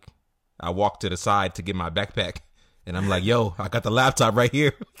I'm like, I walk to the side to get my backpack, and I'm like, "Yo, I got the laptop right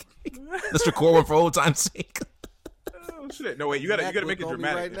here. Let's record one for old time's sake." Oh shit! No wait, you gotta make it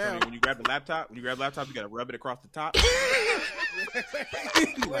dramatic. Right now. When you grab the laptop, you gotta rub it across the top.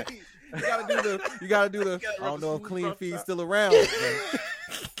 Wait, you gotta do the. I don't know if Clean Feed's still around.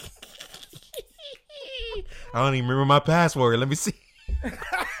 I don't even remember my password. Let me see.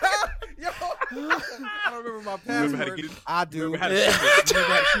 Yo, I don't remember my password. I do. Remember how to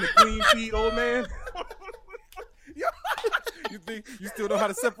send the Clean Feed, old man? Yo, you think you still know how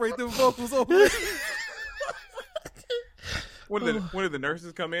to separate them vocals over? When the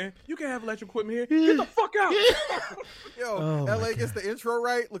nurses come in, you can't have electric equipment here. Get the fuck out! Yo, LA gets the intro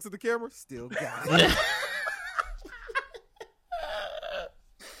right, looks at the camera, still got it.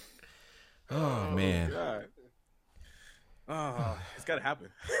 Oh man. God. Oh, it's gotta happen.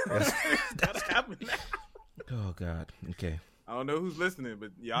 It's gotta happen now. Oh God. Okay. I don't know who's listening,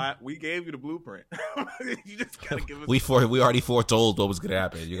 but y'all, we gave you the blueprint. You just gotta give us. We already foretold what was gonna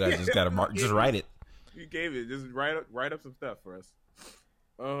happen. You guys just gotta just write it. You gave it. Just write up some stuff for us.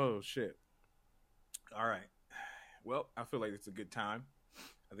 Oh shit. All right. Well, I feel like it's a good time.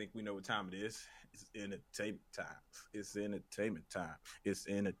 I think we know what time it is. It's entertainment time. It's entertainment time. It's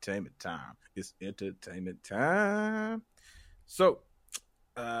entertainment time. It's entertainment time. So,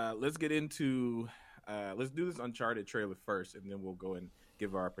 let's get into. Let's do this Uncharted trailer first, and then we'll go and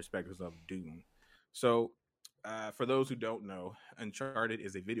give our perspectives of Doom. So, for those who don't know, Uncharted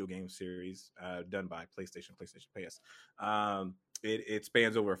is a video game series done by PlayStation Pass. It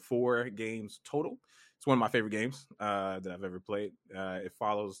spans over 4 games total. It's one of my favorite games that I've ever played. It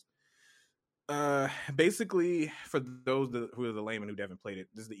follows, basically, for those who are the layman who haven't played it,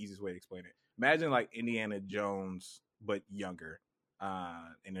 this is the easiest way to explain it. Imagine like Indiana Jones, but younger.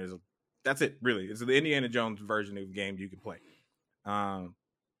 And that's it, really. It's the Indiana Jones version of the game you can play.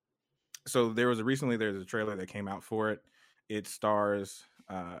 So there's a trailer that came out for it. It stars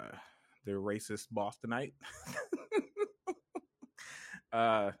the racist Bostonite.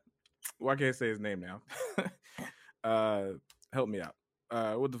 Why can't I say his name now? Help me out.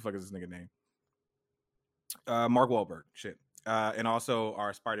 What the fuck is this nigga name? Mark Wahlberg. Shit. And also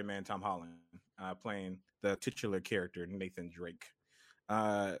our Spider-Man Tom Holland playing the titular character Nathan Drake.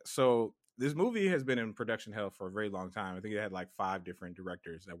 So this movie has been in production hell for a very long time. I think it had like 5 different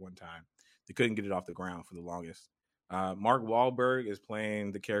directors at one time. They couldn't get it off the ground for the longest. Mark Wahlberg is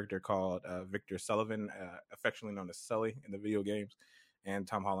playing the character called Victor Sullivan, affectionately known as Sully in the video games. And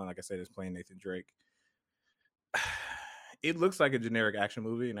Tom Holland, like I said, is playing Nathan Drake. It looks like a generic action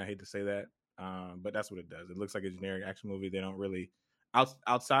movie, and I hate to say that, but that's what it does. It looks like a generic action movie. They don't really,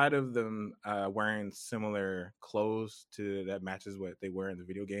 outside of them wearing similar clothes that matches what they wear in the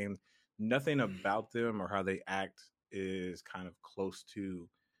video game, nothing about them or how they act is kind of close to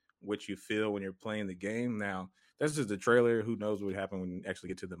what you feel when you're playing the game. Now, that's just the trailer. Who knows what would happen when you actually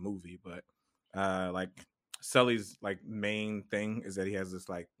get to the movie? But like Sully's like main thing is that he has this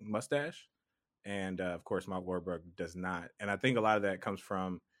like mustache, and of course Mark Wahlberg does not. And I think a lot of that comes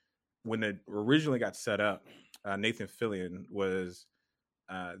from when it originally got set up. Nathan Fillion was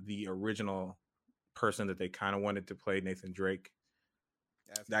the original person that they kind of wanted to play Nathan Drake.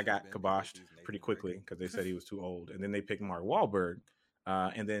 That got kiboshed pretty quickly because they said he was too old, and then they picked Mark Wahlberg.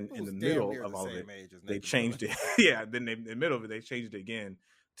 And then in the middle of all of it, they changed it. Yeah, then in the middle of it, they changed it again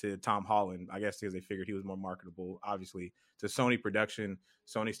to Tom Holland. I guess because they figured he was more marketable. Obviously, to Sony production,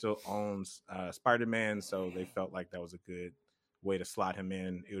 Sony still owns Spider-Man, so they felt like that was a good way to slot him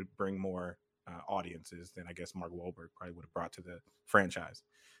in. It would bring more audiences than I guess Mark Wahlberg probably would have brought to the franchise.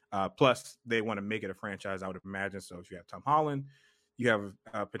 Plus, they want to make it a franchise, I would imagine. So if you have Tom Holland, you have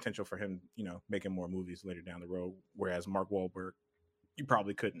potential for him, making more movies later down the road. Whereas Mark Wahlberg, you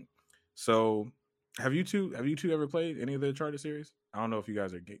probably couldn't. So, have you two ever played any of the Uncharted series? I don't know if you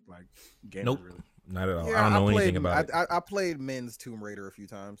guys are gamers. Nope, really. not at all. Yeah, I don't know anything about it. I played Men's Tomb Raider a few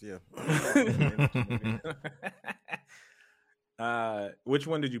times. Yeah. Which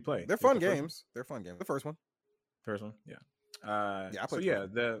one did you play? They're fun games. They're fun games. The first one. First one, yeah. I played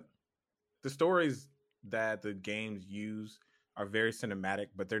the stories that the games use are very cinematic,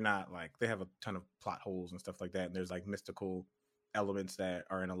 but they're not like, they have a ton of plot holes and stuff like that. And there's like mystical elements that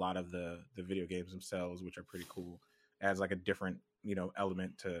are in a lot of the video games themselves, which are pretty cool. Adds like a different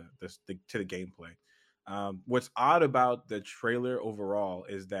element to the gameplay. What's odd about the trailer overall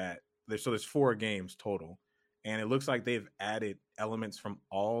is that there's 4 games total, and it looks like they've added elements from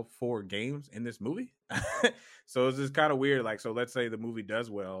all 4 games in this movie. So it's just kind of weird. Like, so let's say the movie does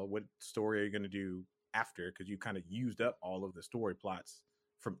well, what story are you going to do after? Because you kind of used up all of the story plots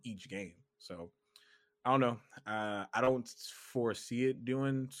from each game. So I don't know. I don't foresee it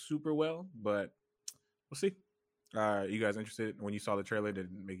doing super well, but we'll see. You guys interested? When you saw the trailer, did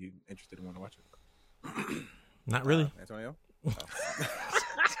it make you interested and want to watch it? Not really. Antonio?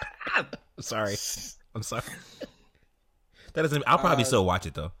 Sorry. I'm sorry. That doesn't. I'll probably still watch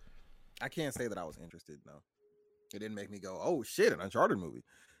it though. I can't say that I was interested. No, it didn't make me go, "Oh shit, an Uncharted movie."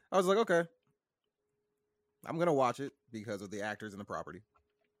 I was like, "Okay, I'm gonna watch it because of the actors and the property."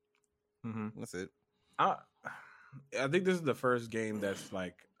 Mm-hmm. That's it. I think this is the first game that's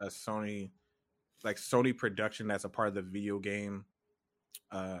like a Sony production that's a part of the video game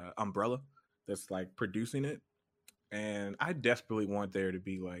umbrella that's like producing it. And I desperately want there to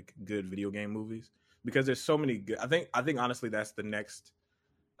be like good video game movies because there's so many good. I think honestly that's the next.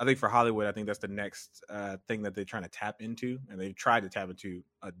 I think for Hollywood, I think that's the next thing that they're trying to tap into, and they've tried to tap into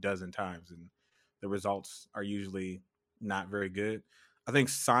a dozen times, and the results are usually not very good. I think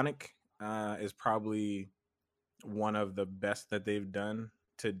Sonic is probably one of the best that they've done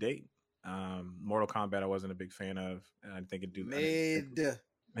to date. Mortal Kombat, I wasn't a big fan of. I think it do Mid.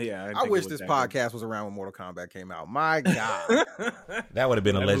 Yeah, I wish this podcast was around when Mortal Kombat came out. My God, That would have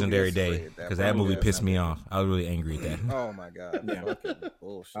been a That legendary movie day is because that that movie movie is pissed me something. off. I was really angry at that. oh my God, Yeah. fucking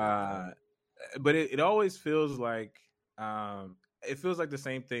bullshit. man. But it always feels like the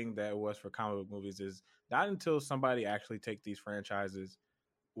same thing that it was for comic book movies. Is not until somebody actually take these franchises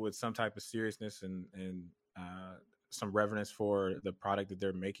with some type of seriousness and some reverence for the product that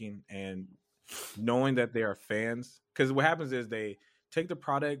they're making, and knowing that they are fans. Because what happens is they take the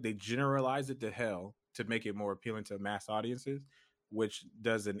product, they generalize it to hell to make it more appealing to mass audiences, which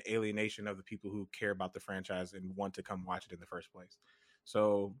does an alienation of the people who care about the franchise and want to come watch it in the first place.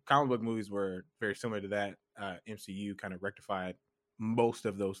 So comic book movies were very similar to that. MCU kind of rectified most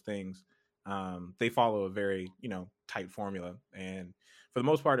of those things. They follow a very, tight formula, and for the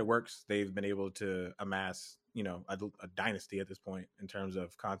most part, it works. They've been able to amass, a dynasty at this point in terms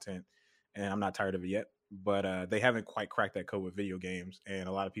of content, and I'm not tired of it yet. But they haven't quite cracked that code with video games, and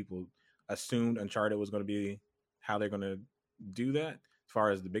a lot of people assumed Uncharted was going to be how they're going to do that as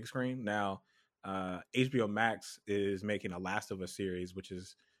far as the big screen. Now, HBO Max is making a Last of Us series, which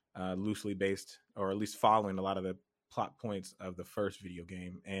is loosely based, or at least following a lot of the plot points of the first video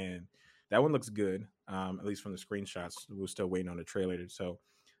game, and that one looks good, at least from the screenshots. We're still waiting on the trailer. So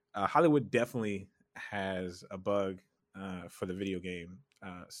Hollywood definitely has a bug for the video game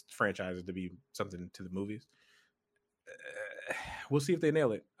franchises to be something to the movies. We'll see if they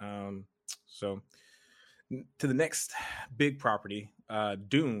nail it. So to the next big property,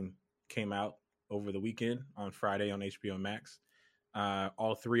 Dune came out over the weekend on Friday on HBO Max.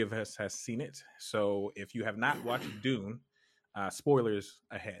 All 3 of us has seen it. So if you have not watched Dune, spoilers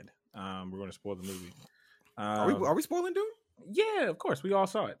ahead. We're going to spoil the movie. Are we spoiling Dune? Yeah, of course. We all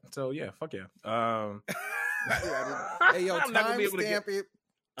saw it. So yeah, fuck yeah. Hey yo, I'm not gonna be able to stamp it.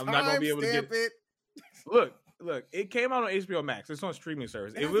 I'm not gonna be able to get it. Look, it came out on HBO Max. It's on streaming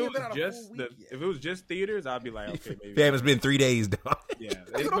service. It If hasn't been out a full week yet. if it was just theaters, I'd be like, okay, maybe. Fam, it's been 3 days, dog. Yeah,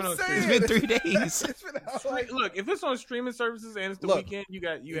 That's what I'm saying. It's been 3 days. It's been out like- Look, if it's on streaming services and it's the Look, weekend,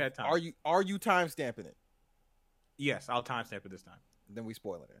 you had time. Are you time stamping it? Yes, I'll timestamp it this time. Then we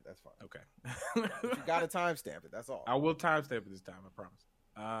spoiling it. That's fine. Okay. But you gotta timestamp it. That's all. I will timestamp it this time. I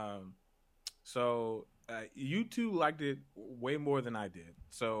promise. So you two liked it way more than I did.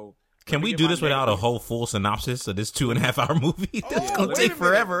 So Can we do this without a whole full synopsis of this 2.5 hour movie? That's gonna wait take a minute.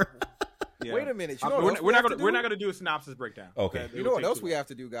 forever. Yeah. Wait a minute. You Uh, know what we're, else we're not have to gonna we're do? not gonna do a synopsis breakdown. Okay. It You would know what take else too we long. have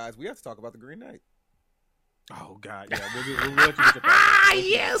to do, guys? We have to talk about the Green Knight. Oh God, yeah. We'll let you get your thoughts. Ah,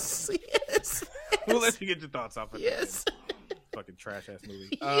 yes. We'll let you get your thoughts off. Yes. Fucking trash ass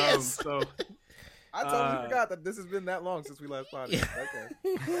movie. Yes. So I totally forgot that this has been that long since we last potted.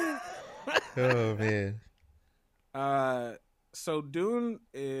 Okay. Oh man. So Dune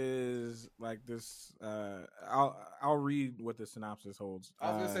is like this. I'll read what the synopsis holds.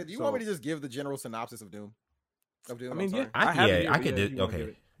 I was gonna say, do you want me to just give the general synopsis of Doom? I I'm mean, sorry. yeah, I have it here, I but could yeah, do. if you wanna give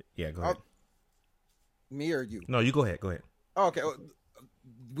Okay. it. Yeah, go ahead. Me or you? No, you go ahead. Go ahead. Oh, okay.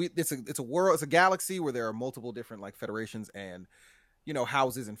 It's a world. It's a galaxy where there are multiple different like federations and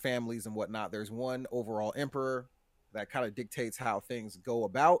houses and families and whatnot. There's one overall emperor that kind of dictates how things go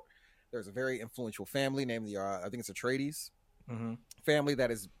about. There's a very influential family named I think it's Atreides Mm-hmm. family that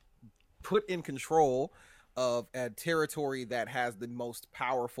is put in control of a territory that has the most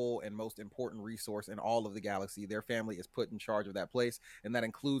powerful and most important resource in all of the galaxy. Their family is put in charge of that place, and that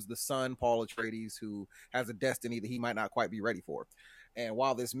includes the son, Paul Atreides, who has a destiny that he might not quite be ready for. And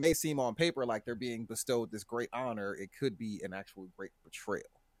while this may seem on paper like they're being bestowed this great honor, it could be an actual great betrayal.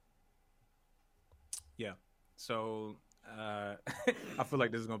 Yeah. So I feel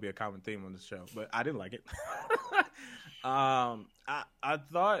like this is gonna be a common theme on the show, but I didn't like it. I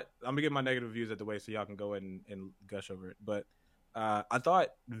thought I'm gonna get my negative reviews at the way so y'all can go ahead and gush over it. But I thought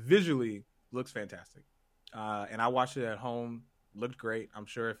visually looks fantastic, and I watched it at home. Looked great. I'm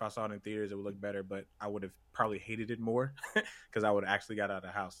sure if I saw it in theaters, it would look better, but I would have probably hated it more because I would have actually got out of the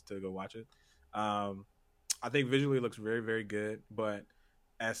house to go watch it. I think visually it looks very, very good, but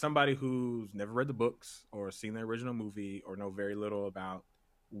as somebody who's never read the books or seen the original movie or know very little about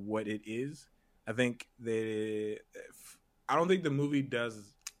what it is, I think that I don't think the movie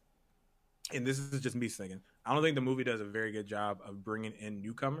does, and this is just me thinking, I don't think the movie does a very good job of bringing in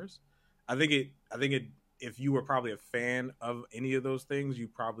newcomers. I think it. If you were probably a fan of any of those things, you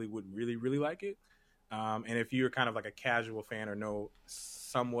probably would really, really like it. And if you're kind of like a casual fan or know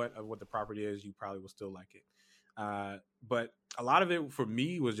somewhat of what the property is, you probably will still like it. But a lot of it for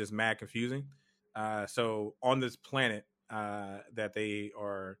me was just mad confusing. So on this planet that they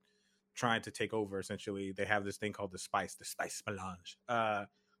are trying to take over, essentially, they have this thing called the spice melange.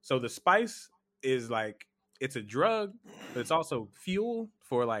 So the spice is like, it's a drug, but it's also fuel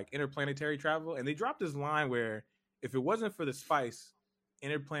for like interplanetary travel. And they dropped this line where if it wasn't for the spice,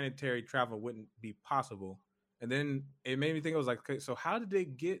 interplanetary travel wouldn't be possible. And then it made me think, I was like, okay, so how did they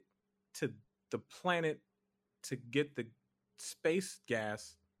get to the planet to get the space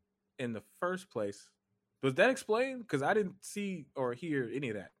gas in the first place? Was that explained? Because I didn't see or hear any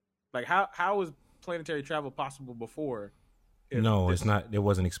of that. Like, how was planetary travel possible before? No, it's not. It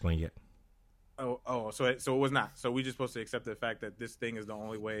wasn't explained yet. So it was not. So we just supposed to accept the fact that this thing is the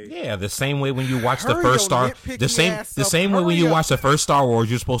only way. Yeah, the same way when you watch the first the same way when you watch the first Star Wars,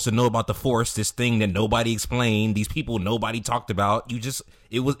 you're supposed to know about the Force, this thing that nobody explained, these people nobody talked about.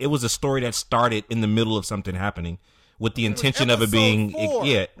 It was a story that started in the middle of something happening with the intention of it being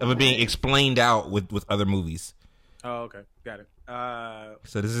explained out with other movies. Oh, okay, got it.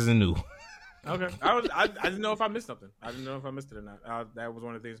 So this isn't new. Okay, I didn't know if I missed something. I didn't know if I missed it or not. That was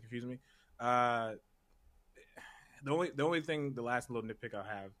one of the things that confused me. The only thing, the last little nitpick I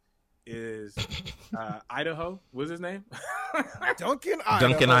have is Idaho. What's his name? Duncan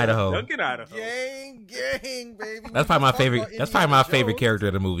Idaho. Gang, baby. That's probably my favorite. That's probably my favorite character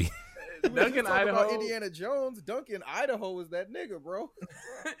of the movie. Duncan Idaho. About Indiana Jones. Duncan Idaho is that nigga, bro.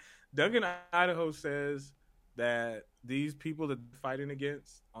 Duncan Idaho says that these people that they're fighting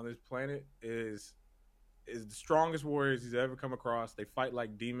against on this planet is the strongest warriors he's ever come across. They fight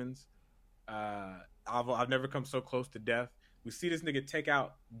like demons. I've never come so close to death. We see this nigga take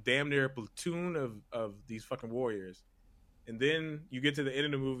out damn near a platoon of these fucking warriors. And then you get to the end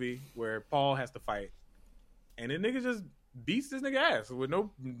of the movie where Paul has to fight. And then nigga just beats this nigga ass with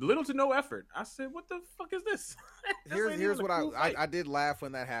little to no effort. I said, what the fuck is this? Here's what I did laugh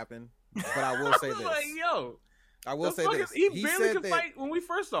when that happened. But I will say this. Like, yo. I will say this. He barely could fight when we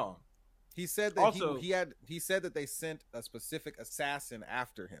first saw him. He said that also, he said that they sent a specific assassin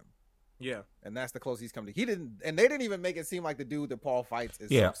after him. Yeah, and that's the closest he's come to. They didn't even make it seem like the dude that Paul fights is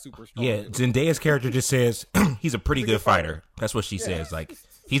super strong. Yeah, Zendaya's character just says he's a pretty good fighter. That's what she says. Like,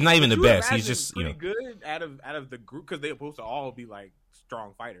 he's not even the best. He's just pretty good out of the group because they're supposed to all be like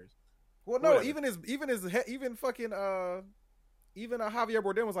strong fighters. Well, no, even Javier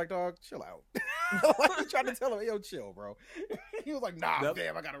Bardem was like, dog, chill out. Like, he tried to tell him, yo, chill, bro. He was like, nah,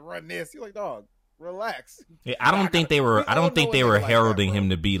 damn, I gotta run this. He was like, dog, relax. Yeah, I don't think they were heralding him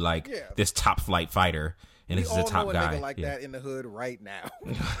to be like this top flight fighder, and this is a top guy like that in the hood right now.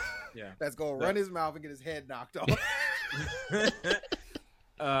 Yeah, that's gonna run his mouth and get his head knocked off.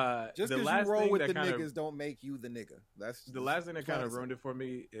 Just because you roll with the niggas don't make you the nigga. That's the last thing that kind of ruined it for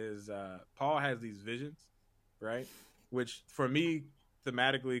me is Paul has these visions, right? Which for me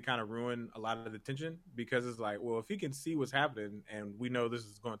thematically kind of ruined a lot of the tension because it's like, well, if he can see what's happening and we know this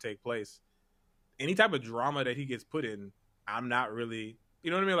is going to take place, any type of drama that he gets put in, I'm not really,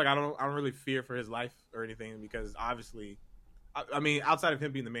 you know what I mean? Like I don't really fear for his life or anything because obviously, I mean, outside of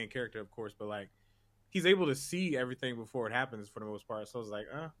him being the main character, of course, but like he's able to see everything before it happens for the most part. So it's like,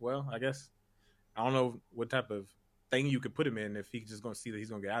 well, I guess I don't know what type of thing you could put him in if he's just going to see that he's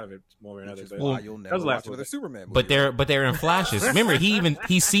going to get out of it one way or another. Well, you'll never watch another Superman movie. But they're in flashes. Remember,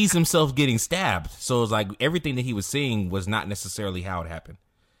 he sees himself getting stabbed. So it's like everything that he was seeing was not necessarily how it happened.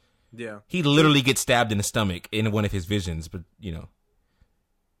 Yeah, he literally gets stabbed in the stomach in one of his visions. But you know,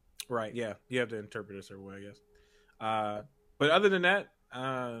 Right. Yeah. You have to interpret it a certain way, I guess. But other than that,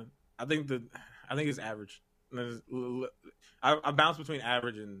 I think it's average. I bounce between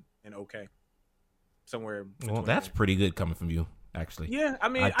average and okay, somewhere. Well, that's there. pretty good coming from you, actually. Yeah, I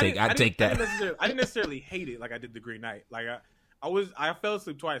mean, I take that. I didn't necessarily hate it like I did The Green Knight. Like I fell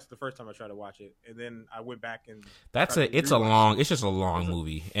asleep twice the first time I tried to watch it, and then I went back and it's just a long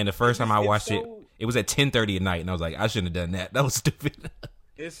movie. And the first time I watched it was at 10:30 at night, and I was like, I shouldn't have done that. That was stupid.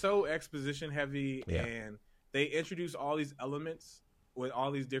 It's so exposition heavy, and they introduce all these elements with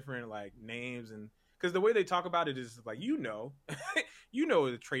all these different like names, and because the way they talk about it is like you know the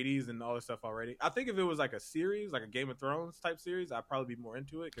Atreides and all this stuff already. I think if it was like a series, like a Game of Thrones type series, I'd probably be more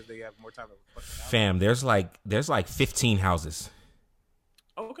into it because they have more time to. Fam, there's like 15 houses.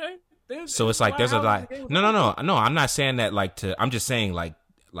 Okay. So it's like there's a lot. No. I'm not saying that like to. I'm just saying like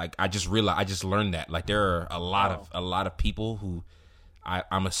I just learned that like there are a lot of people who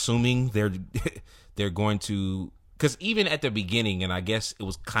I'm assuming they're going to, because even at the beginning, and I guess it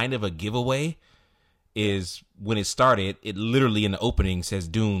was kind of a giveaway, is when it started, it literally in the opening says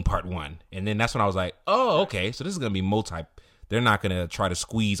Dune Part 1. And then that's when I was like, oh, okay, so this is going to be they're not going to try to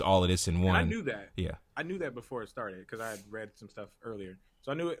squeeze all of this in one. And I knew that. Yeah. I knew that before it started because I had read some stuff earlier.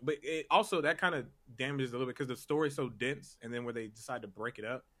 So I knew it, but it also, that kind of damages a little bit because the story's so dense, and then when they decide to break it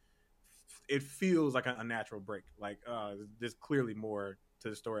up, it feels like an unnatural break. Like, there's clearly more to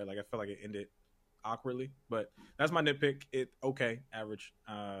the story. Like, I feel like it ended awkwardly, but that's my nitpick. Average.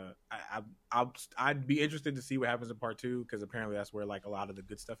 I'd be interested to see what happens in part 2 because apparently that's where like a lot of the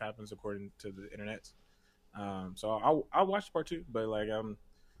good stuff happens according to the internet. So I'll watch part 2, but like I'm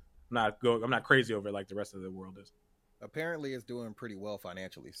not crazy over it like the rest of the world is. Apparently, it's doing pretty well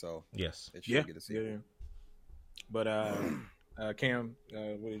financially, so yes, it should get a sequel. Yeah. But Cam,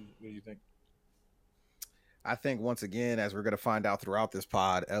 what do you think? I think once again, as we're going to find out throughout this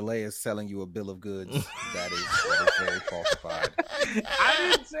pod, LA is selling you a bill of goods that is very falsified.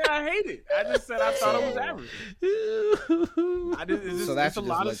 I didn't say I hate it. I just said I thought it was average. It's a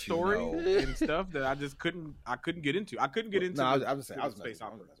lot of story and stuff that I couldn't get into. I couldn't get into. No, I was space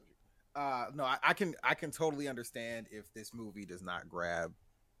opera. No, I can totally understand if this movie does not grab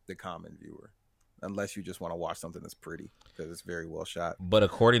the common viewer, unless you just want to watch something that's pretty because it's very well shot. But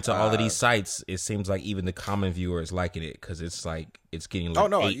according to all of these sites, it seems like even the common viewer is liking it because it's like it's getting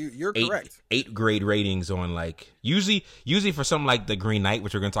like you're correct. 8 grade ratings on like usually for something like The Green Knight,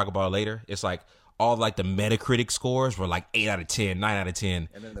 which we're gonna talk about later. It's like all like the Metacritic scores were like 8 out of 10, 9 out of 10,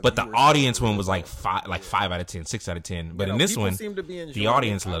 but the audience one was like 5 out of 10, 6 out of 10. But in this one, seem to be the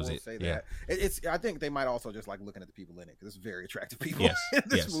audience loves it. Yeah, I think they might also just like looking at the people in it because it's very attractive people.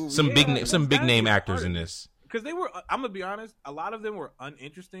 Yes, movie. Some big name actors in this. Because they were, I'm gonna be honest, a lot of them were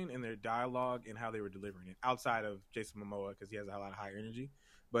uninteresting in their dialogue and how they were delivering it. Outside of Jason Momoa, because he has a lot of high energy,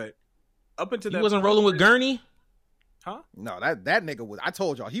 but up until that, he wasn't rolling with Gurney. Huh? No, that nigga was. I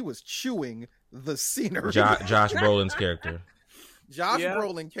told y'all he was chewing the scenery. Josh Brolin's character. Josh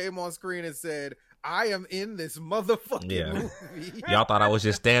Brolin came on screen and said, "I am in this motherfucking movie." Y'all thought I was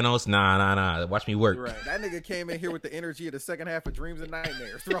just Thanos? Nah. Watch me work. Right. That nigga came in here with the energy of the second half of Dreams and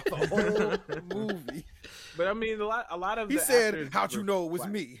Nightmares throughout the whole movie. But I mean, a lot of he said, "How'd you know it was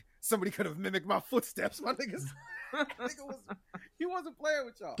me? Somebody could have mimicked my footsteps." My niggas, he wasn't playing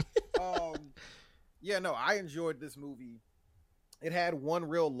with y'all. Yeah, no, I enjoyed this movie. It had one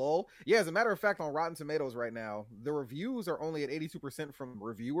real lull. Yeah, as a matter of fact, on Rotten Tomatoes right now, the reviews are only at 82% from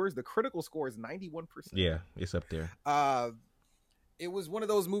reviewers. The critical score is 91%. Yeah, it's up there. It was one of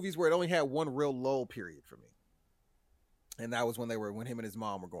those movies where it only had one real lull period for me. And that was when him and his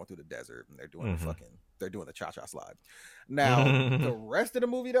mom were going through the desert and they're doing the cha-cha slide. Now, the rest of the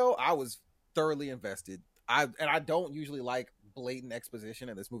movie though, I was thoroughly invested. I don't usually like blatant exposition,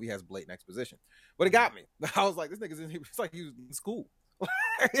 and this movie has blatant exposition, but it got me. I was like, this nigga's in here. It's like he was in school.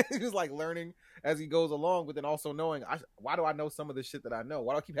 He was like learning as he goes along, but then also knowing, why do I know some of the shit that I know?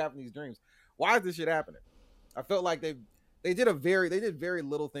 Why do I keep having these dreams? Why is this shit happening? I felt like they did very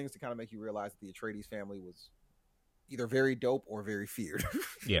little things to kind of make you realize that the Atreides family was either very dope or very feared.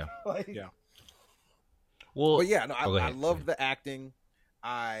 Yeah. Yeah. Well, but yeah, no, I loved the acting.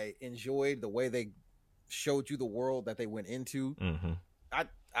 I enjoyed the way they showed you the world that they went into. Mm-hmm.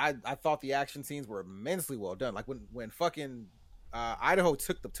 I thought the action scenes were immensely well done. Like when fucking Idaho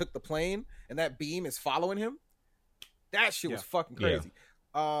took the plane and that beam is following him, that shit was fucking crazy.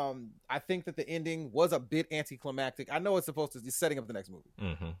 Yeah. I think that the ending was a bit anticlimactic. I know it's supposed to be setting up the next movie,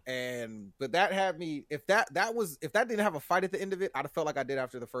 but that had me. If that didn't have a fight at the end of it, I'd have felt like I did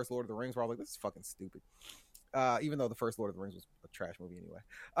after the first Lord of the Rings, where I was like, this is fucking stupid. Even though the first Lord of the Rings was a trash movie anyway.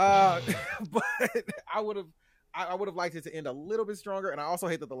 But I would have I would have liked it to end a little bit stronger. And I also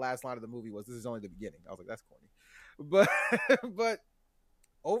hate that the last line of the movie was, "This is only the beginning." I was like, that's corny. But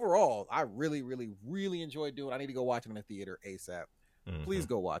overall, I really, really, really enjoyed doing it. I need to go watch it in the theater ASAP. Please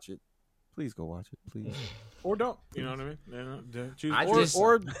go watch it. Please go watch it, please. Or don't. You know what I mean? Choose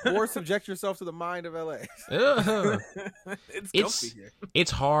Or subject yourself to the mind of LA. It's comfy here.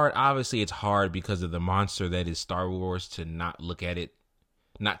 It's hard. Obviously, it's hard because of the monster that is Star Wars to not look at it,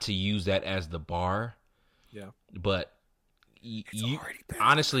 not to use that as the bar. Yeah. But you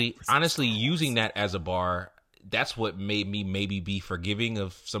honestly using that as a bar, that's what made me maybe be forgiving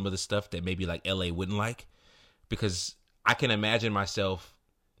of some of the stuff that maybe like LA wouldn't like, because I can imagine myself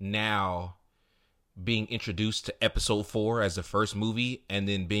now being introduced to episode 4 as the first movie and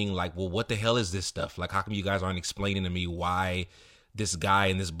then being like, well, what the hell is this stuff? Like, how come you guys aren't explaining to me why this guy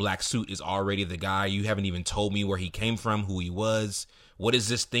in this black suit is already the guy? You haven't even told me where he came from, who he was. What is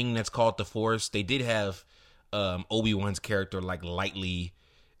this thing that's called the Force? They did have Obi-Wan's character like lightly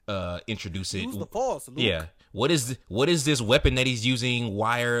introduce it. Use the Force, Luke. Yeah. What is this weapon that he's using?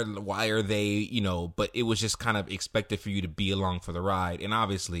 Why are they, you know, but it was just kind of expected for you to be along for the ride. And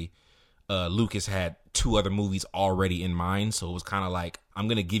obviously, Lucas had 2 other movies already in mind. So it was kind of like, I'm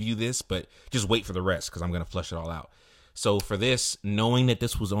going to give you this, but just wait for the rest because I'm going to flush it all out. So for this, knowing that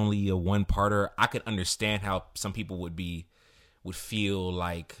this was only a 1-parter, I could understand how some people would feel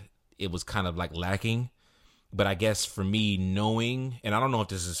like it was kind of like lacking. But I guess for me, knowing, and I don't know if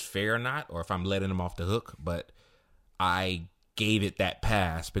this is fair or not, or if I'm letting them off the hook, but I gave it that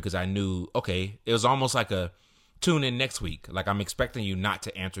pass because I knew, okay, it was almost like a tune in next week. Like, I'm expecting you not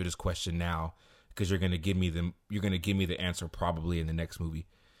to answer this question now because you're gonna give me the answer probably in the next movie.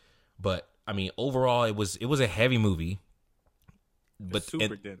 But I mean, overall, it was a heavy movie, but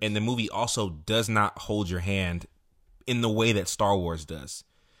and the movie also does not hold your hand in the way that Star Wars does.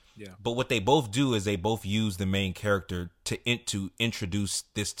 Yeah. But what they both do is they both use the main character to introduce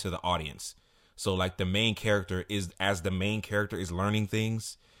this to the audience. So like the main character is, as the main character is learning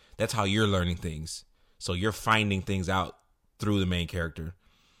things, that's how you're learning things. So you're finding things out through the main character.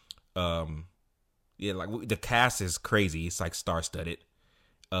 Yeah, like the cast is crazy. It's like star-studded.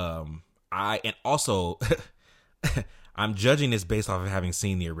 I'm judging this based off of having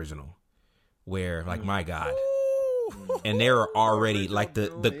seen the original, where like, my God. And they were already like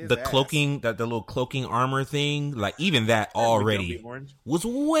the cloaking, the little cloaking armor thing, like even that already was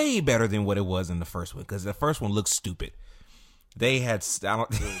way better than what it was in the first one, because the first one looked stupid. They had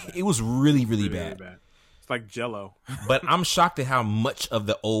it was really bad. It's like Jello. But I'm shocked at how much of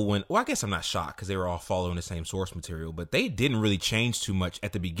the old one. Well, I guess I'm not shocked because they were all following the same source material, but they didn't really change too much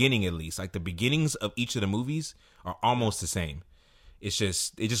at the beginning. At least, like the beginnings of each of the movies are almost the same. It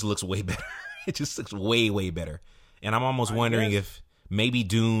just looks way better. It just looks way better. And I'm almost wondering if maybe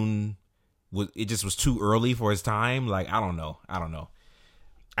Dune was too early for his time. Like, I don't know.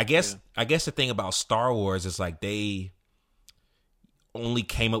 I guess the thing about Star Wars is like they only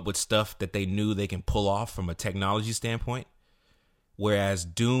came up with stuff that they knew they can pull off from a technology standpoint. Whereas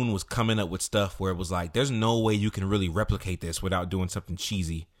Dune was coming up with stuff where it was like, there's no way you can really replicate this without doing something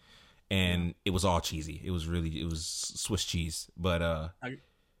cheesy. And it was all cheesy. It was Swiss cheese. But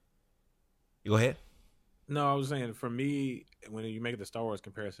go ahead. No, I was saying, for me, when you make the Star Wars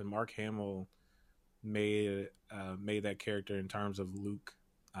comparison, Mark Hamill made that character in terms of Luke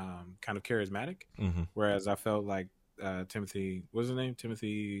kind of charismatic, whereas I felt like Timothy, what's his name?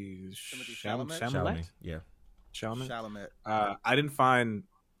 Timothy Chalamet. Yeah, Chalamet. I didn't find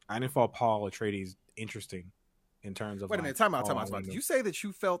Paul Atreides interesting in terms of. Wait a minute, time out. Did you say that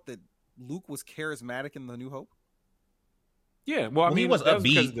you felt that Luke was charismatic in The New Hope? Yeah, well, I mean, he was that upbeat.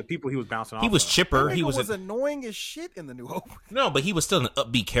 because of the people he was bouncing off. He was chipper. He was annoying as shit in The New Hope. No, but he was still an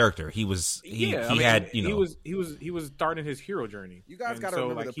upbeat character. He was. He was starting his hero journey. You guys got to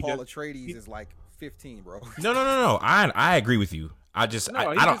remember that Paul Atreides is like 15, bro. No. I agree with you. I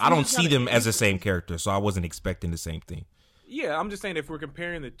don't see them as the same character, so I wasn't expecting the same thing. Yeah, I'm just saying, if we're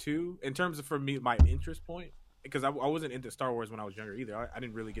comparing the two in terms of, for me, my interest point, because I wasn't into Star Wars when I was younger either. I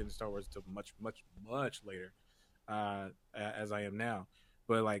didn't really get into Star Wars until much later. As I am now,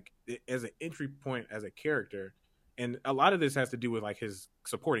 but like as an entry point as a character, and a lot of this has to do with like his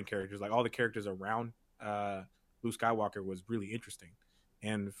supporting characters, like all the characters around Luke Skywalker was really interesting.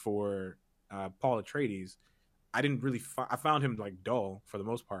 And for Paul Atreides, I didn't really I found him like dull for the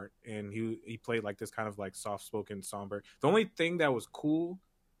most part, and he played like this kind of like soft-spoken, somber. The only thing that was cool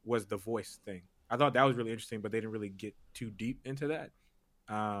was the voice thing. I thought that was really interesting, but they didn't really get too deep into that.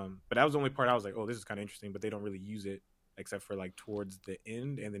 But that was the only part I was like, oh, this is kind of interesting, but they don't really use it except for like towards the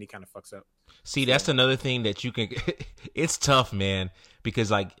end, and then he kind of fucks up. See, that's another thing that you can. It's tough, man,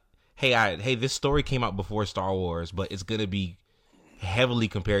 because like hey, this story came out before Star Wars, but it's gonna be heavily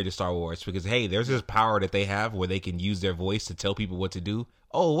compared to Star Wars because hey, there's this power that they have where they can use their voice to tell people what to do.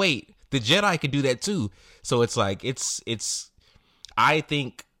 Oh wait, the Jedi can do that too. So it's like it's. I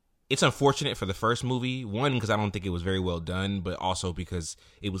think it's unfortunate for the first movie. One, because I don't think it was very well done, but also because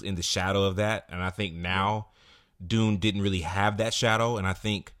it was in the shadow of that. And I think now Dune didn't really have that shadow. And I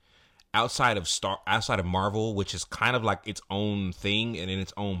think outside of Marvel, which is kind of like its own thing and in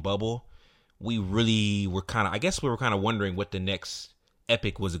its own bubble, we really were kind of wondering what the next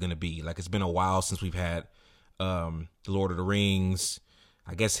epic was going to be. Like, it's been a while since we've had The Lord of the Rings.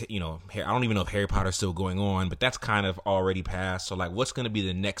 I guess, I don't even know if Harry Potter's still going on, but that's kind of already passed. So, like, what's going to be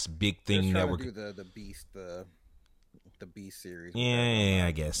the next big thing that we're do the Beast series? Yeah,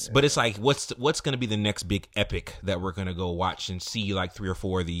 I guess. Yeah. But it's like, what's going to be the next big epic that we're going to go watch and see like 3 or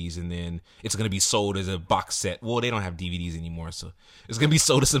 4 of these, and then it's going to be sold as a box set. Well, they don't have DVDs anymore, so it's going to be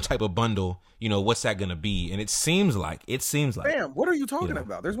sold as some type of bundle. What's that going to be? And it seems like. Damn, what are you talking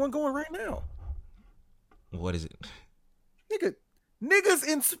about? There's one going right now. What is it? Niggas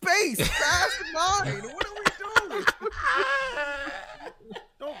in space. Fast 9. What are we doing?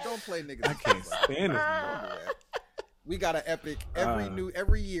 Don't play niggas. I can't stand it. We got an epic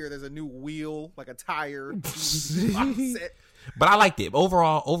every year. There's a new wheel, like a tire. Set. But I liked it.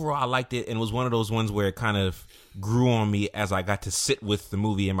 Overall, I liked it, and it was one of those ones where it kind of grew on me as I got to sit with the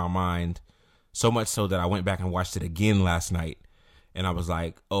movie in my mind. So much so that I went back and watched it again last night. And I was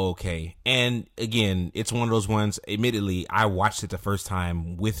like, oh, okay. And again, it's one of those ones, admittedly, I watched it the first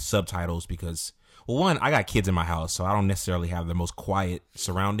time with subtitles because, well, one, I got kids in my house, so I don't necessarily have the most quiet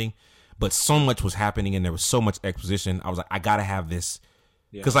surrounding. But so much was happening and there was so much exposition. I was like, I got to have this.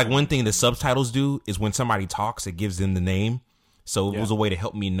 Because, like, one thing the subtitles do is when somebody talks, it gives them the name. So it was a way to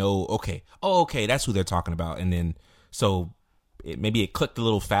help me know, okay, that's who they're talking about. And then, so maybe it clicked a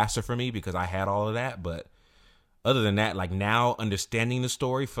little faster for me because I had all of that, but other than that, like now understanding the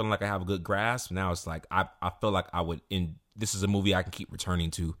story, feeling like I have a good grasp, now it's like I feel like this is a movie I can keep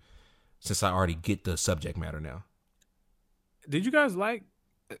returning to since I already get the subject matter now. Did you guys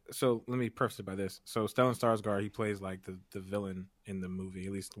so let me preface it by this. So Stellan Skarsgård, he plays like the villain in the movie,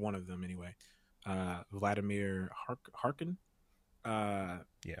 at least one of them anyway. Vladimir Harkonnen.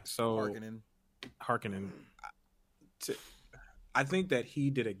 So Harkonnen. I think that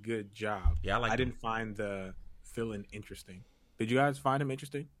he did a good job. Yeah, I didn't find the villain interesting. Did you guys find him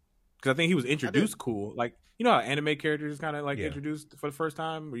interesting? Because I think he was introduced cool. Like, you know how anime characters kind of like introduced for the first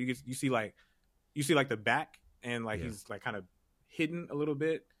time, where you see like the back and like he's like kind of hidden a little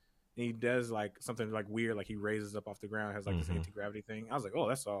bit, and he does like something like weird, like he raises up off the ground, has like this anti-gravity thing. I was like, oh,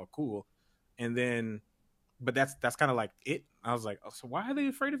 that's all cool. And then, but that's kind of like it. I was like, oh, so why are they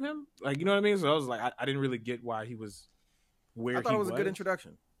afraid of him? Like, you know what I mean? So I was like, I didn't really get why he was where I thought it was a good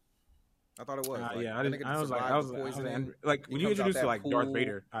introduction. I thought it was. I was like, when you introduce to like Darth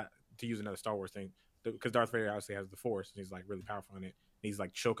Vader, to use another Star Wars thing, because Darth Vader obviously has the Force, and he's like really powerful in it. He's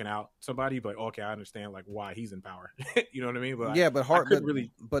like choking out somebody, but okay, I understand like why he's in power. You know what I mean? But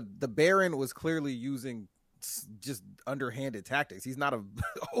but the Baron was clearly using just underhanded tactics. He's not a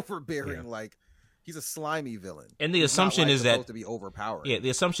overbearing like. He's a slimy villain. And the assumption is that to be overpowered. Yeah, the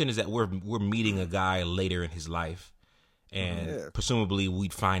assumption is that we're meeting a guy later in his life. And presumably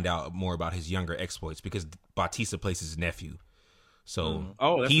we'd find out more about his younger exploits because Bautista plays his nephew. So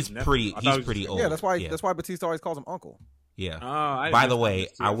he's pretty old. Yeah, that's why Bautista always calls him uncle. Yeah. By the way,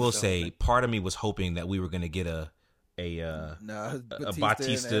 I will say part of me was hoping that we were going to get a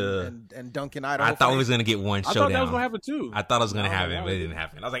Bautista and Duncan Idaho. I thought we was going to get one showdown. I thought that was going to happen too. I thought it was going to happen, but it didn't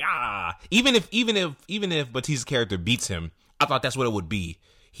happen. I was like, even if Bautista's character beats him, I thought that's what it would be.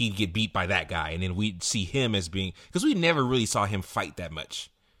 He'd get beat by that guy, and then we'd see him as being, because we never really saw him fight that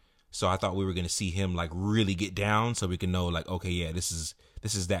much. So I thought we were going to see him like really get down, so we can know like, okay, yeah, this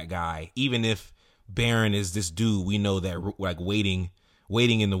is that guy. Even if Baron is this dude, we know that like waiting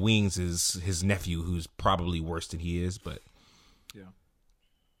in the wings is his nephew, who's probably worse than he is. But yeah,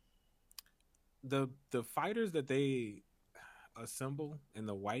 the fighters that they assemble in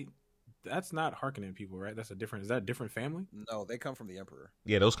the white. That's not Harkonnen people, right? Is that a different family? No, they come from the Emperor.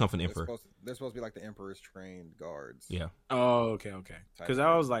 Yeah, those come from the Emperor. They're supposed to be like the Emperor's trained guards. Yeah. Oh, okay. Because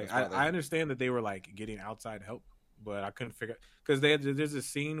I was like, I understand that they were like getting outside help, but I couldn't figure, because there's a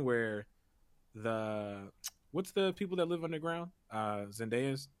scene where what's the people that live underground?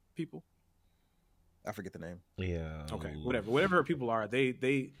 Zendaya's people. I forget the name. Yeah. Okay. Whatever her people are,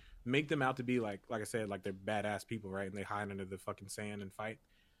 they make them out to be like I said, like they're badass people, right? And they hide under the fucking sand and fight.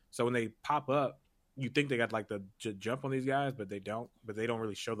 So when they pop up, you think they got like the jump on these guys, but they don't. But they don't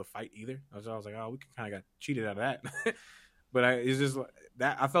really show the fight either. So I was like, oh, we kind of got cheated out of that. But it's just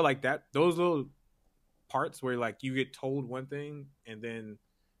that I felt like that those little parts where like you get told one thing and then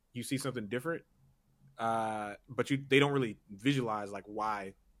you see something different, but they don't really visualize like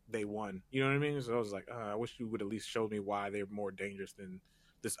why they won. You know what I mean? So I was like, I wish you would at least show me why they're more dangerous than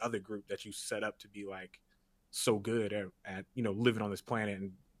this other group that you set up to be like so good at living on this planet,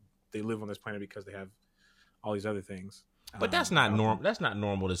 and they live on this planet because they have all these other things. But that's not normal. That's not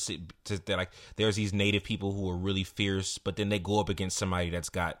normal to see. Like, there's these native people who are really fierce, but then they go up against somebody that's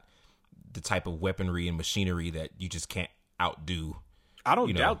got the type of weaponry and machinery that you just can't outdo. I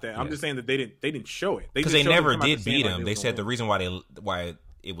don't doubt that. I'm just saying that they didn't show it because they never did beat him. They said the reason why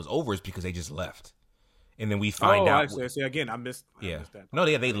it was over is because they just left, and then we find out. Actually, see, again, I missed that. No,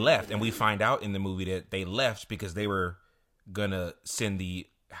 they left, and we find out in the movie that they left because they were gonna send the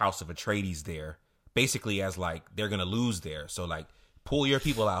House of Atreides there. Basically, as like they're gonna lose there, so like pull your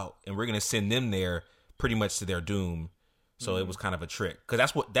people out, and we're gonna send them there pretty much to their doom. So it was kind of a trick,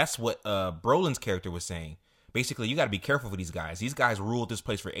 because that's what Brolin's character was saying. Basically, you got to be careful with these guys. These guys ruled this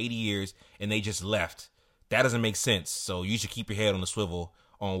place for 80 years, and they just left. That doesn't make sense. So you should keep your head on the swivel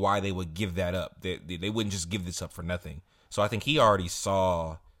on why they would give that up. They wouldn't just give this up for nothing. So I think he already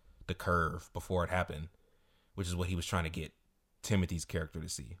saw the curve before it happened, which is what he was trying to get Timothy's character to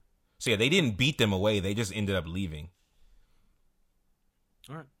see. So yeah, they didn't beat them away. They just ended up leaving.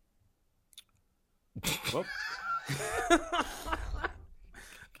 All right. Well,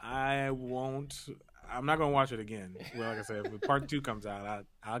 I'm not gonna watch it again. Well, like I said, when part 2 comes out,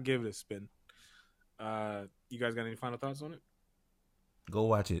 I'll give it a spin. You guys got any final thoughts on it? Go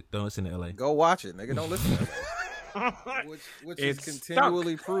watch it. Don't listen to LA. Go watch it, nigga. Don't listen to LA. which is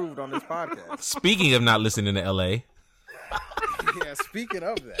continually proved on this podcast. Speaking of not listening to LA. Yeah, speaking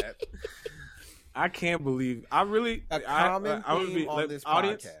of that, I can't believe I really this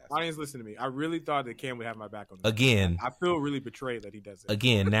audience podcast. Listen to me. I really thought that Cam would have my back on this. Again. I feel really betrayed that he does it.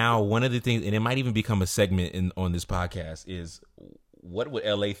 Again, now one of the things, and it might even become a segment on this podcast, is what would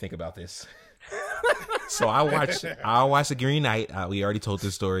LA think about this? So I watched The Green Knight. We already told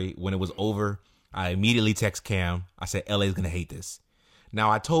this story. When it was over, I immediately text Cam. I said, LA's gonna hate this. Now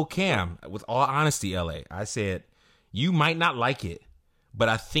I told Cam, with all honesty, LA, I said, you might not like it, but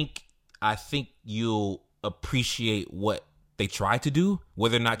I think you'll appreciate what they tried to do.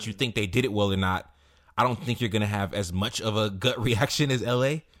 Whether or not you think they did it well or not, I don't think you're going to have as much of a gut reaction as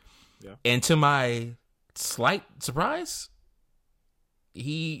LA. Yeah. And to my slight surprise,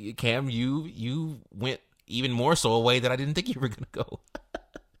 Cam, you went even more so a way that I didn't think you were going to go.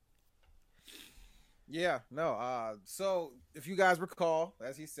 Yeah, no. So if you guys recall,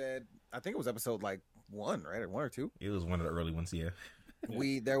 as he said, I think it was episode like 1, right? Or 1 or 2. It was one of the early ones, yeah.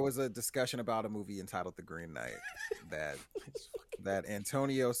 There was a discussion about a movie entitled The Green Knight that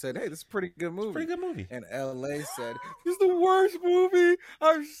Antonio said, hey, this is a pretty good movie. Pretty good movie. And LA said, this is the worst movie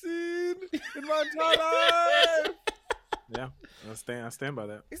I've seen in my entire life. Yeah, I stand by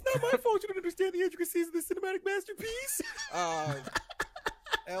that. It's not my fault you don't understand the intricacies of this cinematic masterpiece.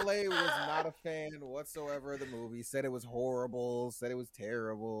 LA was not a fan whatsoever of the movie, said it was horrible, said it was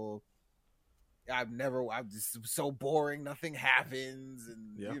terrible. I'm just so boring, nothing happens,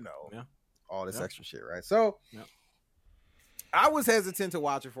 and all this extra shit, right? So I was hesitant to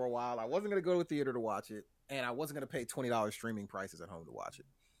watch it for a while. I wasn't going to go to the theater to watch it, and I wasn't going to pay $20 streaming prices at home to watch it.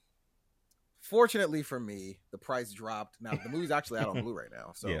 Fortunately for me, the price dropped. Now, the movie's actually out on Blu-ray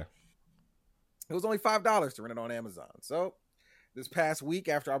now, so it was only $5 to rent it on Amazon. So this past week,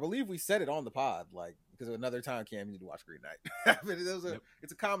 after I believe we said it on the pod, like, because another time, Cam, you need to watch Green Knight. I mean,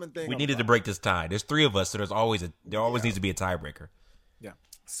 it's a common thing. We needed to break this tie. There's 3 of us, so there always needs to be a tiebreaker. Yeah.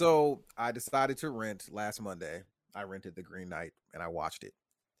 So I decided to rent last Monday. I rented The Green Knight and I watched it.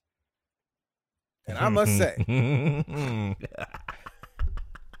 And I must say,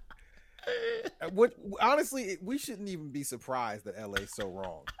 honestly, we shouldn't even be surprised that LA's so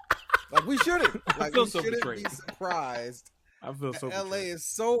wrong. Like, we shouldn't. Like, we shouldn't be surprised. I feel so LA is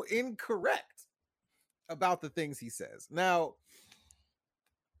so incorrect about the things he says. Now,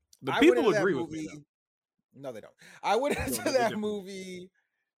 the people agree with me. No, they don't. I went into that movie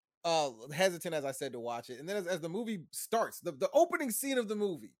hesitant, as I said, to watch it. And then as the movie starts, the opening scene of the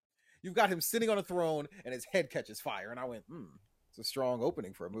movie, you've got him sitting on a throne and his head catches fire. And I went, it's a strong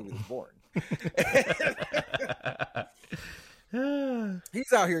opening for a movie that's boring.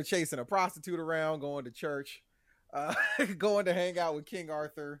 He's out here chasing a prostitute around, going to church, going to hang out with King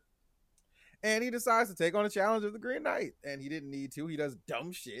Arthur. And he decides to take on a challenge of the Green Knight. And he didn't need to. He does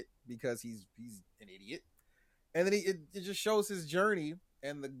dumb shit because he's an idiot. And then it just shows his journey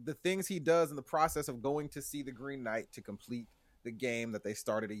and the things he does in the process of going to see the Green Knight to complete the game that they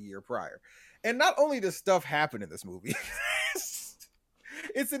started a year prior. And not only does stuff happen in this movie,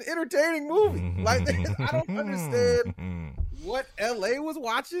 It's an entertaining movie. Like, I don't understand what LA was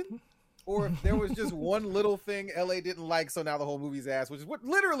watching, or if there was just one little thing LA didn't like, so now the whole movie's ass, which is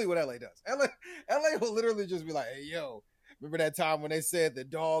literally what LA does. LA will literally just be like, hey, yo, remember that time when they said the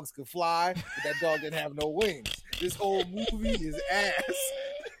dogs could fly, but that dog didn't have no wings? This whole movie is ass.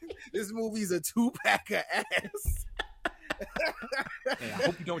 This movie's a 2-pack of ass. Hey, I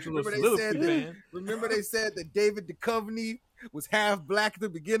hope you don't your little man. Remember they said that David Duchovny was half black at the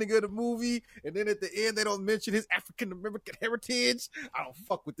beginning of the movie, and then at the end they don't mention his African American heritage. I don't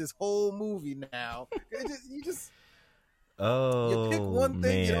fuck with this whole movie now. You pick one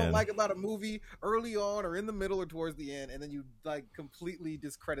thing you don't like about a movie early on or in the middle or towards the end, and then you like completely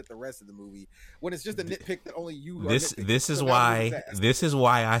discredit the rest of the movie when it's just a nitpick that only you. This is why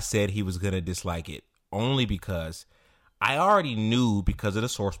I said he was gonna dislike it, only because I already knew, because of the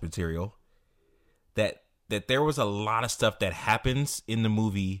source material, that there was a lot of stuff that happens in the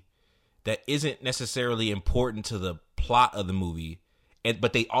movie that isn't necessarily important to the plot of the movie,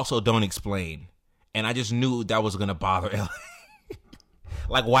 but they also don't explain. And I just knew that was going to bother LA.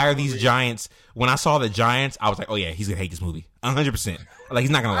 Like, why are these giants? When I saw the giants, I was like, oh yeah, he's going to hate this movie. 100%. Like, he's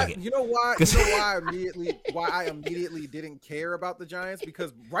not going to like it. You know why? Why I immediately didn't care about the giants?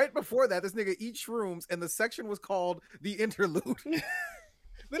 Because right before that, this nigga eats shrooms, and the section was called The Interlude.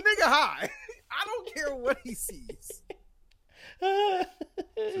 The nigga high. I don't care what he sees.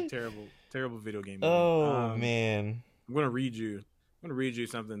 It's a terrible video game movie. Oh, man. I'm going to read you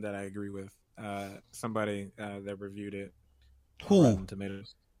something that I agree with. Somebody that reviewed it. Who? Rotten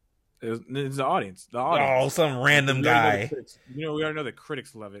Tomatoes. It's the audience. Oh, some random guy. We already know the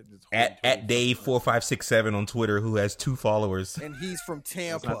critics love it. At Dave4567 on Twitter, who has 2 followers, and he's from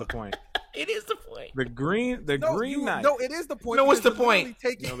Tampa. That's not the point. It is the point. The Green Knight. No, it is the point. No, what's the point?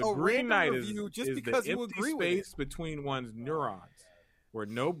 The Green Knight is just because the you empty agree with space it. between one's neurons, where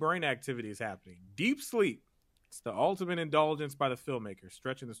no brain activity is happening. Deep sleep. It's the ultimate indulgence by the filmmaker,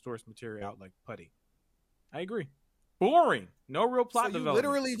 stretching the source material out like putty. I agree. Boring. No real plot so you development.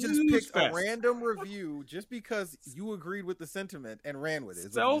 Literally just picked a random review just because you agreed with the sentiment and ran with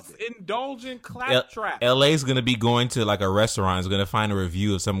it. Self-indulgent claptrap. LA's going to be going to like a restaurant, is going to find a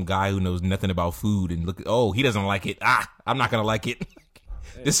review of some guy who knows nothing about food and look, oh, he doesn't like it. I'm not going to like it.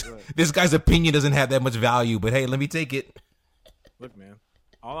 This guy's opinion doesn't have that much value, but hey, let me take it. Look, man.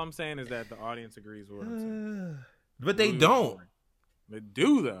 All I'm saying is that the audience agrees with what I'm saying. But they don't. They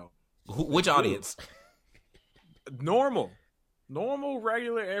do, though. Which audience? Normal,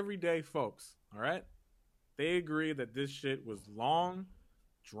 regular, everyday folks. All right, they agree that this shit was long,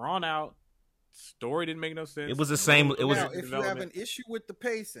 drawn out. Story didn't make no sense. It was the same. It was. Now, if you have an issue with the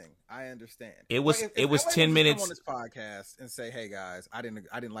pacing, I understand. It was. It was 10 minutes on this podcast and say, "Hey guys, I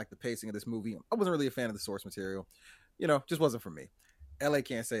didn't like the pacing of this movie. I wasn't really a fan of the source material. Just wasn't for me." LA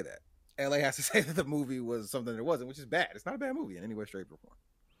can't say that. LA has to say that the movie was something that it wasn't, which is bad. It's not a bad movie in any way, shape, or form.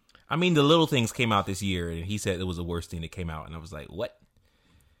 I mean, The Little Things came out this year, and he said it was the worst thing that came out, and I was like, "What?"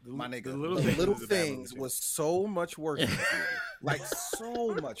 My nigga, The Little Things was so much worse than this movie. Like,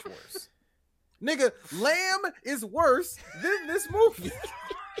 so much worse. Nigga, Lamb is worse than this movie.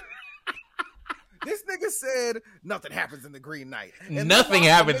 This nigga said nothing happens in The Green Knight. And nothing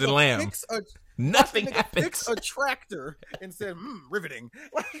happens in Lamb. Nothing happens. Picks a tractor and said, riveting.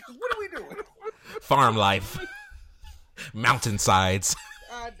 Like, what are we doing? Farm life. Mountainsides.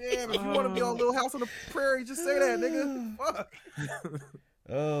 God damn, if you want to be on Little House on the Prairie, just say that, nigga. Fuck.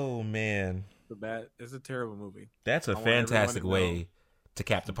 Oh, man. It's a terrible movie. That's a fantastic way to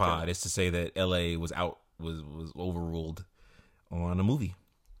cap the pod, is to say that LA was overruled on a movie.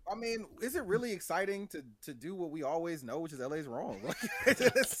 I mean, is it really exciting to do what we always know, which is LA's wrong?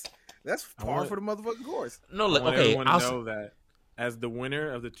 That's par for the motherfucking course. No, look, okay. Everyone to know that as the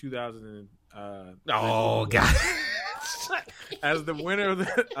winner of the 2000 oh god, as the winner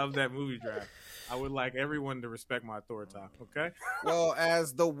of that movie draft, I would like everyone to respect my authority. Okay. Well,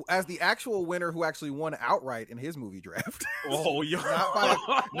 as the actual winner who actually won outright in his movie draft. Oh, yo.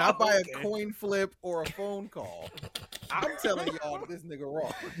 not by a coin flip or a phone call. I'm telling y'all that this nigga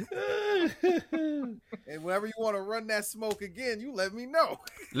wrong. And whenever you want to run that smoke again, you let me know.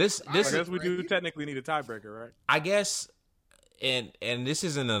 I guess we do technically need a tiebreaker, right? I guess, and this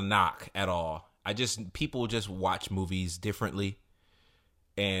isn't a knock at all. People just watch movies differently,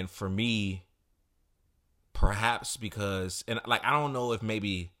 and for me, perhaps because, and like, I don't know if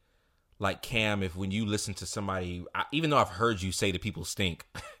maybe like Cam, if when you listen to somebody, even though I've heard you say that people stink,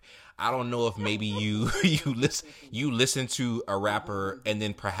 I don't know if maybe you listen to a rapper and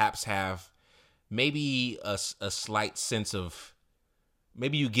then perhaps have maybe a slight sense of,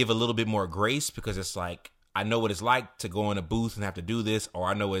 maybe you give a little bit more grace because it's like, I know what it's like to go in a booth and have to do this, or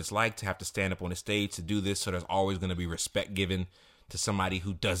I know what it's like to have to stand up on a stage to do this. So there's always going to be respect given to somebody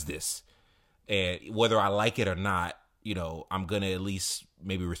who does this. And whether I like it or not, you know, I'm going to at least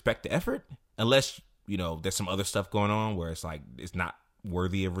maybe respect the effort, unless, you know, there's some other stuff going on where it's like, it's not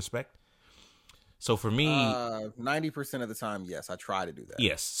worthy of respect. So for me, 90% of the time, yes, I try to do that.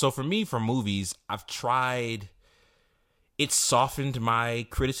 Yes. So for me, for movies, I've tried. It's softened my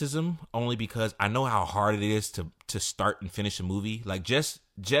criticism only because I know how hard it is to start and finish a movie. Like just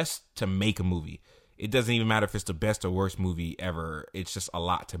to make a movie. It doesn't even matter if it's the best or worst movie ever. It's just a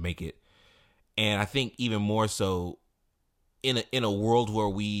lot to make it. And I think even more so in a world where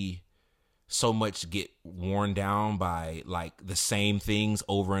we so much get worn down by like the same things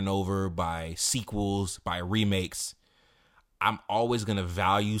over and over, by sequels, by remakes, I'm always going to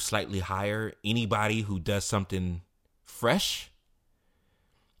value slightly higher anybody who does something fresh,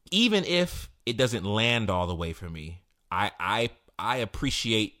 even if it doesn't land all the way for me. I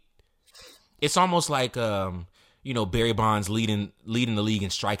appreciate. It's almost like you know, Barry Bonds leading the league in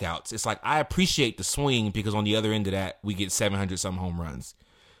strikeouts. It's like I appreciate the swing because on the other end of that we get 700 some home runs.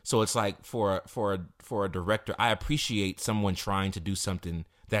 So it's like for a director, I appreciate someone trying to do something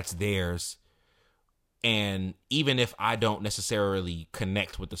that's theirs. And even if I don't necessarily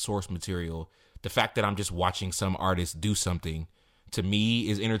connect with the source material, the fact that I'm just watching some artist do something to me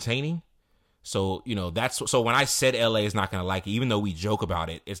is entertaining. So, you know, so when I said LA is not going to like it, even though we joke about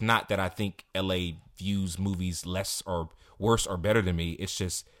it, it's not that I think LA views movies less or worse or better than me. It's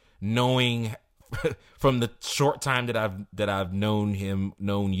just knowing from the short time that I've known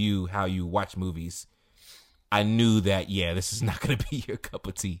you, how you watch movies, I knew that, yeah, this is not going to be your cup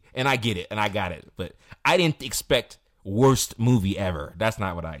of tea. And I get it, and I got it. But I didn't expect worst movie ever. That's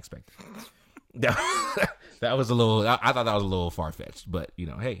not what I expected. That was a little, I thought that was a little far-fetched. But, you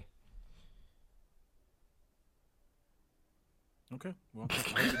know, hey. Okay. Well, I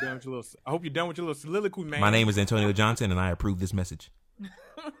hope you're done with your little soliloquy, man. My name is Antonio Johnson, and I approve this message.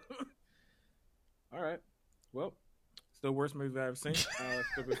 All right. Well, still worst movie I've ever seen.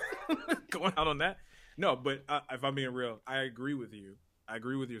 Going out on that. No, but if I'm being real, I agree with you. I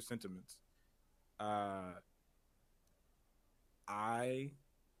agree with your sentiments. I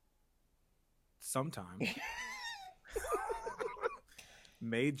sometimes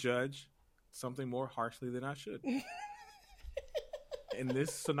may judge something more harshly than I should. In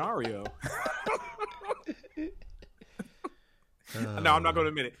this scenario. No, I'm not going to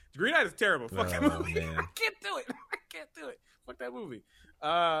admit it. Green Knight is terrible. Fuck that movie. Man. I can't do it. Fuck that movie.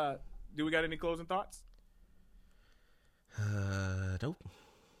 Do we got any closing thoughts? Nope.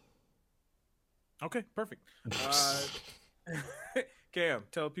 Okay, perfect. Cam,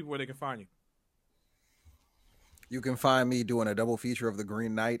 tell people where they can find you. You can find me doing a double feature of The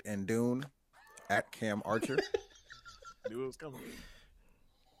Green Knight and Dune at Cam Archer. Knew it was coming.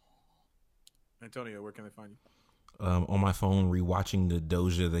 Antonio, where can they find you? On my phone, rewatching the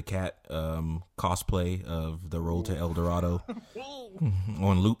Doja the Cat cosplay of The Road to El Dorado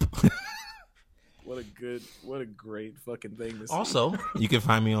on loop. What a great fucking thing to see. Also, you can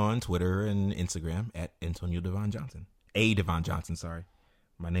find me on Twitter and Instagram at Antonio Devon Johnson. A Devon Johnson, sorry.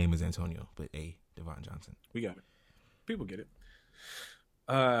 My name is Antonio, but A Devon Johnson. We got it. People get it.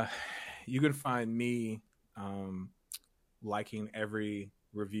 You can find me liking every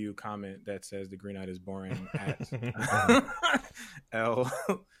review comment that says The Green Knight is boring at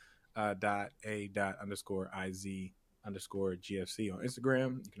L.A._IZ_GFC on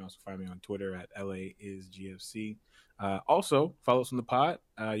Instagram. You can also find me on Twitter at LAisGFC. Also, follow us on the pod.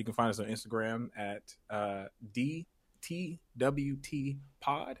 You can find us on Instagram at DTWT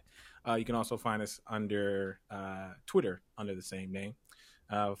Pod. You can also find us under Twitter under the same name.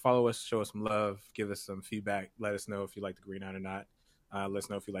 Follow us, show us some love, give us some feedback. Let us know if you like The Green Knight or not. Let us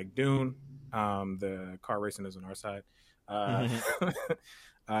know if you like Dune. The car racing is on our side. But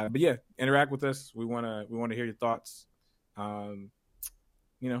yeah, interact with us. We want to hear your thoughts. Tell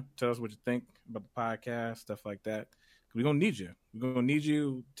us what you think about the podcast, stuff like that. We're gonna need you. We're gonna need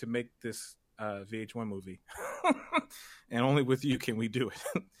you to make this VH1 movie, and only with you can we do it.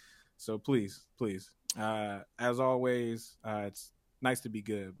 So please, as always, it's nice to be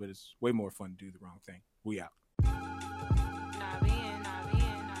good, but it's way more fun to do the wrong thing. We out.